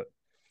game. But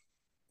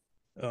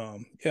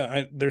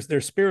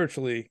they're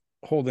spiritually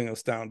holding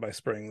us down by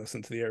spraying this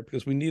into the air,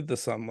 because we need the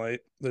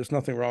sunlight. There's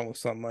nothing wrong with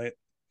sunlight.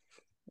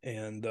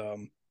 And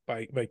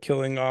by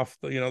killing off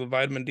the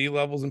vitamin D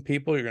levels in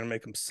people, you're going to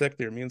make them sick.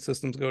 Their immune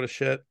systems go to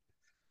shit,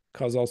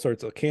 cause all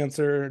sorts of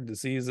cancer,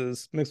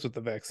 diseases, mixed with the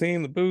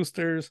vaccine, the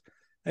boosters.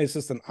 And it's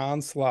just an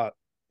onslaught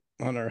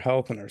on our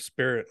health and our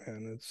spirit,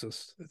 and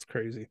it's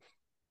crazy.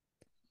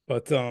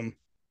 But I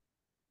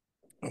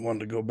wanted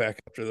to go back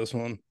after this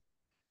one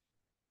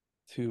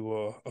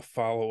to a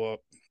follow-up,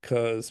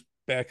 because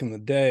back in the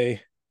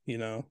day,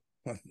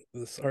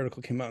 this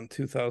article came out in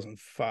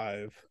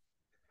 2005.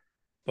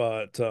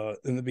 But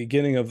in the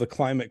beginning of the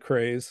climate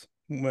craze,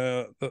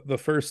 the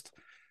first,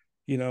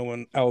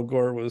 when Al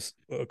Gore was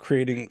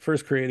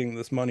creating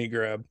this money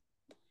grab,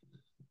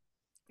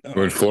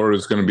 when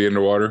Florida's going to be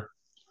underwater,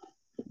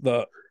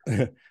 the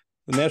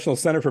National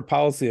Center for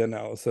Policy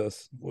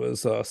Analysis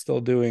was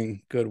still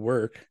doing good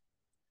work,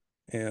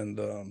 and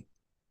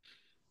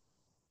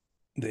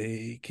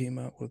they came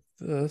out with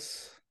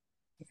this.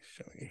 Let me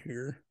show you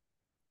here.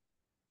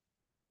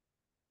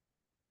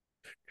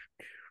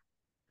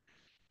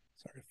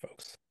 Sorry,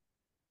 folks.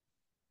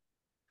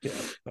 Yeah,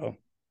 so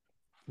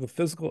the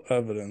physical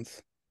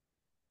evidence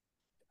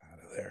out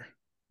of there.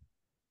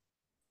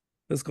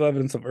 Physical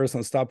evidence of Earth's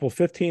unstoppable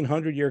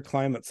 1,500-year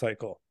climate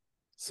cycle.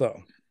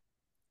 So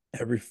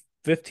every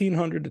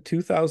 1,500 to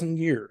 2,000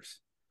 years.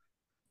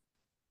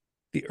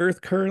 The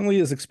Earth currently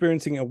is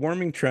experiencing a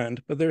warming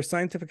trend, but there's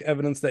scientific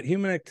evidence that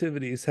human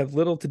activities have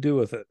little to do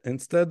with it.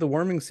 Instead, the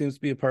warming seems to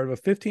be a part of a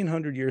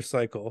 1,500-year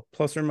cycle,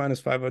 plus or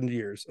minus 500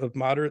 years, of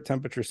moderate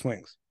temperature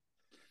swings.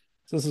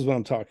 So this is what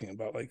I'm talking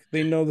about. Like,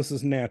 they know this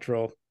is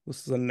natural.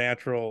 This is a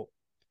natural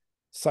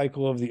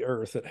cycle of the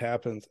Earth. It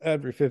happens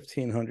every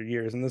 1,500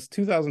 years. And this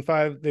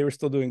 2005, they were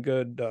still doing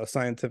good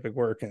scientific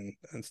work and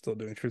still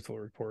doing truthful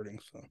reporting.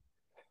 So,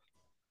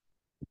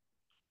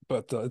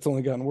 but it's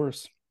only gotten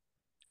worse.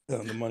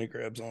 The money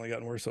grab's only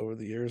gotten worse over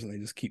the years, and they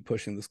just keep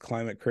pushing this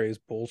climate craze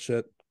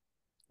bullshit,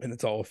 and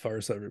it's all a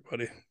farce,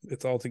 everybody.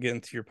 It's all to get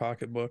into your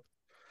pocketbook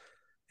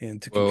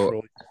and to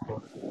control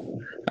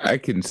you. I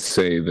can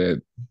say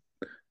that,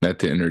 not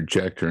to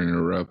interject or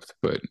interrupt,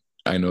 but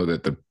I know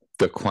that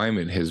the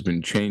climate has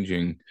been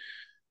changing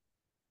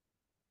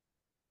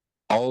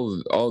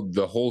all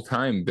the whole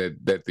time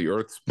that the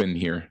Earth's been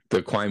here.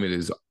 The climate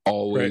has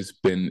always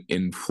been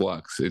in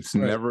flux. It's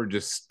never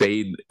just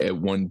stayed at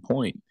one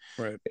point.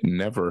 Right.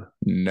 Never.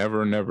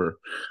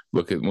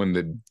 Look at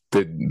when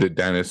the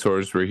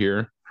dinosaurs were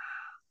here.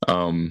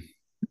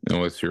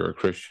 Unless you're a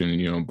Christian and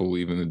you don't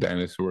believe in the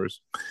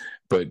dinosaurs.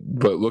 But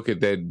look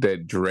at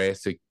that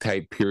Jurassic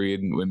type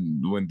period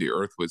when the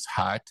Earth was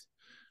hot.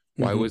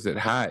 Why was it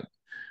hot?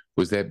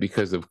 Was that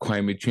because of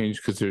climate change?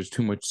 Because there's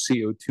too much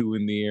CO2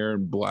 in the air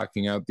and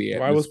blocking out the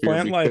atmosphere? Why was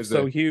plant life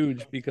so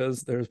huge?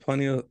 Because there's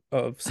plenty of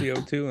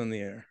CO2 in the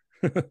air.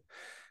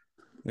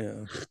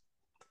 Yeah.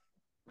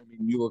 I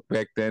mean, you look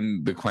back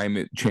then, the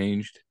climate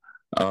changed,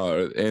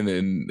 and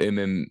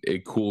then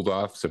it cooled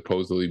off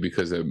supposedly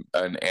because an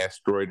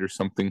asteroid or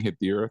something hit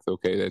the Earth.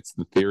 Okay, that's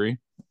the theory.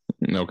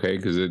 Okay,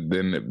 because it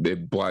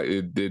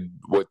did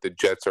what the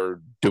jets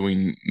are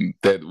doing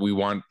that we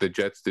want the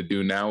jets to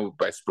do now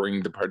by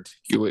spraying the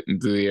particulate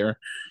into the air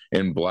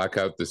and block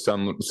out the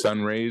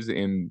sun rays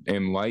and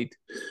light.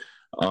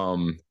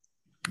 And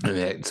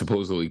that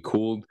supposedly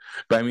cooled.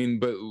 But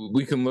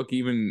we can look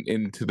even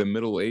into the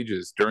Middle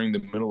Ages. During the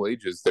Middle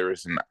Ages, there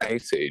was an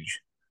ice age,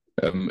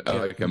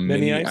 like a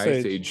mini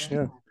ice age.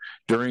 Yeah.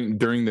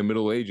 During the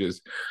Middle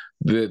Ages,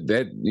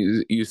 that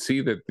you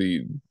see that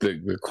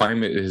the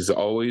climate is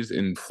always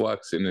in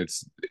flux, and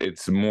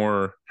it's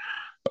more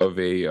of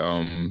a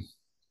I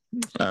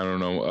don't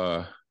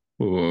know,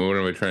 what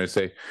am I trying to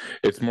say?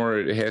 It's more,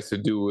 it has to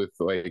do with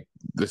like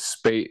the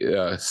space,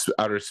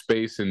 outer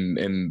space and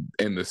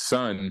the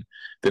sun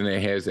than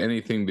it has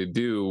anything to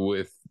do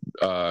with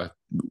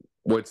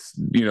what's,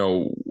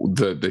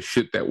 the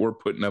shit that we're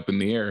putting up in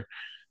the air.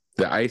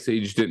 The ice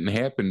age didn't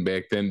happen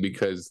back then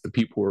because the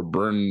people were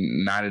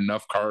burning not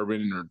enough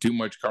carbon or too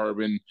much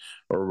carbon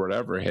or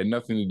whatever. It had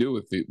nothing to do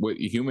with what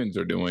humans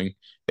are doing.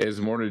 It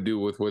has more to do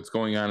with what's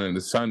going on in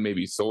the sun,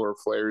 maybe solar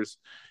flares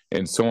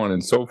and so on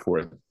and so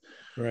forth.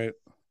 Right.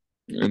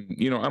 And,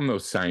 I'm no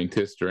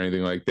scientist or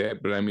anything like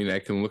that, but I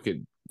can look at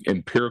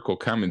empirical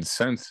common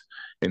sense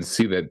and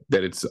see that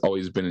it's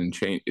always been in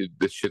change.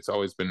 This shit's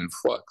always been in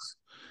flux.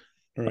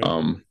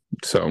 Right.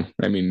 So,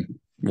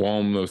 while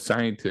I'm no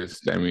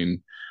scientist,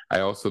 I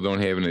also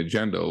don't have an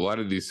agenda. A lot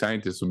of these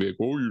scientists will be like,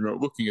 "Oh, you're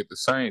not looking at the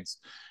science."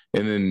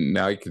 And then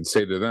now I can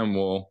say to them,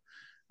 well,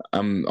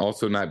 I'm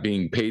also not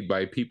being paid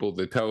by people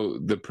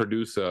to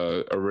produce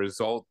a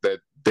result that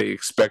they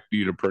expect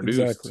you to produce.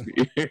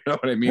 Exactly. You know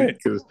what I mean?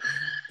 Because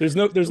there's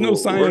no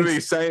science.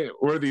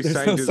 Where are these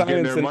scientists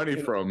getting their money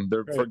from?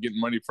 They're getting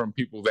money from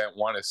people that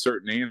want a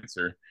certain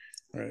answer.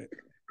 Right.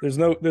 There's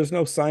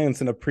no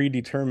science in a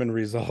predetermined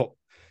result.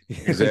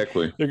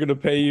 Exactly. They're going to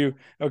pay you.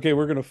 Okay,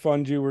 we're going to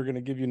fund you. We're going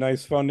to give you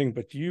nice funding,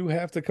 but you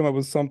have to come up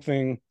with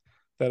something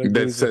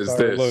that says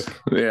this.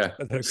 Look. Yeah.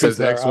 Says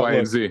X, Y,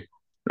 and Z.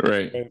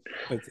 Right.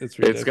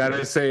 It's got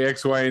to say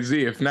X, Y, and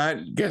Z. If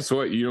not, guess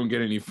what? You don't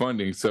get any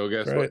funding. So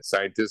guess what?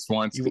 Scientist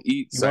wants to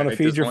eat. You want to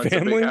feed your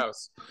family? A big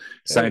house.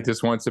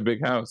 Scientist wants a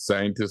big house.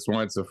 Scientist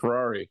wants a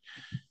Ferrari.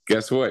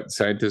 Guess what?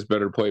 Scientists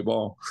better play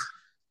ball.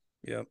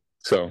 Yep.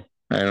 So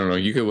I don't know.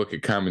 You can look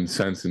at common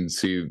sense and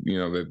see,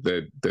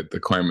 that the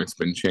climate's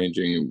been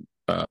changing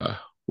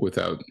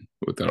without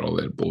all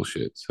that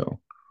bullshit. So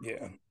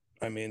yeah,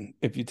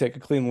 if you take a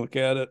clean look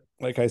at it,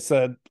 like I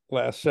said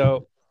last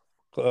show,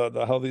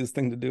 the healthiest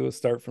thing to do is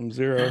start from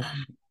zero.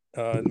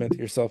 Admit to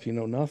yourself you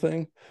know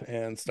nothing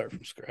and start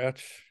from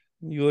scratch.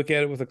 You look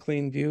at it with a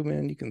clean view,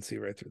 man. You can see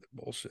right through the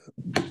bullshit.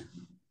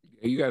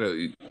 You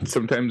gotta.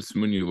 Sometimes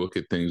when you look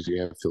at things,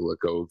 you have to let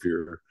go of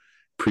your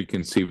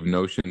preconceived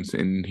notions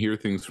and hear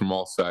things from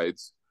all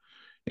sides,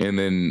 and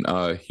then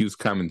use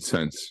common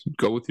sense.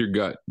 Go with your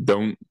gut.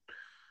 Don't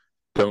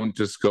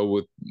just go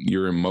with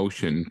your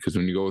emotion, because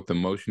when you go with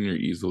emotion, you're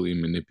easily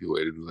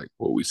manipulated, like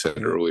what we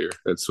said earlier.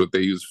 That's what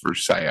they use for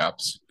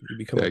psyops. You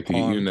become like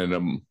you're in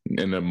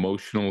an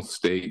emotional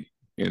state,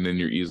 and then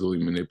you're easily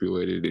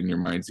manipulated, and your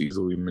mind's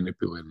easily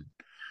manipulated.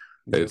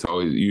 Yep. It's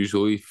always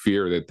usually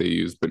fear that they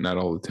use, but not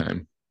all the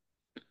time.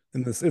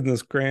 In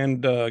this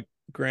grand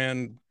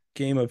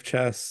game of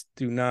chess,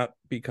 do not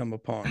become a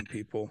pawn,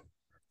 people.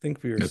 Think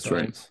for yourselves. That's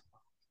right.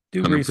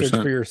 Do 100%. Research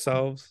for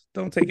yourselves.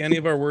 Don't take any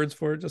of our words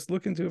for it. Just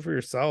look into it for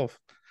yourself.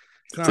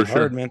 It's not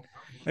hard, man.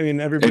 I mean,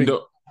 everybody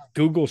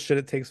Google shit.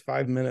 It takes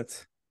 5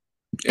 minutes.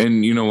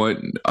 And you know what?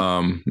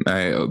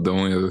 The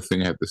only other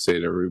thing I have to say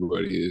to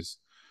everybody is,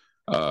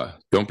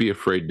 don't be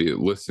afraid to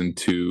listen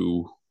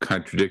to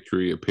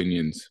contradictory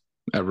opinions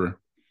ever.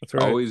 That's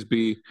right. Always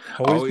be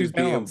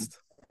balanced.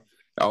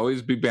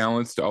 Always be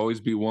balanced. Always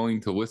be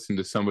willing to listen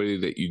to somebody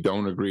that you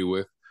don't agree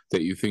with,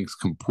 that you think's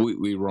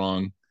completely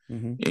wrong.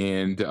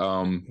 And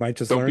don't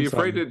be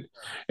afraid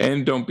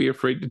don't be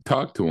afraid to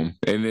talk to them.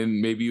 And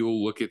then maybe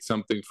you'll look at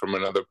something from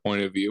another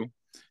point of view,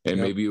 and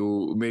maybe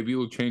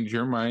you'll change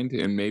your mind,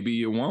 and maybe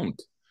you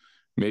won't.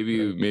 Maybe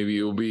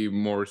you'll be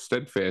more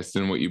steadfast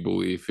in what you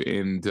believe.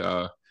 And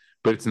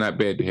but it's not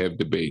bad to have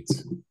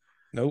debates.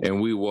 Nope. And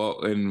we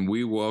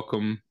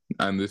welcome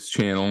on this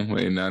channel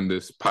and on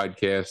this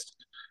podcast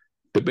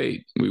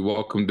debate. We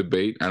welcome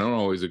debate. I don't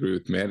always agree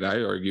with Matt.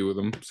 I argue with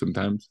him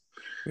sometimes.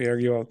 We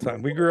argue all the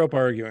time. We grew up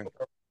arguing.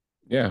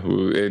 Yeah,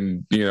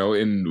 and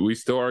and we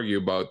still argue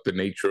about the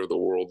nature of the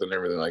world and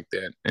everything like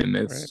that. And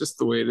that's just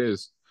the way it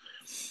is.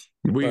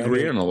 We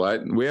agree on a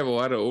lot. We have a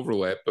lot of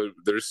overlap, but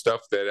there's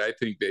stuff that I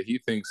think that he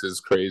thinks is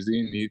crazy,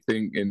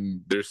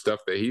 and there's stuff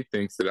that he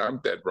thinks that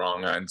I'm dead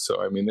wrong on.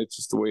 So I mean, that's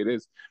just the way it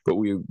is. But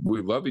we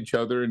love each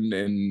other,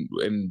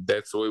 and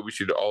that's the way we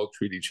should all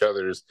treat each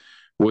other, is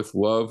with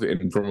love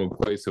and from a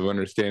place of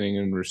understanding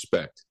and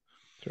respect.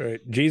 That's right.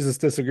 Jesus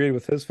disagreed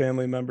with his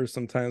family members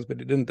sometimes, but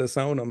he didn't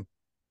disown them.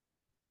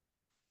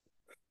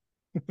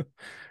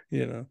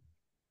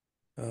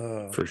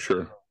 For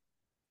sure.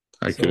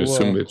 I can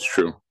assume that's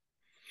true.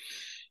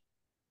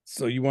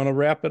 So you want to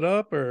wrap it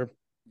up, or?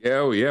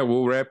 Yeah,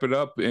 we'll wrap it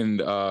up.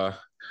 And I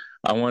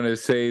want to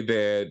say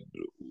that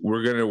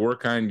we're going to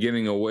work on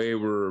getting a way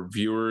where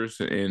viewers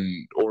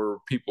or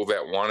people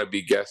that want to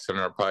be guests on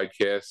our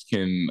podcast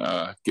can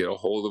get a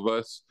hold of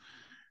us.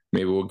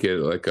 Maybe we'll get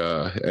like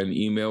an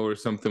email or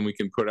something we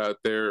can put out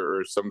there,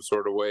 or some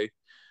sort of way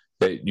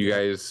that you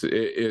guys,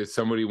 if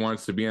somebody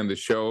wants to be on the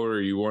show, or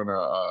you want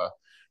to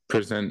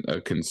present a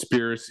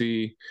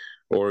conspiracy,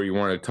 or you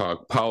want to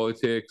talk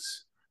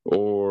politics,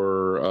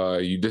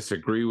 or you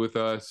disagree with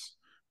us,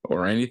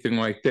 or anything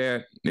like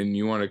that, and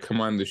you want to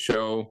come on the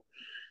show,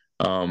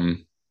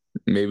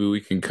 maybe we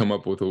can come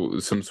up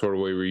with some sort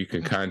of way where you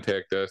can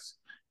contact us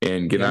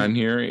and get on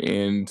here,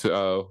 and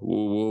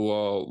we'll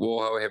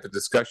all have a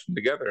discussion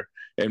together,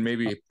 and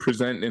maybe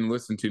present and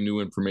listen to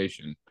new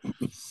information.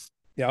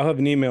 Yeah, I'll have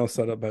an email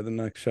set up by the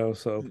next show,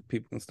 so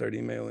people can start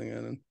emailing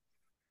in.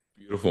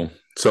 Beautiful.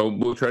 So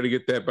we'll try to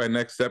get that by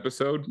next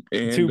episode.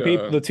 And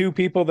the two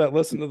people that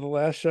listened to the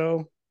last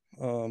show,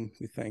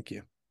 we thank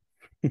you.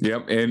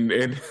 Yep,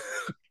 and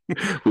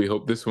we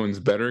hope this one's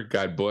better.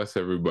 God bless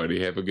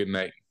everybody. Have a good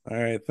night. All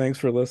right, thanks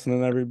for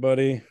listening,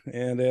 everybody.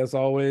 And as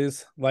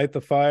always, light the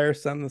fire,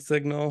 send the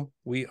signal.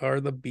 We are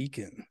the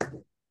beacon.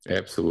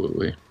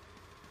 Absolutely.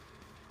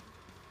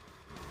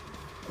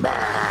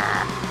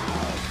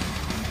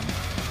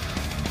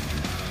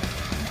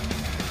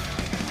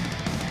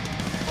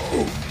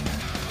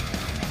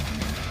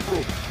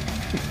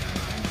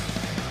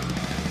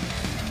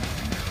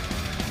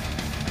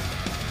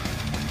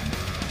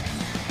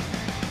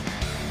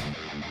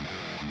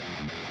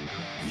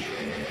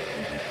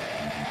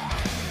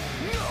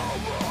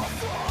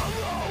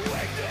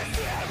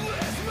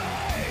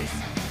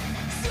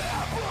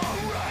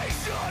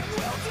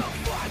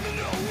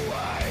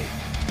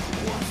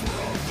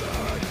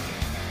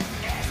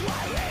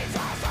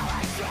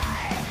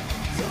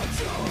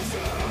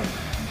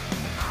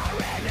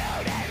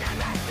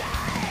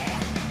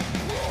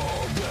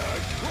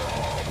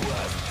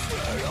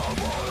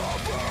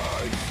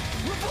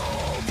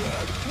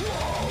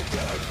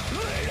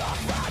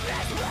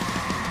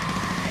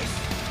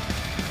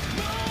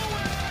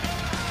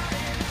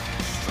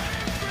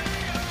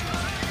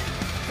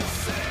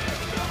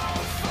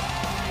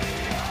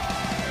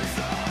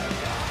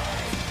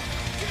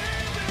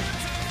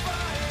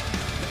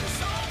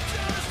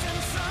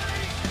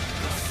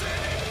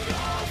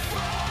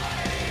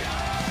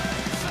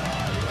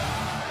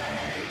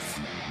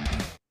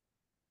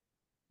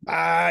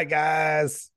 Bye, guys.